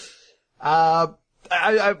 I'm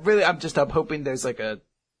hoping there's like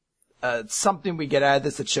something we get out of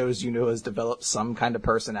this that shows has developed some kind of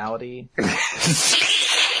personality.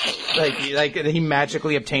 Like he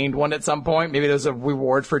magically obtained one at some point. Maybe there's a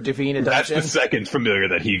reward for defeating a dungeon. That's the second familiar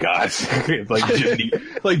that he got.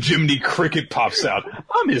 like Jiminy Cricket pops out.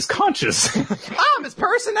 I'm his conscious. I'm his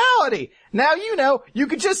personality. Now you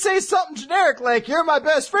could just say something generic like, you're my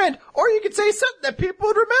best friend, or you could say something that people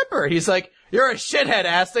would remember. He's like, you're a shithead,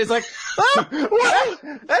 Asta. He's like, well,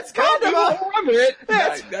 that's kind of a...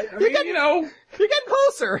 You're getting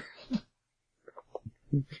closer.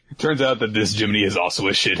 Turns out that this Jiminy is also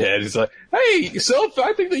a shithead. He's like, hey, Soph,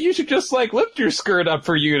 I think that you should just, like, lift your skirt up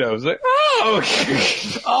for Yuno. He's like,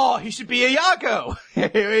 oh! Oh, he should be a Yago.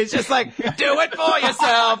 He's just like, do it for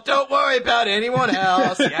yourself. Don't worry about anyone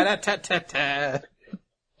else. Yada-ta-ta-ta.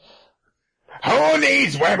 Who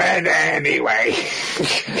needs women anyway?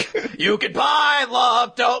 You can buy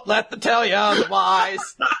love, don't let them tell you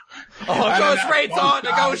otherwise. Oh, ghost rates are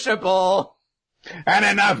negotiable. And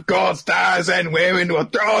enough gold stars and women will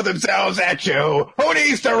throw themselves at you. Who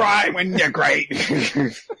needs to rhyme when you're great?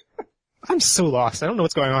 I'm so lost. I don't know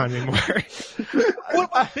what's going on anymore.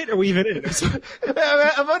 What bit are we even in?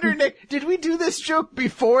 I'm wondering, Nick, did we do this joke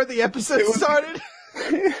before the episode started?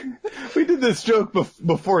 We did this joke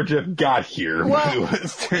before Jeff got here. Well,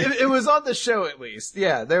 it was on the show at least.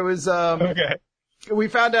 Yeah, there was, Okay. We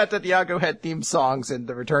found out that Yago had theme songs in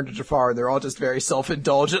The Return to Jafar, and they're all just very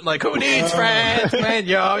self-indulgent, like, who needs friends when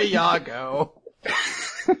you're Yago?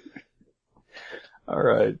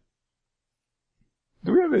 Alright.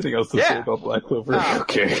 Do we have anything else to say about Black Clover?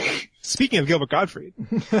 Okay. Speaking of Gilbert Gottfried.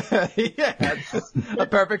 Yeah, a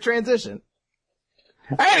perfect transition.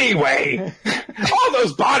 Anyway, all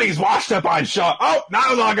those bodies washed up on Shaw. Oh,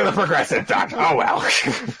 no longer the progressive doc. Oh well.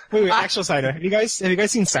 Wait, actual side note. Have you guys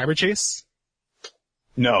seen Cyber Chase?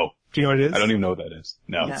 No. Do you know what it is? I don't even know what that is.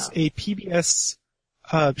 No. Yeah. It's a PBS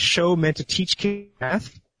show meant to teach kids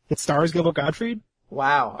math. It stars Gilbert Gottfried.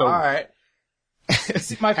 Wow. Oh. All right.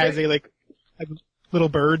 My as a little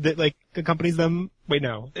bird that accompanies them. Wait,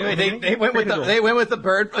 no. They went with the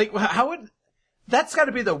bird. Like, how would? That's got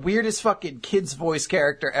to be the weirdest fucking kid's voice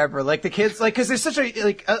character ever. Like the kids, like, because there's such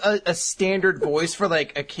a standard voice for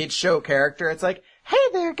like a kid show character. It's like, hey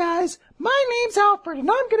there, guys, my name's Alfred,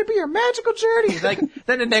 and I'm gonna be your magical journey. Like,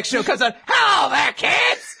 then the next show comes on, hello there,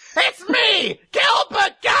 kids. It's me,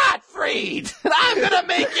 Gilbert Gottfried, and I'm gonna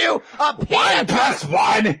make you a One plus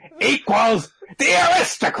one equals the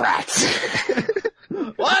aristocrats.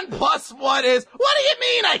 1 plus 1 is, what do you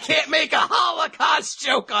mean I can't make a Holocaust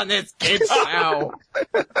joke on this kid's show?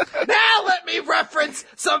 Now let me reference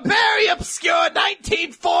some very obscure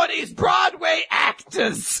 1940s Broadway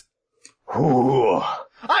actors. Ooh.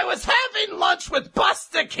 I was having lunch with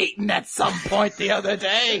Buster Keaton at some point the other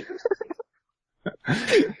day.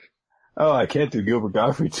 Oh, I can't do Gilbert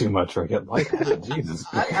Gottfried too much or I get lightheaded. Jesus.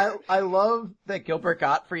 I love that Gilbert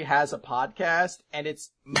Gottfried has a podcast, and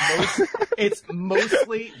it's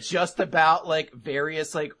mostly just about like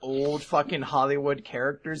various like old fucking Hollywood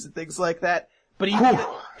characters and things like that. But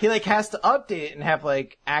he like has to update it and have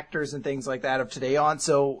like actors and things like that of today on.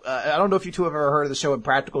 So I don't know if you two have ever heard of the show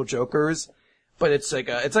Impractical Jokers, but it's like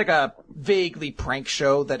a vaguely prank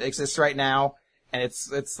show that exists right now. And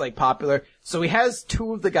it's like popular. So he has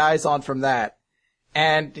 2 of the guys on from that.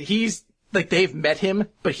 And he's, like, they've met him,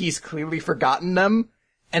 but he's clearly forgotten them.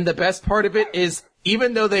 And the best part of it is,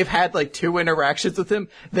 even though they've had like 2 interactions with him,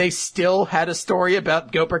 they still had a story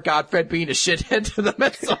about Gilbert Gottfried being a shithead to them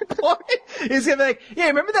at some point. He's gonna be like, yeah,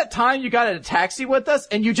 remember that time you got in a taxi with us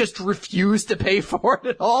and you just refused to pay for it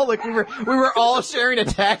at all? Like we were all sharing a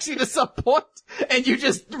taxi to some point and you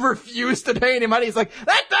just refused to pay any money. He's like,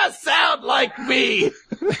 that does sound like me.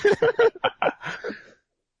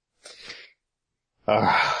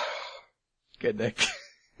 Good, Nick.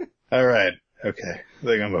 All right. Okay. I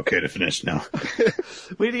think I'm okay to finish now.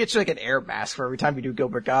 We need to get you like an air mask for every time you do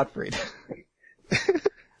Gilbert Gottfried.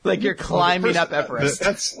 Like you're climbing up Everest.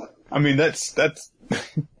 That's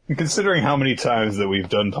considering how many times that we've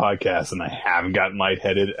done podcasts and I haven't gotten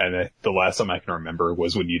lightheaded, and the last time I can remember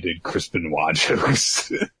was when you did Crispin Wad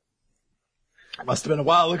jokes. Must have been a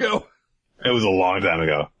while ago. It was a long time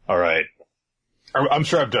ago. All right. I'm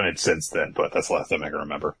sure I've done it since then, but that's the last time I can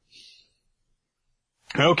remember.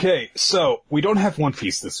 Okay, so we don't have One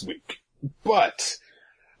Piece this week, but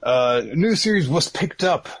a new series was picked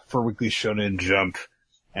up for Weekly Shonen Jump,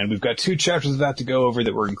 and we've got 2 chapters about to go over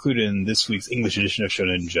that were included in this week's English edition of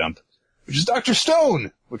Shonen Jump, which is Dr.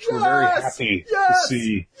 Stone, which we're very happy to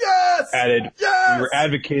see added. We were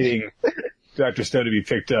advocating Dr. Stone to be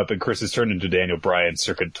picked up, and Chris has turned into Daniel Bryan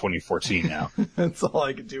circa 2014 now. That's all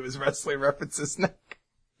I can do is wrestling references, Nick.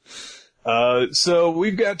 So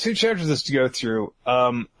we've got 2 chapters to go through.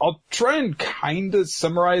 I'll try and kinda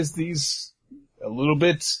summarize these a little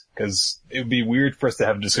bit, cause it would be weird for us to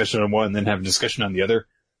have a discussion on one and then have a discussion on the other.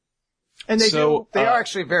 And they are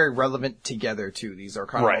actually very relevant together too. These are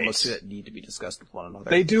kind of almost that need to be discussed with one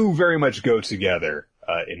another. They do very much go together,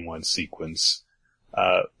 in one sequence.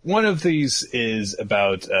 One of these is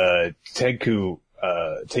about, Teku,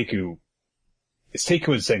 it's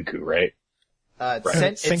Teku and Senku, right?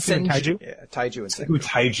 Senku and Taiju? Yeah, Taiju and Senku. Senku.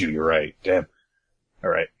 Taiju, you're right. Damn.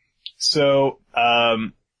 Alright. So,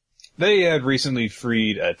 they had recently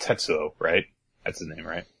freed Tetsuo, right? That's his name,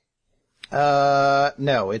 right?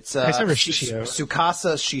 No, it's I remember Shishio.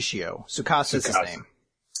 Tsukasa Shishio. Tsukasa is his name.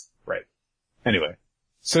 Right. Anyway.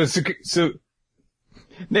 So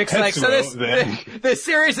Nick's Tetsuo, like, so this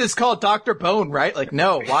series is called Dr. Bone, right? Like,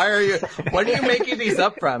 no, what are you making these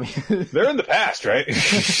up from? they're in the past, right?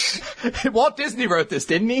 Walt Disney wrote this,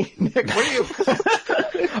 didn't he? Nick, what are you?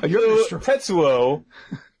 Tetsuo,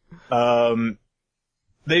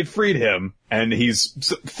 they freed him, and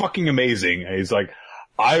he's fucking amazing. And he's like,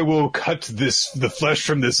 I will cut the flesh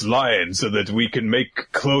from this lion so that we can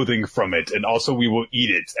make clothing from it, and also we will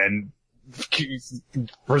eat it, and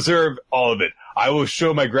preserve all of it. I will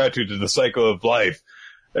show my gratitude to the cycle of life.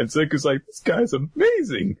 And Senku's like, this guy's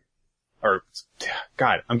amazing. Or,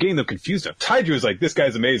 God, I'm getting them confused now. Taiju is like, this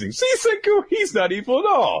guy's amazing. See, Senku, he's not evil at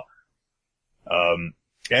all.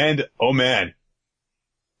 And, oh man,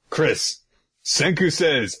 Chris, Senku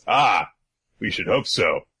says, we should hope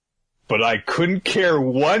so. But I couldn't care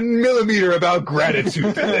 1 millimeter about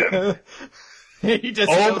gratitude to them. He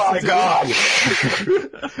just oh my god!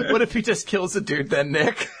 What if he just kills a dude then,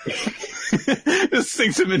 Nick? Just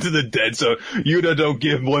sinks him into the dead, so Yuta don't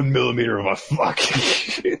give 1 millimeter of a fuck.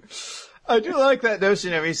 I do like that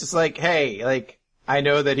notion of he's just like, hey, like, I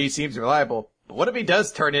know that he seems reliable, but what if he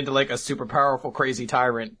does turn into like a super powerful crazy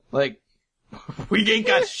tyrant? Like, we ain't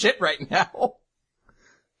got shit right now.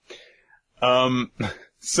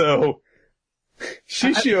 So,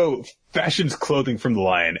 Shishio fashions clothing from the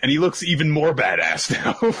lion, and he looks even more badass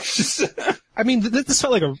now. I mean, this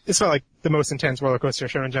felt like the most intense roller coaster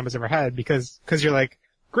Shonen Jump has ever had because you're like,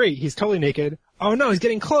 great, he's totally naked. Oh no, he's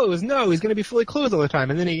getting clothes. No, he's gonna be fully clothed all the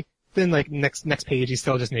time. And then like next page, he's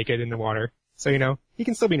still just naked in the water. So, you know, he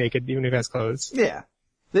can still be naked even if he has clothes. Yeah.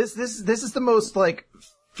 This is the most like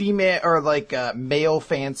female or like male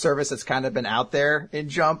fan service that's kind of been out there in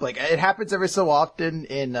Jump. Like it happens every so often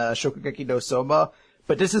in Shokugeki no Soma,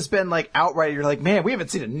 but this has been like outright. You're like, man, we haven't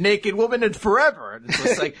seen a naked woman in forever. And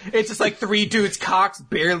it's just like 3 dudes' cocks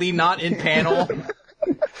barely not in panel.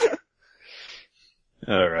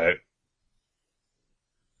 All right.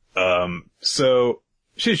 So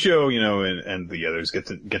Shishio, you know, and the others get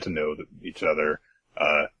to know each other.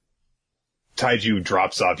 Taiju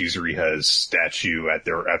drops off Yuzuriha's statue at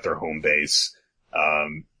their home base.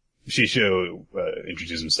 Shishio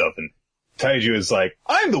introduces himself, and Taiju is like,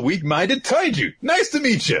 I'm the weak-minded Taiju! Nice to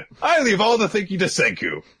meet you! I leave all the thinking to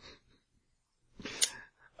Senku!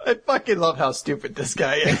 I fucking love how stupid this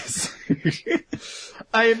guy is.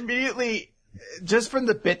 I immediately, just from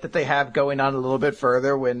the bit that they have going on a little bit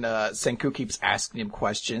further when Senku keeps asking him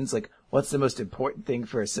questions, like, what's the most important thing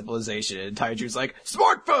for a civilization? And Taiju's like,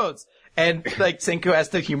 smartphones! And, like, Senku has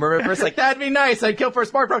to humor him first, like, that'd be nice, I'd kill for a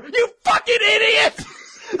smartphone. You fucking idiot!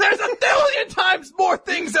 There's 1,000,000 times more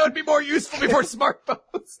things that would be more useful before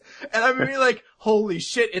smartphones. And I'm really like, holy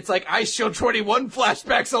shit, it's like Ice Shield 21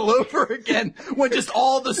 flashbacks all over again, when just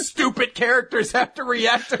all the stupid characters have to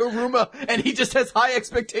react to Haruma, and he just has high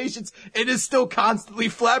expectations, and is still constantly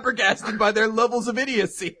flabbergasted by their levels of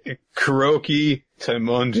idiocy. Kuroki,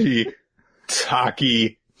 Taimonji,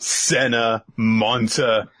 Taki, Senna,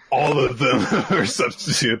 Monta, all of them are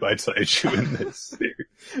substituted by Taiju in this series.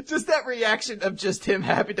 Just that reaction of just him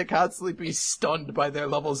having to constantly be stunned by their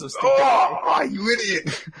levels of stupidity. Oh, you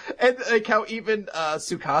idiot! And like how even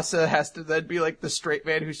Tsukasa has to then be like the straight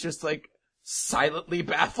man who's just like silently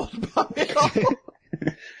baffled by it all.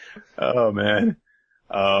 Oh man.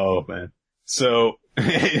 So,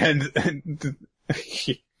 and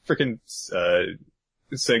freaking,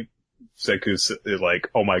 Senku's like,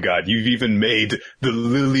 oh my god, you've even made the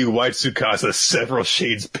lily white Tsukasa several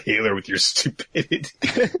shades paler with your stupidity.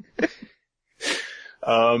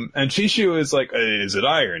 And Chishu is like, is it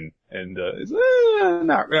iron? And,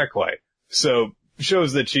 not quite. So,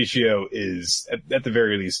 shows that Shishio is, at the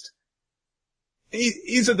very least,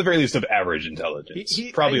 he's at the very least of average intelligence.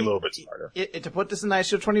 Probably a little bit smarter. To put this in Ice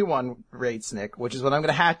Shield 21 rates, Nick, which is what I'm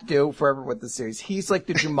going to have to do forever with this series, he's like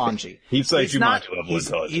the Jumanji. He's like Jumanji level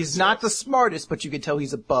intelligence. He's not the smartest, but you can tell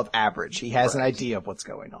he's above average. He has an idea of what's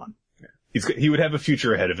going on. Yeah. He would have a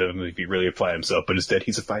future ahead of him if he really applied himself, but instead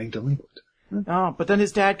he's a fighting delinquent. Oh, but then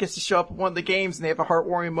his dad gets to show up at one of the games and they have a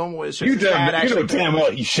heartwarming moment with his you know damn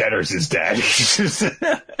well he shatters his dad.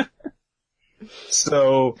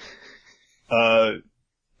 So,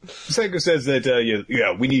 Senku says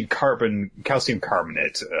that, we need calcium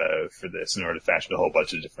carbonate, for this in order to fashion a whole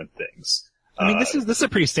bunch of different things. I mean, this is a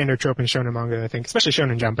pretty standard trope in shonen manga, I think, especially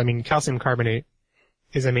Shonen Jump. I mean, calcium carbonate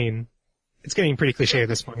is, it's getting pretty cliche at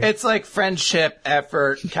this point. It's like friendship,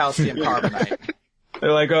 effort, calcium carbonate.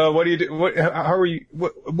 They're like, what do you do? How are you,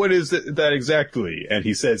 what is that exactly? And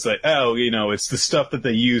he says like, oh, it's the stuff that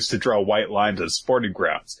they use to draw white lines on sporting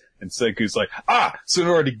grounds. And Senku's like, so in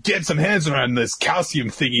order to get some hands around this calcium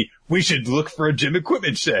thingy, we should look for a gym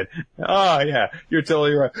equipment shed. Yeah, you're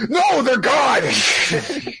totally right. No, they're gone!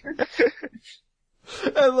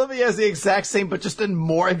 I love he has the exact same, but just in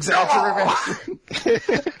more exaggeration.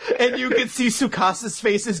 And you can see Tsukasa's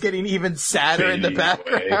face is getting even sadder in the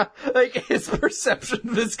background. Like, his perception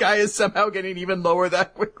of this guy is somehow getting even lower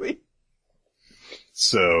that quickly.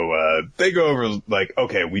 So, they go over, like,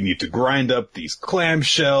 okay, we need to grind up these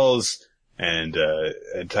clamshells, and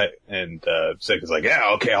Senku's like,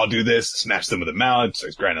 yeah, okay, I'll do this, smash them with a mallet,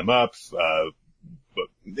 starts grinding them up,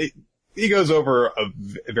 but he goes over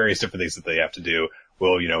various different things that they have to do.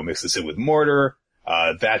 We'll, mix this in with mortar,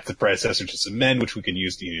 that's the predecessor to cement, which we can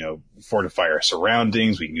use to, fortify our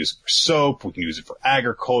surroundings, we can use it for soap, we can use it for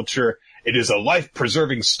agriculture. It is a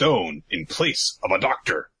life-preserving stone in place of a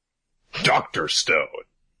doctor. Dr. Stone.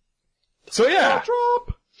 So yeah,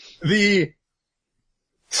 the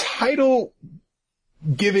title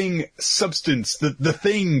giving substance, the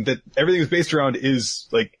thing that everything is based around is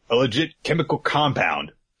like a legit chemical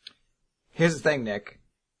compound. Here's the thing, Nick.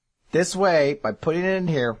 This way, by putting it in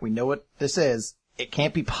here, we know what this is. It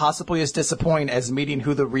can't be possibly as disappointing as meeting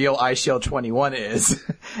who the real iShield 21 is.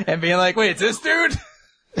 And being like, wait, it's this dude?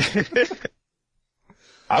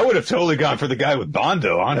 I would have totally gone for the guy with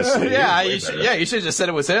Bondo, honestly. You should have just said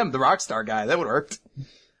it was him, the Rockstar guy. That would have worked.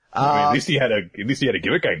 At least he had a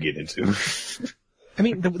gimmick I could get into. I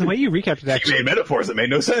mean, the way you recapped it actually. You made metaphors that made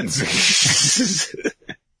no sense.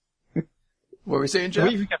 What were we saying, Jeff?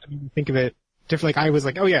 The way you recapped it made me think of it different. Like, I was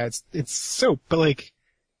like, oh yeah, it's soap, but like,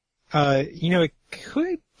 it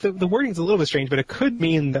could, the wording's a little bit strange, but it could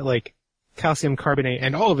mean that like, calcium carbonate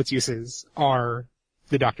and all of its uses are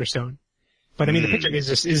the Dr. Stone. But I mean, the picture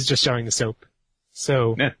is just showing the soap.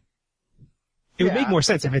 So, yeah. It would make more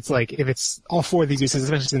sense if it's all four of these uses,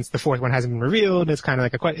 especially since the fourth one hasn't been revealed. It's kind of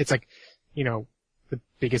like it's like, the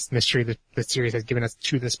biggest mystery that the series has given us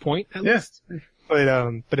to this point, at least.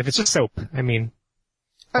 But if it's just soap, I mean,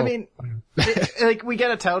 we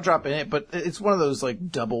get a title drop in it, but it's one of those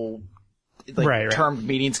like double, termed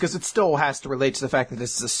meanings, because it still has to relate to the fact that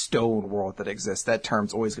this is a stone world that exists. That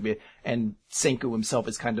term's always gonna be, and Senku himself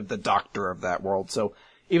is kind of the doctor of that world. So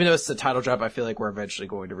even though it's a title drop, I feel like we're eventually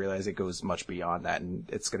going to realize it goes much beyond that, and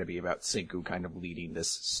it's gonna be about Senku kind of leading this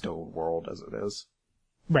stone world as it is.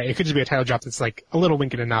 Right, it could just be a title drop that's like a little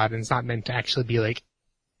wink and a nod, and it's not meant to actually be like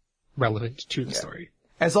relevant to the story.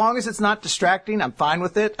 As long as it's not distracting, I'm fine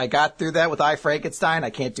with it. I got through that with I, Frankenstein. I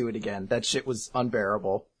can't do it again. That shit was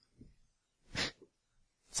unbearable.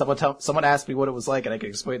 Someone asked me what it was like, and I could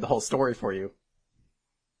explain the whole story for you.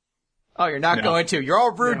 Oh, you're not going to. You're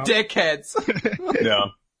all rude dickheads.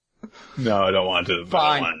 No, I don't want to. Fine.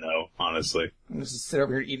 I don't want to know, honestly. I'm just sit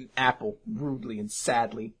over here eating apple rudely and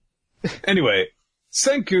sadly. Anyway,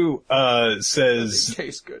 Senku says It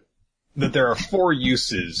tastes good. that there are 4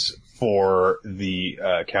 uses for the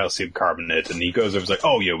calcium carbonate, and he goes over and is like,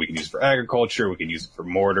 oh yeah, we can use it for agriculture, we can use it for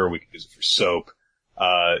mortar, we can use it for soap.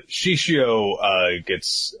 Shishio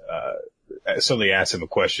gets somebody asks him a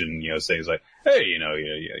question, saying like, hey,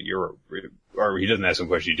 or he doesn't ask him a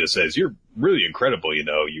question, he just says, you're really incredible,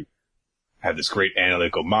 you have this great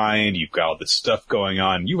analytical mind, you've got all this stuff going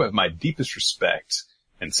on, you have my deepest respect.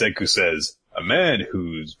 And Senku says, a man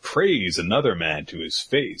who praise another man to his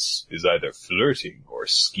face is either flirting or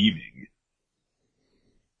scheming.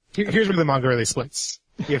 Here's where the manga really splits.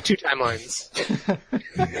 You have 2 timelines.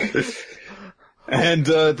 And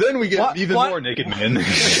then we get even more naked men.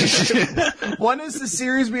 One is the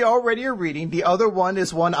series we already are reading. The other one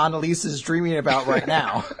is one Annalise is dreaming about right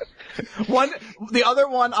now. The other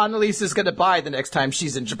one Annalise is going to buy the next time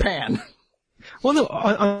she's in Japan. Well, no,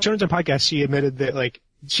 on Shonen Jump podcast, she admitted that like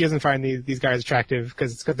she doesn't find these guys attractive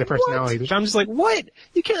because it's because of their personality. Which I'm just like, what?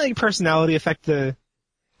 You can't let your personality affect the.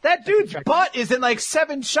 That dude's butt is in like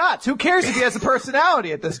 7 shots. Who cares if he has a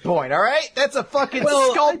personality at this point, alright? That's a fucking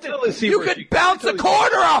sculpted. You could bounce a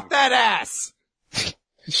quarter off that ass!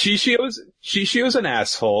 Shishio's an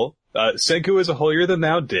asshole. Senku is a holier than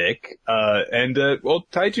thou dick. And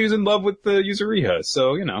Taichu's in love with Yuzuriha,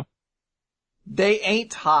 so, They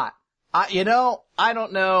ain't hot. I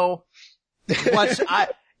don't know.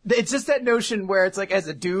 It's just that notion where it's like, as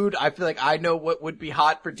a dude, I feel like I know what would be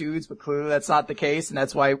hot for dudes, but clearly that's not the case, and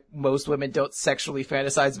that's why most women don't sexually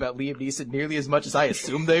fantasize about Liam Neeson nearly as much as I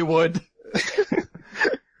assume they would.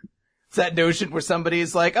 It's that notion where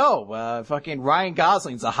somebody's like, fucking Ryan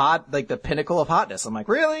Gosling's the pinnacle of hotness. I'm like,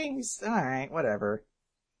 really? He's alright, whatever.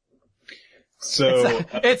 So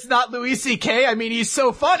It's not Louis C.K. I mean, he's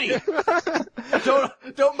so funny.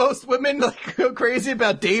 Don't most women like go crazy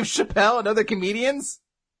about Dave Chappelle and other comedians?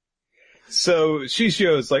 So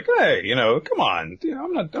Shishio's like, hey, come on.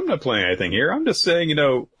 I'm not playing anything here. I'm just saying,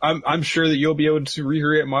 I'm sure that you'll be able to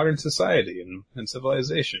recreate modern society and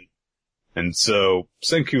civilization. And so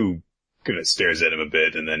Senku kind of stares at him a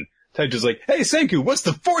bit, and then Taiji's like, hey, Senku, what's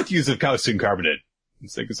the fourth use of calcium carbonate? And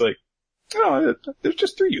Senku's like, oh, there's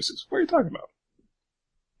just 3 uses. What are you talking about?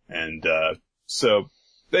 And, so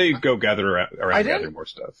they go gather around gather more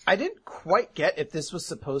stuff. I didn't quite get if this was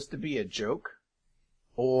supposed to be a joke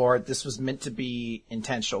or this was meant to be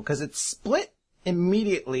intentional, because it's split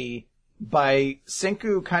immediately by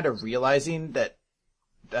Senku kind of realizing that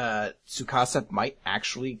Tsukasa might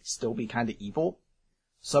actually still be kind of evil.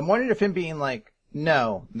 So I'm wondering if him being like,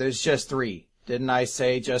 no, there's just 3. Didn't I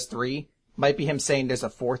say just 3? Might be him saying there's a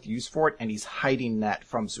 4th use for it, and he's hiding that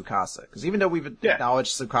from Tsukasa. Because even though we've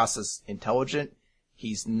acknowledged Tsukasa's intelligent,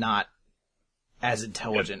 he's not as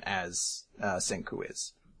intelligent as Senku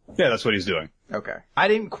is. Yeah, that's what he's doing. Okay. I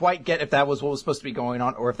didn't quite get if that was what was supposed to be going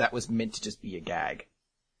on, or if that was meant to just be a gag.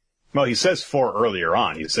 Well, he says 4 earlier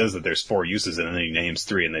on. He says that there's 4 uses, and then he names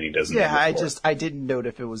 3, and then he doesn't. Yeah, name the 4. I didn't note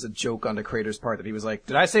if it was a joke on the creator's part that he was like,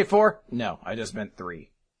 did I say 4? No, I just meant 3.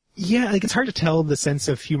 Yeah, like it's hard to tell the sense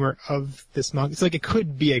of humor of this manga. It's like it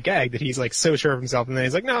could be a gag that he's like so sure of himself, and then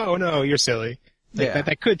he's like, no, you're silly. Like,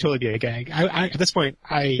 that could totally be a gag. At this point,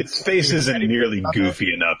 Its face isn't nearly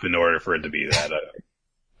goofy enough in order for it to be that.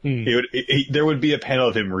 There would be a panel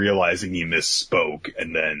of him realizing he misspoke,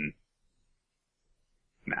 and then,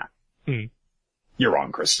 nah. You're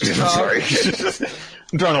wrong, Chris. I'm sorry.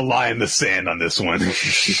 I'm drawing a line in the sand on this one.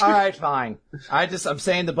 Alright, fine. I'm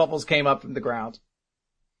saying the bubbles came up from the ground.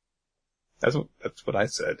 That's what I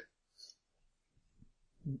said.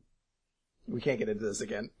 We can't get into this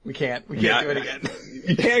again. We can't do it again.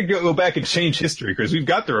 You can't go back and change history because we've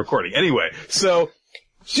got the recording. Anyway, so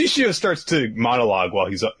Shishio starts to monologue while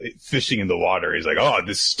he's fishing in the water. He's like, oh,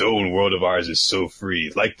 this stone world of ours is so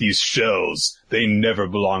free. Like these shells, they never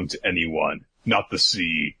belonged to anyone. Not the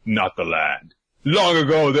sea, not the land. Long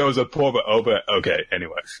ago, there was a poor okay,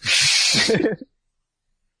 anyway.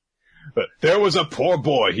 But there was a poor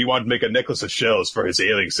boy. He wanted to make a necklace of shells for his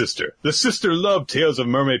ailing sister. The sister loved tales of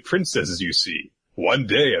mermaid princesses, you see. One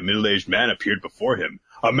day, a middle-aged man appeared before him.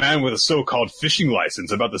 A man with a so-called fishing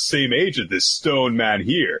license about the same age as this stone man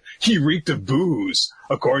here. He reeked of booze.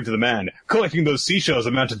 According to the man, collecting those seashells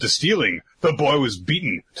amounted to stealing. The boy was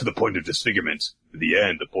beaten to the point of disfigurement. In the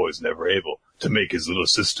end, the boy was never able to make his little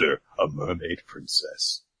sister a mermaid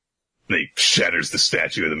princess. And he shatters the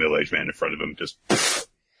statue of the middle-aged man in front of him. Just, pfft.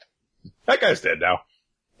 That guy's dead now.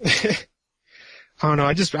 Oh no,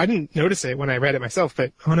 I didn't notice it when I read it myself,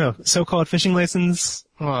 but oh no, so-called fishing license.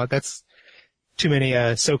 Oh, that's too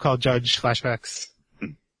many, so-called judge flashbacks.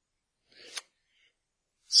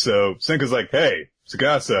 So, Senku's like, hey,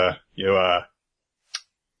 Tsukasa, you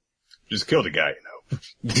just killed a guy,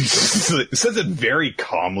 says it very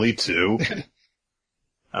calmly, too.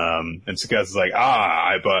 And Tsukasa's like,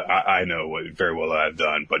 I know very well what I've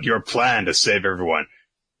done, but your plan to save everyone,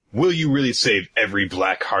 will you really save every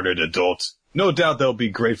black-hearted adult? No doubt they'll be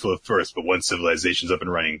grateful at first, but once civilization's up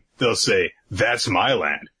and running, they'll say, that's my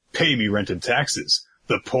land. Pay me rent and taxes.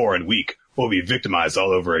 The poor and weak will be victimized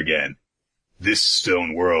all over again. This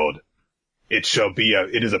stone world, it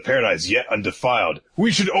is a paradise yet undefiled.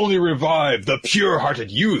 We should only revive the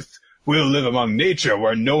pure-hearted youth. We'll live among nature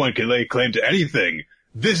where no one can lay claim to anything.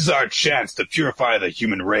 This is our chance to purify the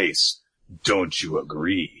human race. Don't you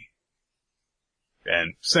agree?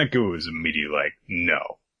 And Senku was immediately like,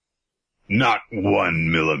 no. Not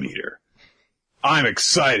 1 millimeter. I'm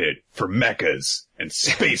excited for mechas and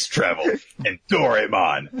space travel and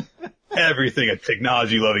Doraemon. Everything a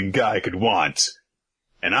technology-loving guy could want.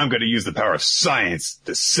 And I'm going to use the power of science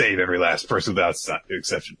to save every last person without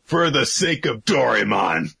exception. For the sake of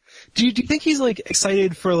Doraemon. Do you think he's like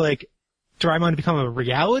excited for like Doraemon to become a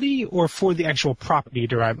reality or for the actual property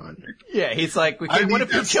Doraemon? Yeah, he's like, what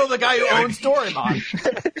if we kill the guy who owns Doraemon?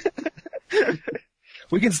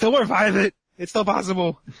 We can still revive it. It's still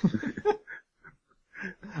possible.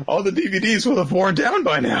 All the DVDs will have worn down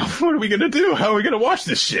by now. What are we gonna do? How are we gonna watch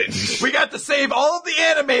this shit? We got to save all of the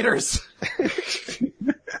animators!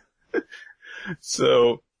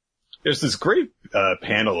 So, there's this great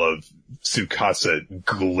panel of Tsukasa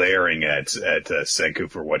glaring at Senku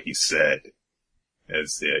for what he said.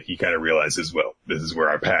 As he kind of realizes, well, this is where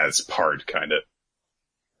our paths part, kind of.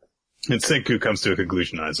 And Senku comes to a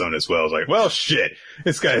conclusion on his own as well. It's like, well, shit,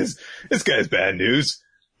 this guy's bad news.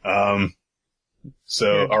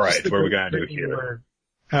 So, alright, what are we gonna do here?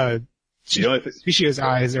 Shishio's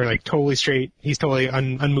eyes are like totally straight. He's totally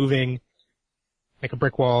unmoving, like a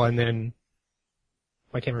brick wall. And then,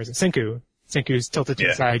 I can't remember, is it Senku? Senku's tilted to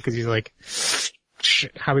the side because he's like,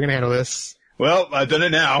 how are we gonna handle this? Well, I've done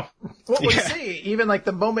it now. What we see, even like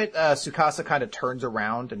the moment Tsukasa kind of turns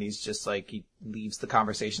around and he's just like, he leaves the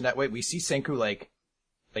conversation that way, we see Senku like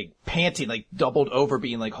panting, like doubled over,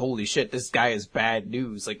 being like, holy shit, this guy is bad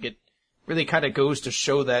news. Like, it really kind of goes to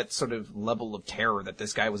show that sort of level of terror that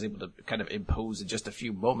this guy was able to kind of impose in just a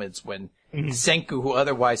few moments when Senku, who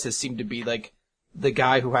otherwise has seemed to be like the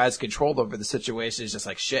guy who has control over the situation, is just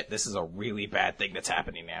like, shit, this is a really bad thing that's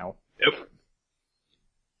happening now. Yep.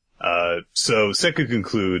 So Senku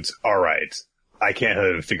concludes, alright, I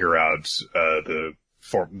can't figure out, the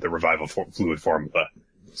revival fluid formula.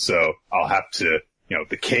 So I'll have to,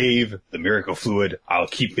 the cave, the miracle fluid, I'll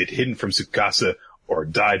keep it hidden from Tsukasa or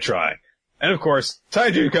die trying. And of course,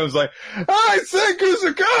 Taiju comes like, hi, Senku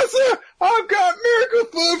Tsukasa! I've got miracle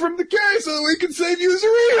fluid from the cave so that we can save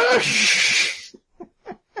Yuzuriha!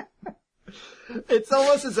 It's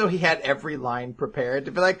almost as though he had every line prepared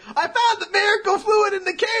to be like, I found the miracle fluid in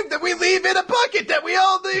the cave that we leave in a bucket that we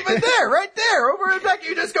all leave in there, right there, over in the back.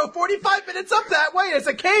 You just go 45 minutes up that way. It's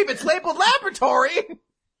a cave. It's labeled laboratory.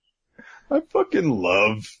 I fucking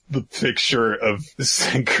love the picture of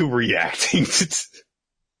Senku reacting to...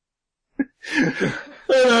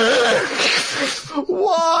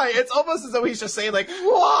 Why? It's almost as though he's just saying like,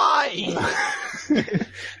 why?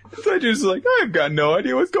 Taiju's like, I've got no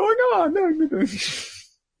idea what's going on.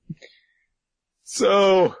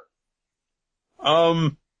 So,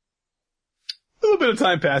 a little bit of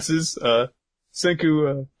time passes.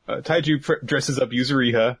 Senku, Taiju dresses up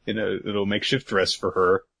Yuzuriha in a little makeshift dress for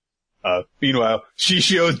her. Meanwhile,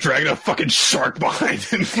 Shishio is dragging a fucking shark behind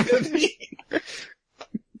him.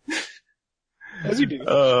 As you do.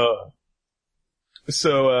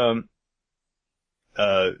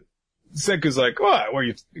 Senku's like,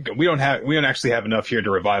 we don't actually have enough here to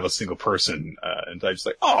revive a single person. And Taiju's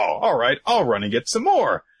like, oh, alright, I'll run and get some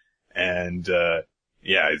more. And,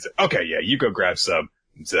 he's like, okay, you go grab some.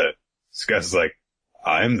 And Tsukasa's like,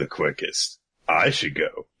 I'm the quickest. I should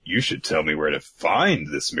go. You should tell me where to find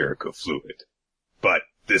this miracle fluid. But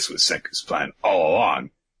this was Senku's plan all along.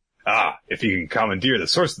 If you can commandeer the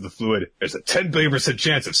source of the fluid, there's a 10 billion%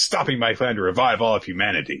 chance of stopping my plan to revive all of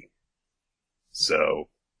humanity. So,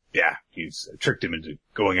 he's tricked him into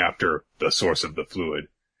going after the source of the fluid.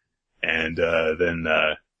 And, then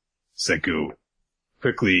Senku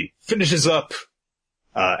quickly finishes up,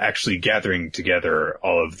 actually gathering together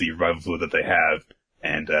all of the revival fluid that they have.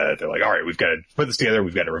 And, they're like, alright, we've got to put this together,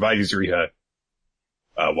 we've got to revive Yuzuriha,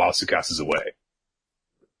 while Tsukasa's away.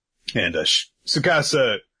 And,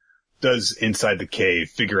 Tsukasa does inside the cave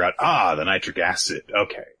figure out, the nitric acid.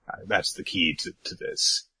 Okay, that's the key to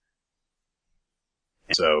this.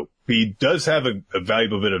 And so he does have a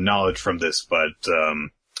valuable bit of knowledge from this, but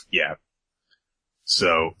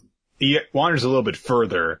So he wanders a little bit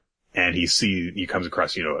further, and he comes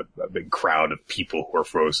across, a big crowd of people who are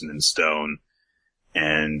frozen in stone.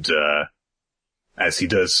 And as he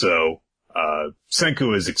does so,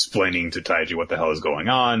 Senku is explaining to Taiji what the hell is going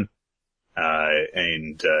on.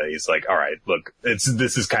 And he's like, all right, look,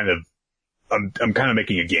 this is kind of, I'm kind of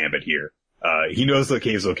making a gambit here. He knows the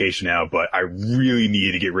cave's location now, but I really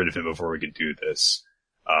need to get rid of him before we can do this.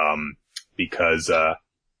 Because,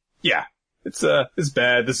 it's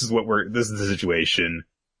bad. This is the situation.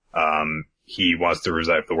 He wants to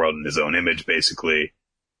revive the world in his own image, basically.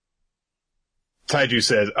 Taiju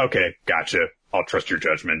says, okay, gotcha. I'll trust your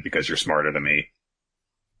judgment because you're smarter than me.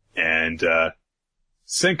 And,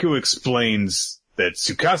 Senku explains that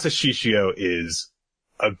Tsukasa Shishio is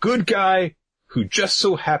a good guy who just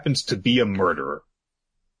so happens to be a murderer.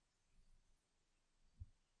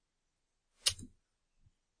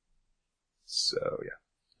 So, yeah.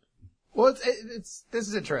 Well, this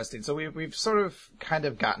is interesting. So we've sort of kind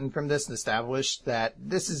of gotten from this and established that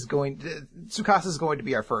Tsukasa is going to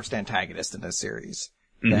be our first antagonist in this series.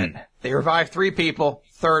 Mm-hmm. That they revived 3 people,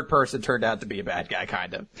 third person turned out to be a bad guy,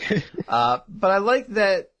 kind of. But I like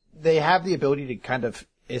that they have the ability to kind of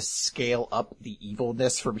scale up the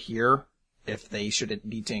evilness from here if they should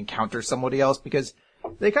need to encounter somebody else, because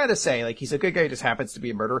they kind of say, like, he's a good guy who just happens to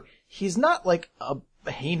be a murderer. He's not like a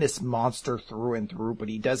heinous monster through and through, but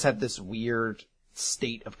he does have this weird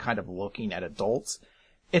state of kind of looking at adults.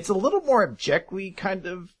 It's a little more objectively kind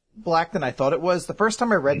of black than I thought it was. The first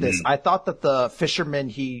time I read this, I thought that the fisherman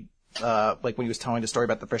like when he was telling the story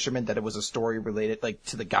about the fisherman, that it was a story related, like,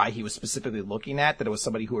 to the guy he was specifically looking at, that it was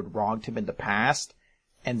somebody who had wronged him in the past,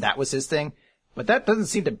 and that was his thing. But that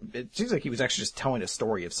doesn't it seems like he was actually just telling a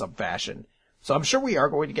story of some fashion. So I'm sure we are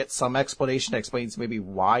going to get some explanation that explains maybe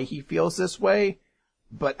why he feels this way.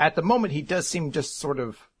 But at the moment, he does seem just sort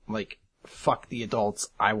of like, fuck the adults,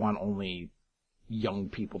 I want only young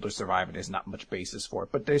people to survive, and there's not much basis for it.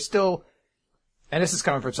 But there's still, and this is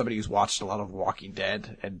coming from somebody who's watched a lot of Walking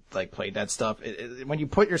Dead and like played that stuff. When you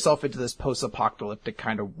put yourself into this post-apocalyptic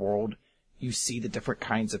kind of world, you see the different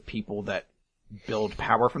kinds of people that build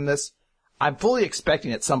power from this. I'm fully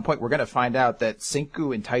expecting at some point we're going to find out that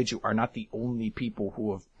Senku and Taiju are not the only people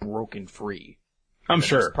who have broken free. I'm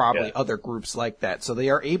sure. There's probably other groups like that. So they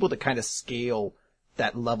are able to kind of scale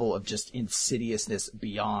that level of just insidiousness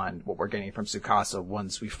beyond what we're getting from Tsukasa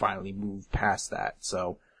once we finally move past that.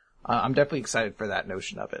 So I'm definitely excited for that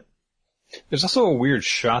notion of it. There's also a weird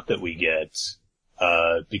shot that we get,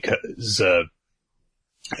 because,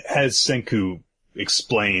 as Senku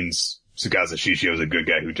explains Tsukasa Shishio is a good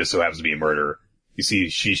guy who just so happens to be a murderer, you see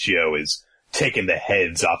Shishio is taking the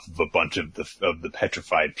heads off of a bunch of the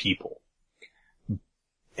petrified people.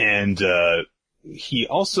 And, he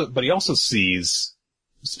also sees,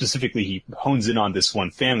 specifically he hones in on this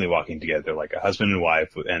one family walking together, like a husband and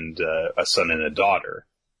wife and, a son and a daughter.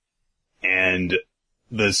 And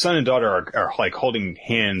the son and daughter are like holding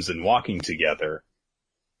hands and walking together.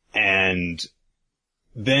 And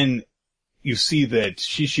then you see that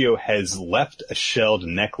Shishio has left a shelled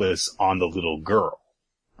necklace on the little girl.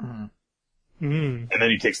 Mm-hmm. And then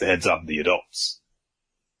he takes the heads off of the adults.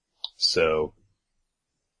 So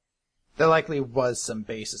there likely was some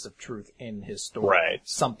basis of truth in his story. Right.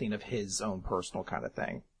 Something of his own personal kind of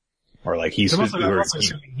thing. Or like he's... I'm also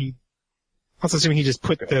assuming he just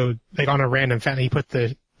put on a random family, he put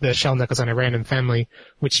the shell necklace on a random family,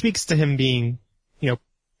 which speaks to him being,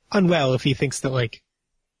 unwell if he thinks that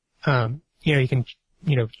he can,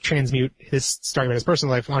 transmute his story about his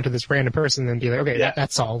personal life onto this random person and be like, okay,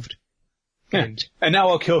 that's solved. Yeah. And now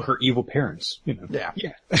I'll kill her evil parents, Yeah.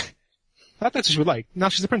 Yeah. That's what she would like. Now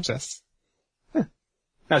she's a princess.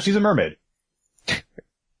 Now she's a mermaid.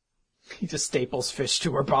 He just staples fish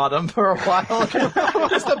to her bottom for a while.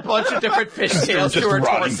 Just a bunch of different fish tails to her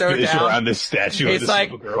torso fish down. Around this statue of this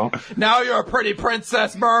little girl. Now you're a pretty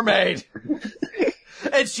princess mermaid.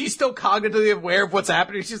 And she's still cognitively aware of what's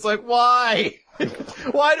happening. She's like, why?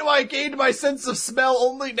 Why do I gain my sense of smell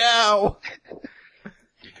only now?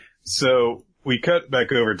 So we cut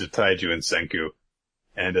back over to Taiju and Senku.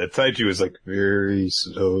 And Taiju is like very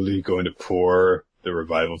slowly going to pour the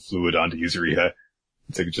revival fluid onto Yuzuriha.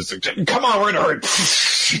 It's like just like, come on, we're in a hurry.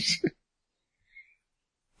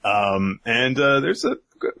 And there's a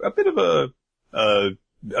bit of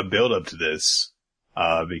a build up to this,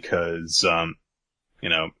 because,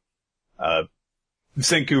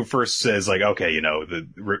 Senku first says like, okay,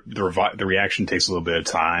 the reaction takes a little bit of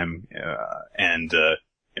time, and,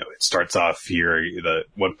 it starts off here,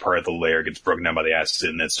 one part of the layer gets broken down by the acid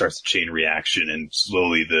and then it starts a chain reaction and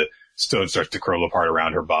slowly the stone starts to curl apart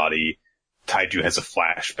around her body. Taiju has a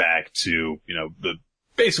flashback to,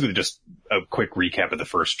 basically just a quick recap of the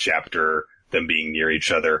first chapter, them being near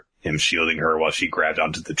each other, him shielding her while she grabbed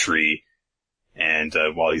onto the tree. And,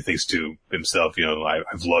 while he thinks to himself,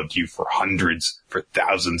 I've loved you for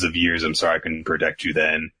thousands of years. I'm sorry I couldn't protect you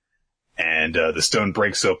then. And, the stone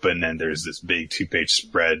breaks open and there's this big 2-page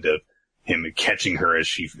spread of him catching her as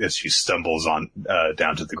she stumbles on,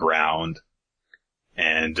 down to the ground.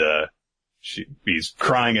 And, he's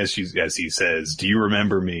crying as he says, do you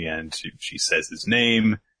remember me? And she says his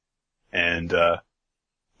name. And,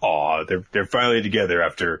 they're finally together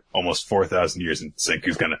after almost 4,000 years, and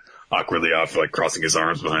Senku's kind of awkwardly off, like crossing his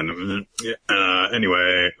arms behind him.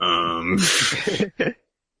 Anyway,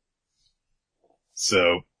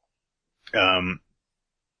 so,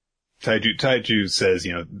 Taiju says,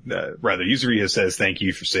 Yuzuriha says, thank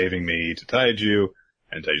you for saving me to Taiju.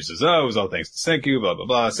 And Taiju says, oh, it was all thanks to Senku, blah, blah,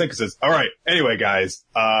 blah. Senku says, alright, anyway, guys,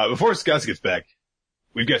 before Tsukasa gets back,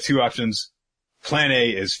 we've got two options. Plan A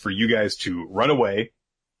is for you guys to run away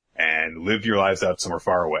and live your lives out somewhere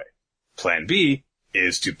far away. Plan B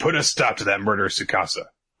is to put a stop to that murderous Tsukasa.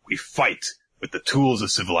 We fight with the tools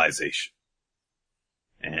of civilization.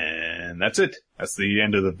 And that's it. That's the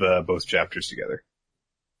end of both chapters together.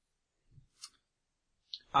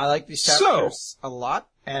 I like these chapters a lot,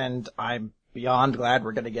 and I'm beyond glad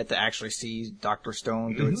we're going to get to actually see Dr.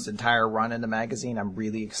 Stone do its entire run in the magazine. I'm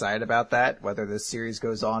really excited about that. Whether this series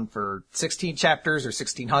goes on for 16 chapters or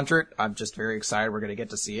 1600, I'm just very excited we're going to get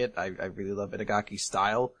to see it. I really love Itagaki's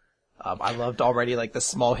style. I loved already like the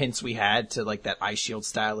small hints we had to like that Ice Shield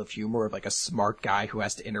style of humor of like a smart guy who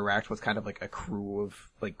has to interact with kind of like a crew of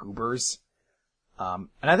like goobers. And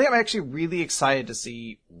I think I'm actually really excited to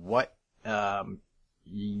see what,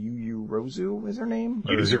 Yurozu is her name?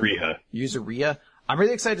 Yuzuriha. I'm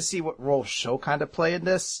really excited to see what role she'll kind of play in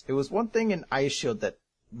this. It was one thing in Ice Shield that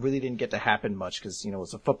really didn't get to happen much because,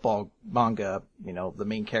 it's a football manga. The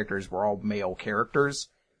main characters were all male characters.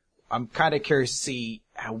 I'm kind of curious to see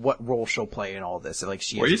what role she'll play in all this. Like,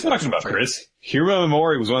 what are you talking about, Chris? Hiruma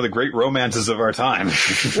Momori was one of the great romances of our time.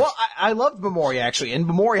 Well, I loved Momori, actually, and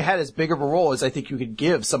Momori had as big of a role as I think you could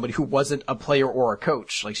give somebody who wasn't a player or a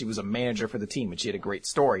coach. Like, she was a manager for the team, and she had a great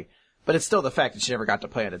story. But it's still the fact that she never got to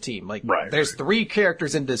play on a team. Like, there's 3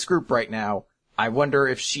 characters in this group right now. I wonder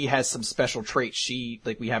if she has some special traits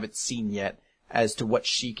we haven't seen yet as to what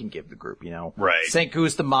she can give the group, Right.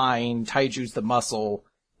 Senku's the mind, Taiju's the muscle.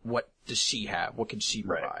 What does she have? What can she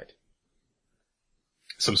provide? Right.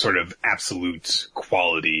 Some sort of absolute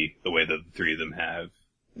quality, the way the 3 of them have.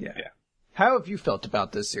 Yeah. How have you felt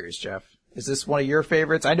about this series, Jeff? Is this one of your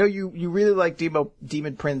favorites? I know you really like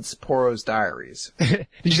Demon Prince Poro's Diaries. Did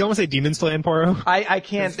you almost say Demon Slayer Poro? I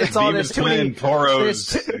can't. It's all there's too many.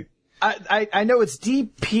 Poro's. I know it's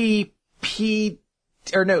DPP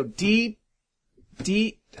or no D.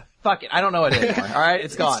 Fuck it, I don't know it anymore. All right,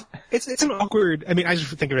 it's gone. It's an awkward. I mean, I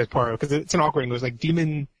just think of it as Poro because it's an awkward English, like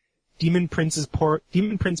Demon Prince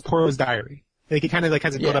Poro's Diary. Like it kind of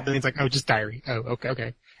has a build up and it's like, oh, just diary. Oh,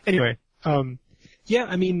 okay. Anyway, yeah,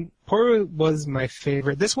 I mean, Poro was my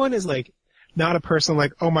favorite. This one is like not a personal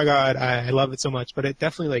like, oh my god, I love it so much, but it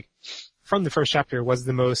definitely like from the first chapter was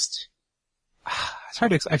the most. It's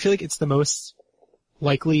hard to. I feel like it's the most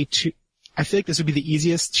likely to. I feel like this would be the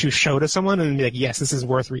easiest to show to someone and be like, yes, this is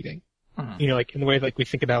worth reading. Mm-hmm. Like in the way like we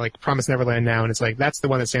think about like Promised Neverland now, and it's like that's the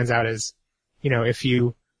one that stands out as,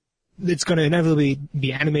 it's going to inevitably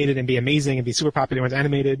be animated and be amazing and be super popular when it's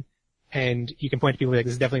animated, and you can point to people like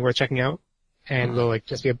this is definitely worth checking out, and they'll like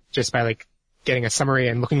just by like getting a summary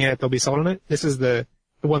and looking at it, they'll be sold on it. This is the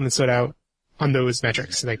one that stood out on those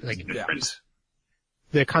metrics. The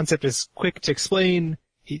concept is quick to explain.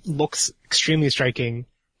 It looks extremely striking.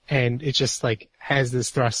 And it just like has this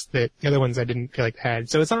thrust that the other ones I didn't feel like had.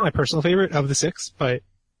 So it's not my personal favorite of the 6, but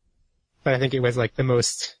I think it was like the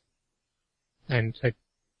most, and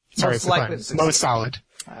most solid.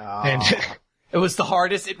 And it was the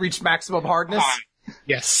hardest. It reached maximum hardness.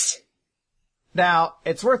 Yes. Now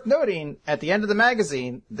it's worth noting at the end of the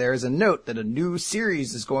magazine, there's a note that a new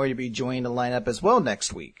series is going to be joining the lineup as well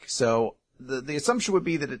next week. So the assumption would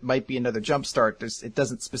be that it might be another Jumpstart. It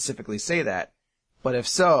doesn't specifically say that. But if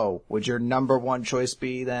so, would your number one choice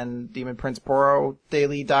be then Demon Prince Poro,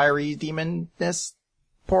 Daily Diary Demonness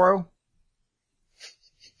Poro?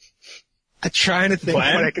 I'm trying to think what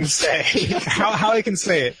I can say. how I can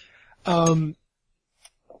say it. I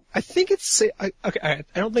think it's, okay, I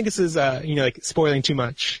don't think this is, like spoiling too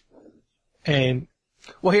much. And.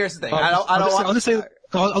 Well, here's the thing. I'll just say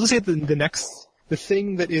the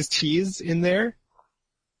thing that is teased in there,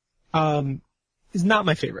 is not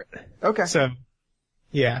my favorite. Okay. So.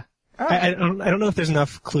 Yeah. Right. I don't know if there's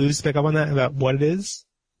enough clues to pick up on that about what it is,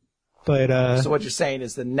 but So what you're saying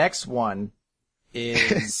is the next one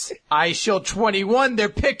is I Shield 21. They're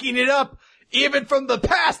picking it up even from the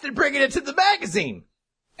past and bringing it to the magazine.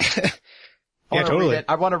 Yeah, totally.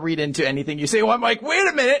 I want to read into anything you say. Well, I'm like, wait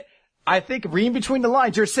a minute. I think reading between the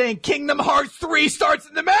lines, you're saying Kingdom Hearts 3 starts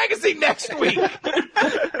in the magazine next week.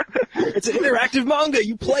 It's an interactive manga.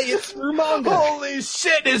 You play it through manga. Holy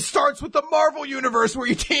shit. It starts with the Marvel Universe where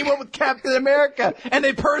you team up with Captain America and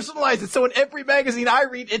they personalize it. So in every magazine I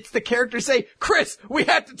read, it's the characters say, Chris, we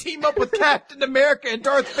have to team up with Captain America and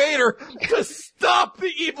Darth Vader to stop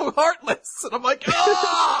the evil Heartless. And I'm like,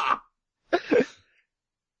 ah!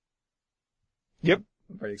 Yep.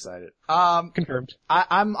 I'm pretty excited. Confirmed.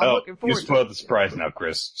 I'm looking forward you spoiled the surprise now,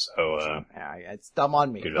 Chris. So, yeah, it's dumb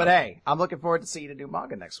on me. But hey, I'm looking forward to seeing a new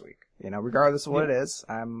manga next week. Regardless of what it is,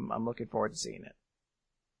 I'm looking forward to seeing it.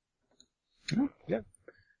 Yeah.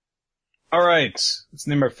 All right. Let's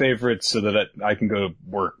name our favorites so that I can go to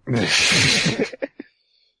work.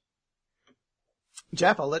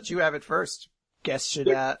 Jeff, I'll let you have it first. Guests should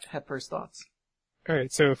have first thoughts. All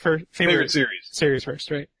right. So for favorite series. Series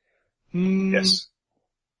first, right? Yes.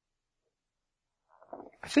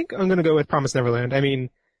 I think I'm gonna go with Promised Neverland. I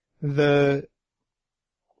mean, the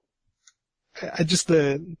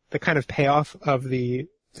kind of payoff of the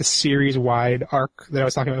series-wide arc that I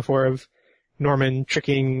was talking about before of Norman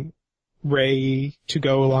tricking Ray to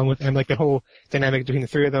go along with, and like the whole dynamic between the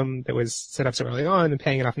 3 of them that was set up so early on and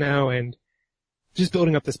paying it off now, and just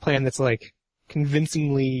building up this plan that's like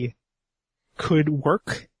convincingly could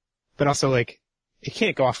work, but also like it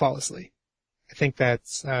can't go off flawlessly. I think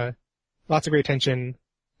that's lots of great tension.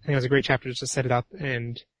 I think it was a great chapter just to set it up,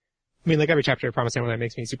 and I mean, like every chapter of Promised Neverland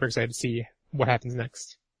makes me super excited to see what happens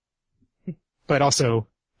next. But also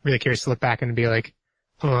really curious to look back and be like,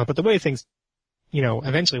 but the way things,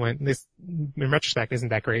 eventually went, this, in retrospect, isn't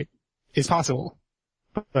that great. It's possible.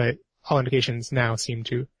 But all indications now seem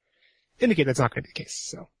to indicate that's not going to be the case,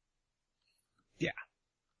 so. Yeah.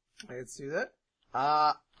 Let's do that.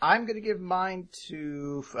 I'm gonna give mine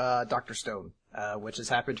to, Dr. Stone, which has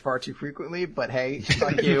happened far too frequently, but hey,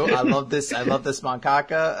 fuck you. I love this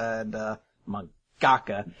mangaka, and,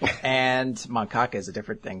 and mangaka is a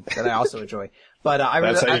different thing that I also enjoy. But,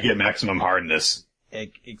 that's how you get maximum hardness.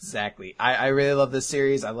 Exactly. I really love this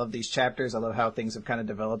series. I love these chapters. I love how things have kind of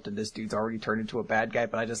developed, and this dude's already turned into a bad guy,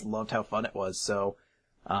 but I just loved how fun it was, so,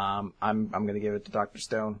 I'm gonna give it to Dr.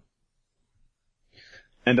 Stone.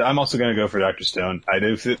 And I'm also going to go for Dr. Stone. I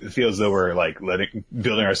do feel as though we're like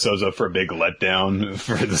building ourselves up for a big letdown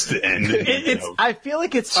for this to end. I feel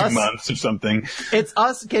like it's 2 months or something. It's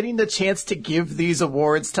us getting the chance to give these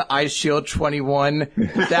awards to Ice Shield 21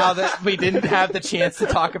 now that we didn't have the chance to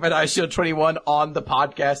talk about Ice Shield 21 on the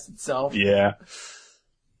podcast itself. Yeah.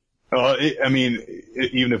 Well,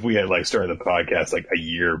 even if we had like started the podcast like a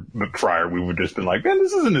year prior, we would just been like, man,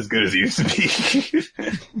 this isn't as good as it used to be.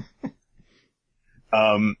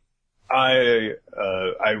 I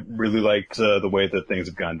really liked the way that things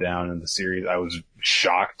have gone down in the series. I was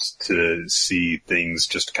shocked to see things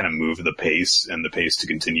just kind of move the pace and the pace to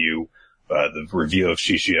continue. The reveal of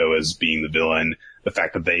Shishio as being the villain, the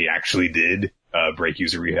fact that they actually did break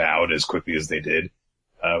Yuzuriha out as quickly as they did,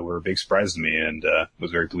 were a big surprise to me, and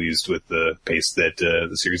was very pleased with the pace that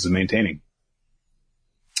the series is maintaining.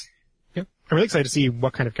 Yeah, I'm really excited to see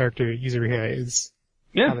what kind of character Yuzuriha is.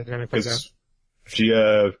 Yeah, how the dynamic plays out. She,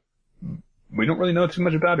 we don't really know too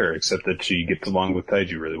much about her, except that she gets along with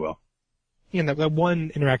Taiju really well. Yeah, and that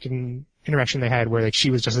one interaction they had where like she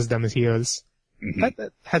was just as dumb as he was. Mm-hmm.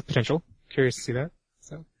 That has potential. Curious to see that.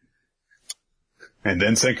 So. And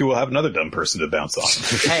then Senku will have another dumb person to bounce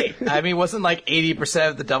off. Hey, wasn't like 80%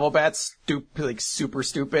 of the double bats super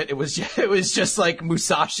stupid? It was just like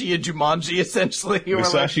Musashi and Jumanji essentially.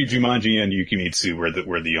 Musashi, Jumanji, and Yukimitsu were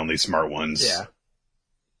the only smart ones. Yeah.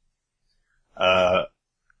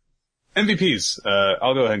 MVPs.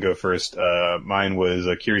 I'll go ahead and go first. Mine was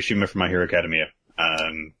Kirishima from My Hero Academia.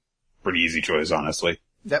 Pretty easy choice, honestly.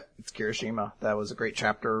 Yep, it's Kirishima. That was a great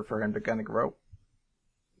chapter for him to kind of grow.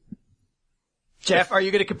 Jeff, are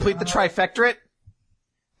you going to complete the trifectorate?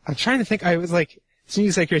 I'm trying to think. I was like, as soon as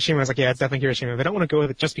you said Kirishima, I was like, yeah, it's definitely Kirishima. But I don't want to go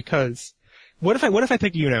with it just because. What if I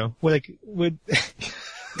picked Yuno? Would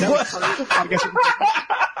I guess.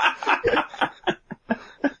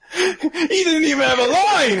 He didn't even have a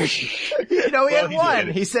line! He had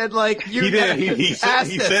one. He said, like, he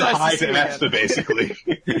said hi to Asta, basically.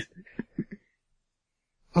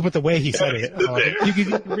 Oh, but the way he said it. You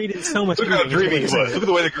could read it so much. Look how dreamy he was. Look at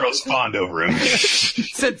the way the girls fawned over him.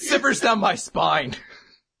 Said, shivers down my spine.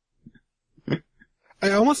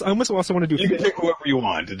 I almost also want to do. You can pick whoever you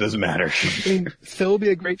want. It doesn't matter. Phil would be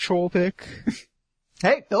a great troll pick.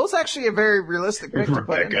 Hey, Phil's actually a very realistic pick to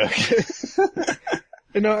put in.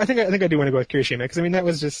 No, I think I do want to go with Kirishima, because that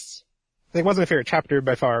was just, it wasn't a favorite chapter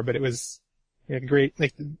by far, but it was great,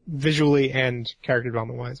 like, visually and character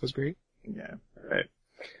development wise was great. Yeah. Alright.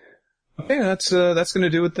 Okay, that's gonna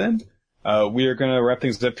do it then. We are gonna wrap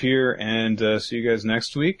things up here and, see you guys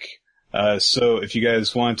next week. So if you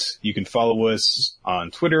guys want, you can follow us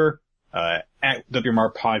on Twitter, at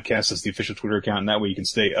WMR Podcast is the official Twitter account, and that way you can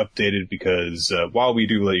stay updated because, while we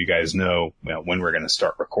do let you guys know, when we're going to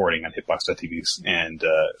start recording on hitbox.tv and,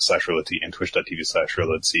 /Reloadty and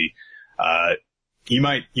twitch.tv/Reloadty, you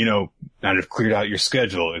might, not have cleared out your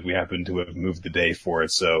schedule if we happen to have moved the day for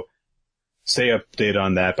it. So stay updated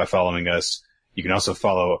on that by following us. You can also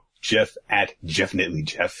follow Jeff at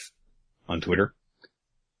JeffNitleyJeff on Twitter.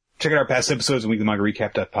 Check out our past episodes on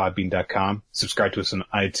weeklymangarecap.podbean.com. Subscribe to us on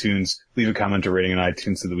iTunes. Leave a comment or rating on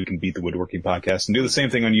iTunes so that we can beat the Woodworking Podcast. And do the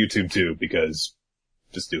same thing on YouTube, too, because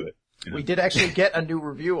just do it. We did actually get a new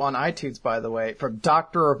review on iTunes, by the way, from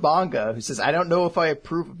Dr. Abanga, who says, I don't know if I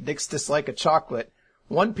approve of Nick's dislike of chocolate.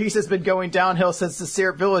 One Piece has been going downhill since the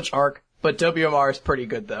Syrup Village arc, but WMR is pretty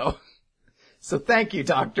good, though. So thank you,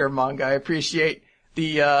 Dr. Abanga. I appreciate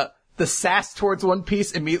the sass towards One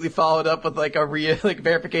Piece immediately followed up with like a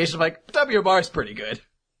verification of like, WMR is pretty good.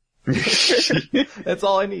 That's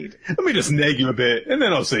all I need. Let me just nag you a bit, and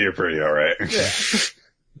then I'll say you're pretty alright. Yeah.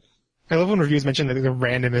 I love when reviews mention the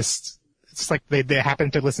randomest. It's like they happen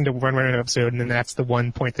to listen to one random episode, and then that's the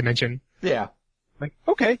one point they mention. Yeah. Like,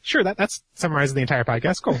 okay, sure, that's summarizes the entire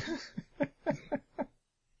podcast. Cool.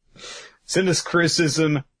 Send us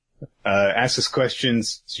criticism, ask us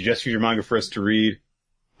questions, suggest your manga for us to read.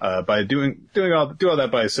 by do all that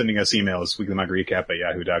by sending us emails.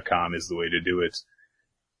 weeklymanga@yahoo.com is the way to do it.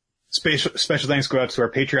 Special thanks go out to our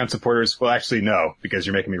Patreon supporters. Well, actually, no, because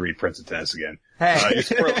you're making me read Prince of Tennis again. Hey. You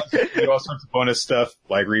support us, you do all sorts of bonus stuff,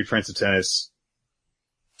 like read Prince of Tennis.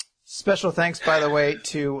 Special thanks, by the way,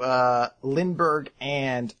 to Lindbergh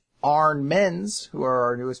and Arn Menz, who are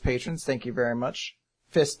our newest patrons. Thank you very much.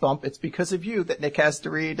 Fist bump. It's because of you that Nick has to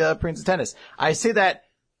read Prince of Tennis. I say that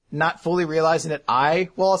not fully realizing that I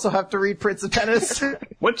will also have to read Prince of Tennis.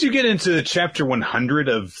 Once you get into chapter 100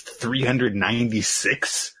 of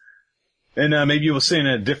 396, and maybe you will sing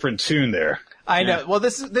a different tune there. I know. Well,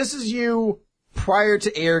 this is you prior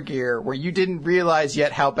to Air Gear, where you didn't realize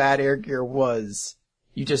yet how bad Air Gear was.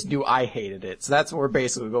 You just knew I hated it. So that's what we're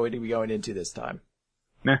basically going to be going into this time.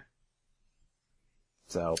 Nah.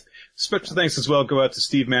 So. Special thanks as well go out to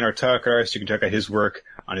Steve Mann, our talk artist. You can check out his work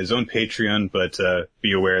on his own Patreon, but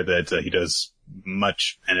be aware that he does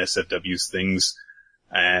much NSFW's things.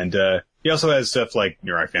 And he also has stuff like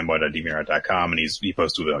Neurofanboy.deviantart.com, and he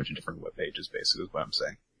posts to a bunch of different web pages, basically, is what I'm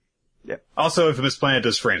saying. Yeah. Also, Infamous Planet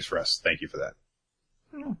does frames for us. Thank you for that.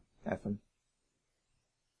 Effing.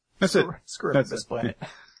 That's it. Screw Infamous Planet.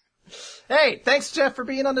 Hey, thanks, Jeff, for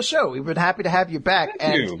being on the show. We've been happy to have you back.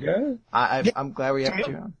 Thank you. I'm glad we have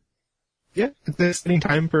you on. Yeah, it's spending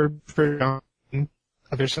time for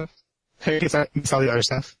other stuff. I guess I miss all the other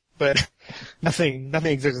stuff, but nothing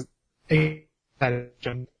exists. It's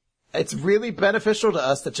really beneficial to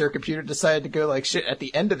us that your computer decided to go like shit at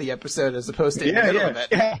the end of the episode as opposed to in the middle of it.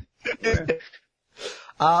 Yeah.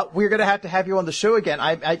 We're gonna have to have you on the show again.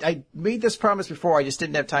 I made this promise before. I just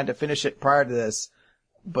didn't have time to finish it prior to this.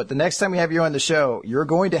 But the next time we have you on the show, you're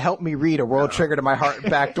going to help me read A World Trigger to My Heart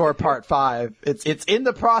Backdoor Part 5. It's in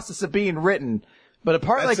the process of being written. But a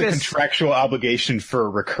part like this. That's a contractual obligation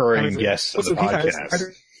for recurring guests on the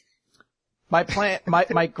podcast.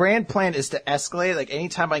 My grand plan is to escalate. Like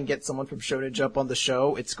anytime I can get someone from show to jump on the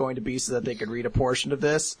show, it's going to be so that they can read a portion of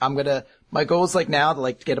this. My goal is like now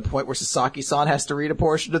to get a point where Sasaki-san has to read a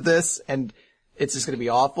portion of this, and it's just going to be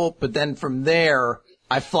awful. But then from there,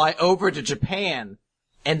 I fly over to Japan.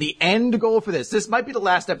 And the end goal for this might be the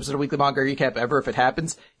last episode of Weekly Manga Recap ever if it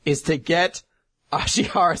happens, is to get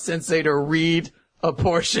Ashihara Sensei to read a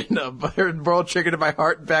portion of World Trigger to My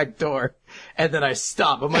Heart Backdoor. And then I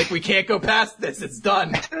stop. I'm like, we can't go past this. It's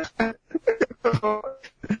done. But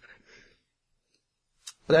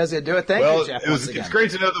that's going to do it. Thank you, Jeff. It's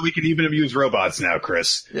great to know that we can even amuse robots now,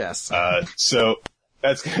 Chris. Yes. So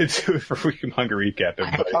that's going to do it for Weekly Manga Recap,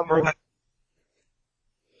 everybody.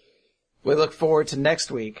 We look forward to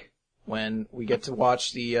next week when we get to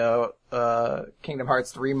watch the Kingdom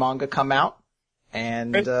Hearts 3 manga come out.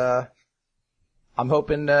 And I'm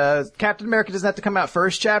hoping Captain America doesn't have to come out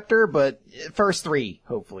first chapter, but first 3,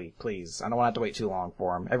 hopefully, please. I don't want to have to wait too long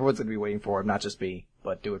for him. Everyone's going to be waiting for him, not just me,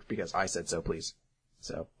 but do it because I said so, please.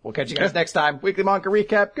 So we'll catch you guys next time. Weekly Manga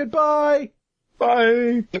Recap. Goodbye.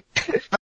 Bye.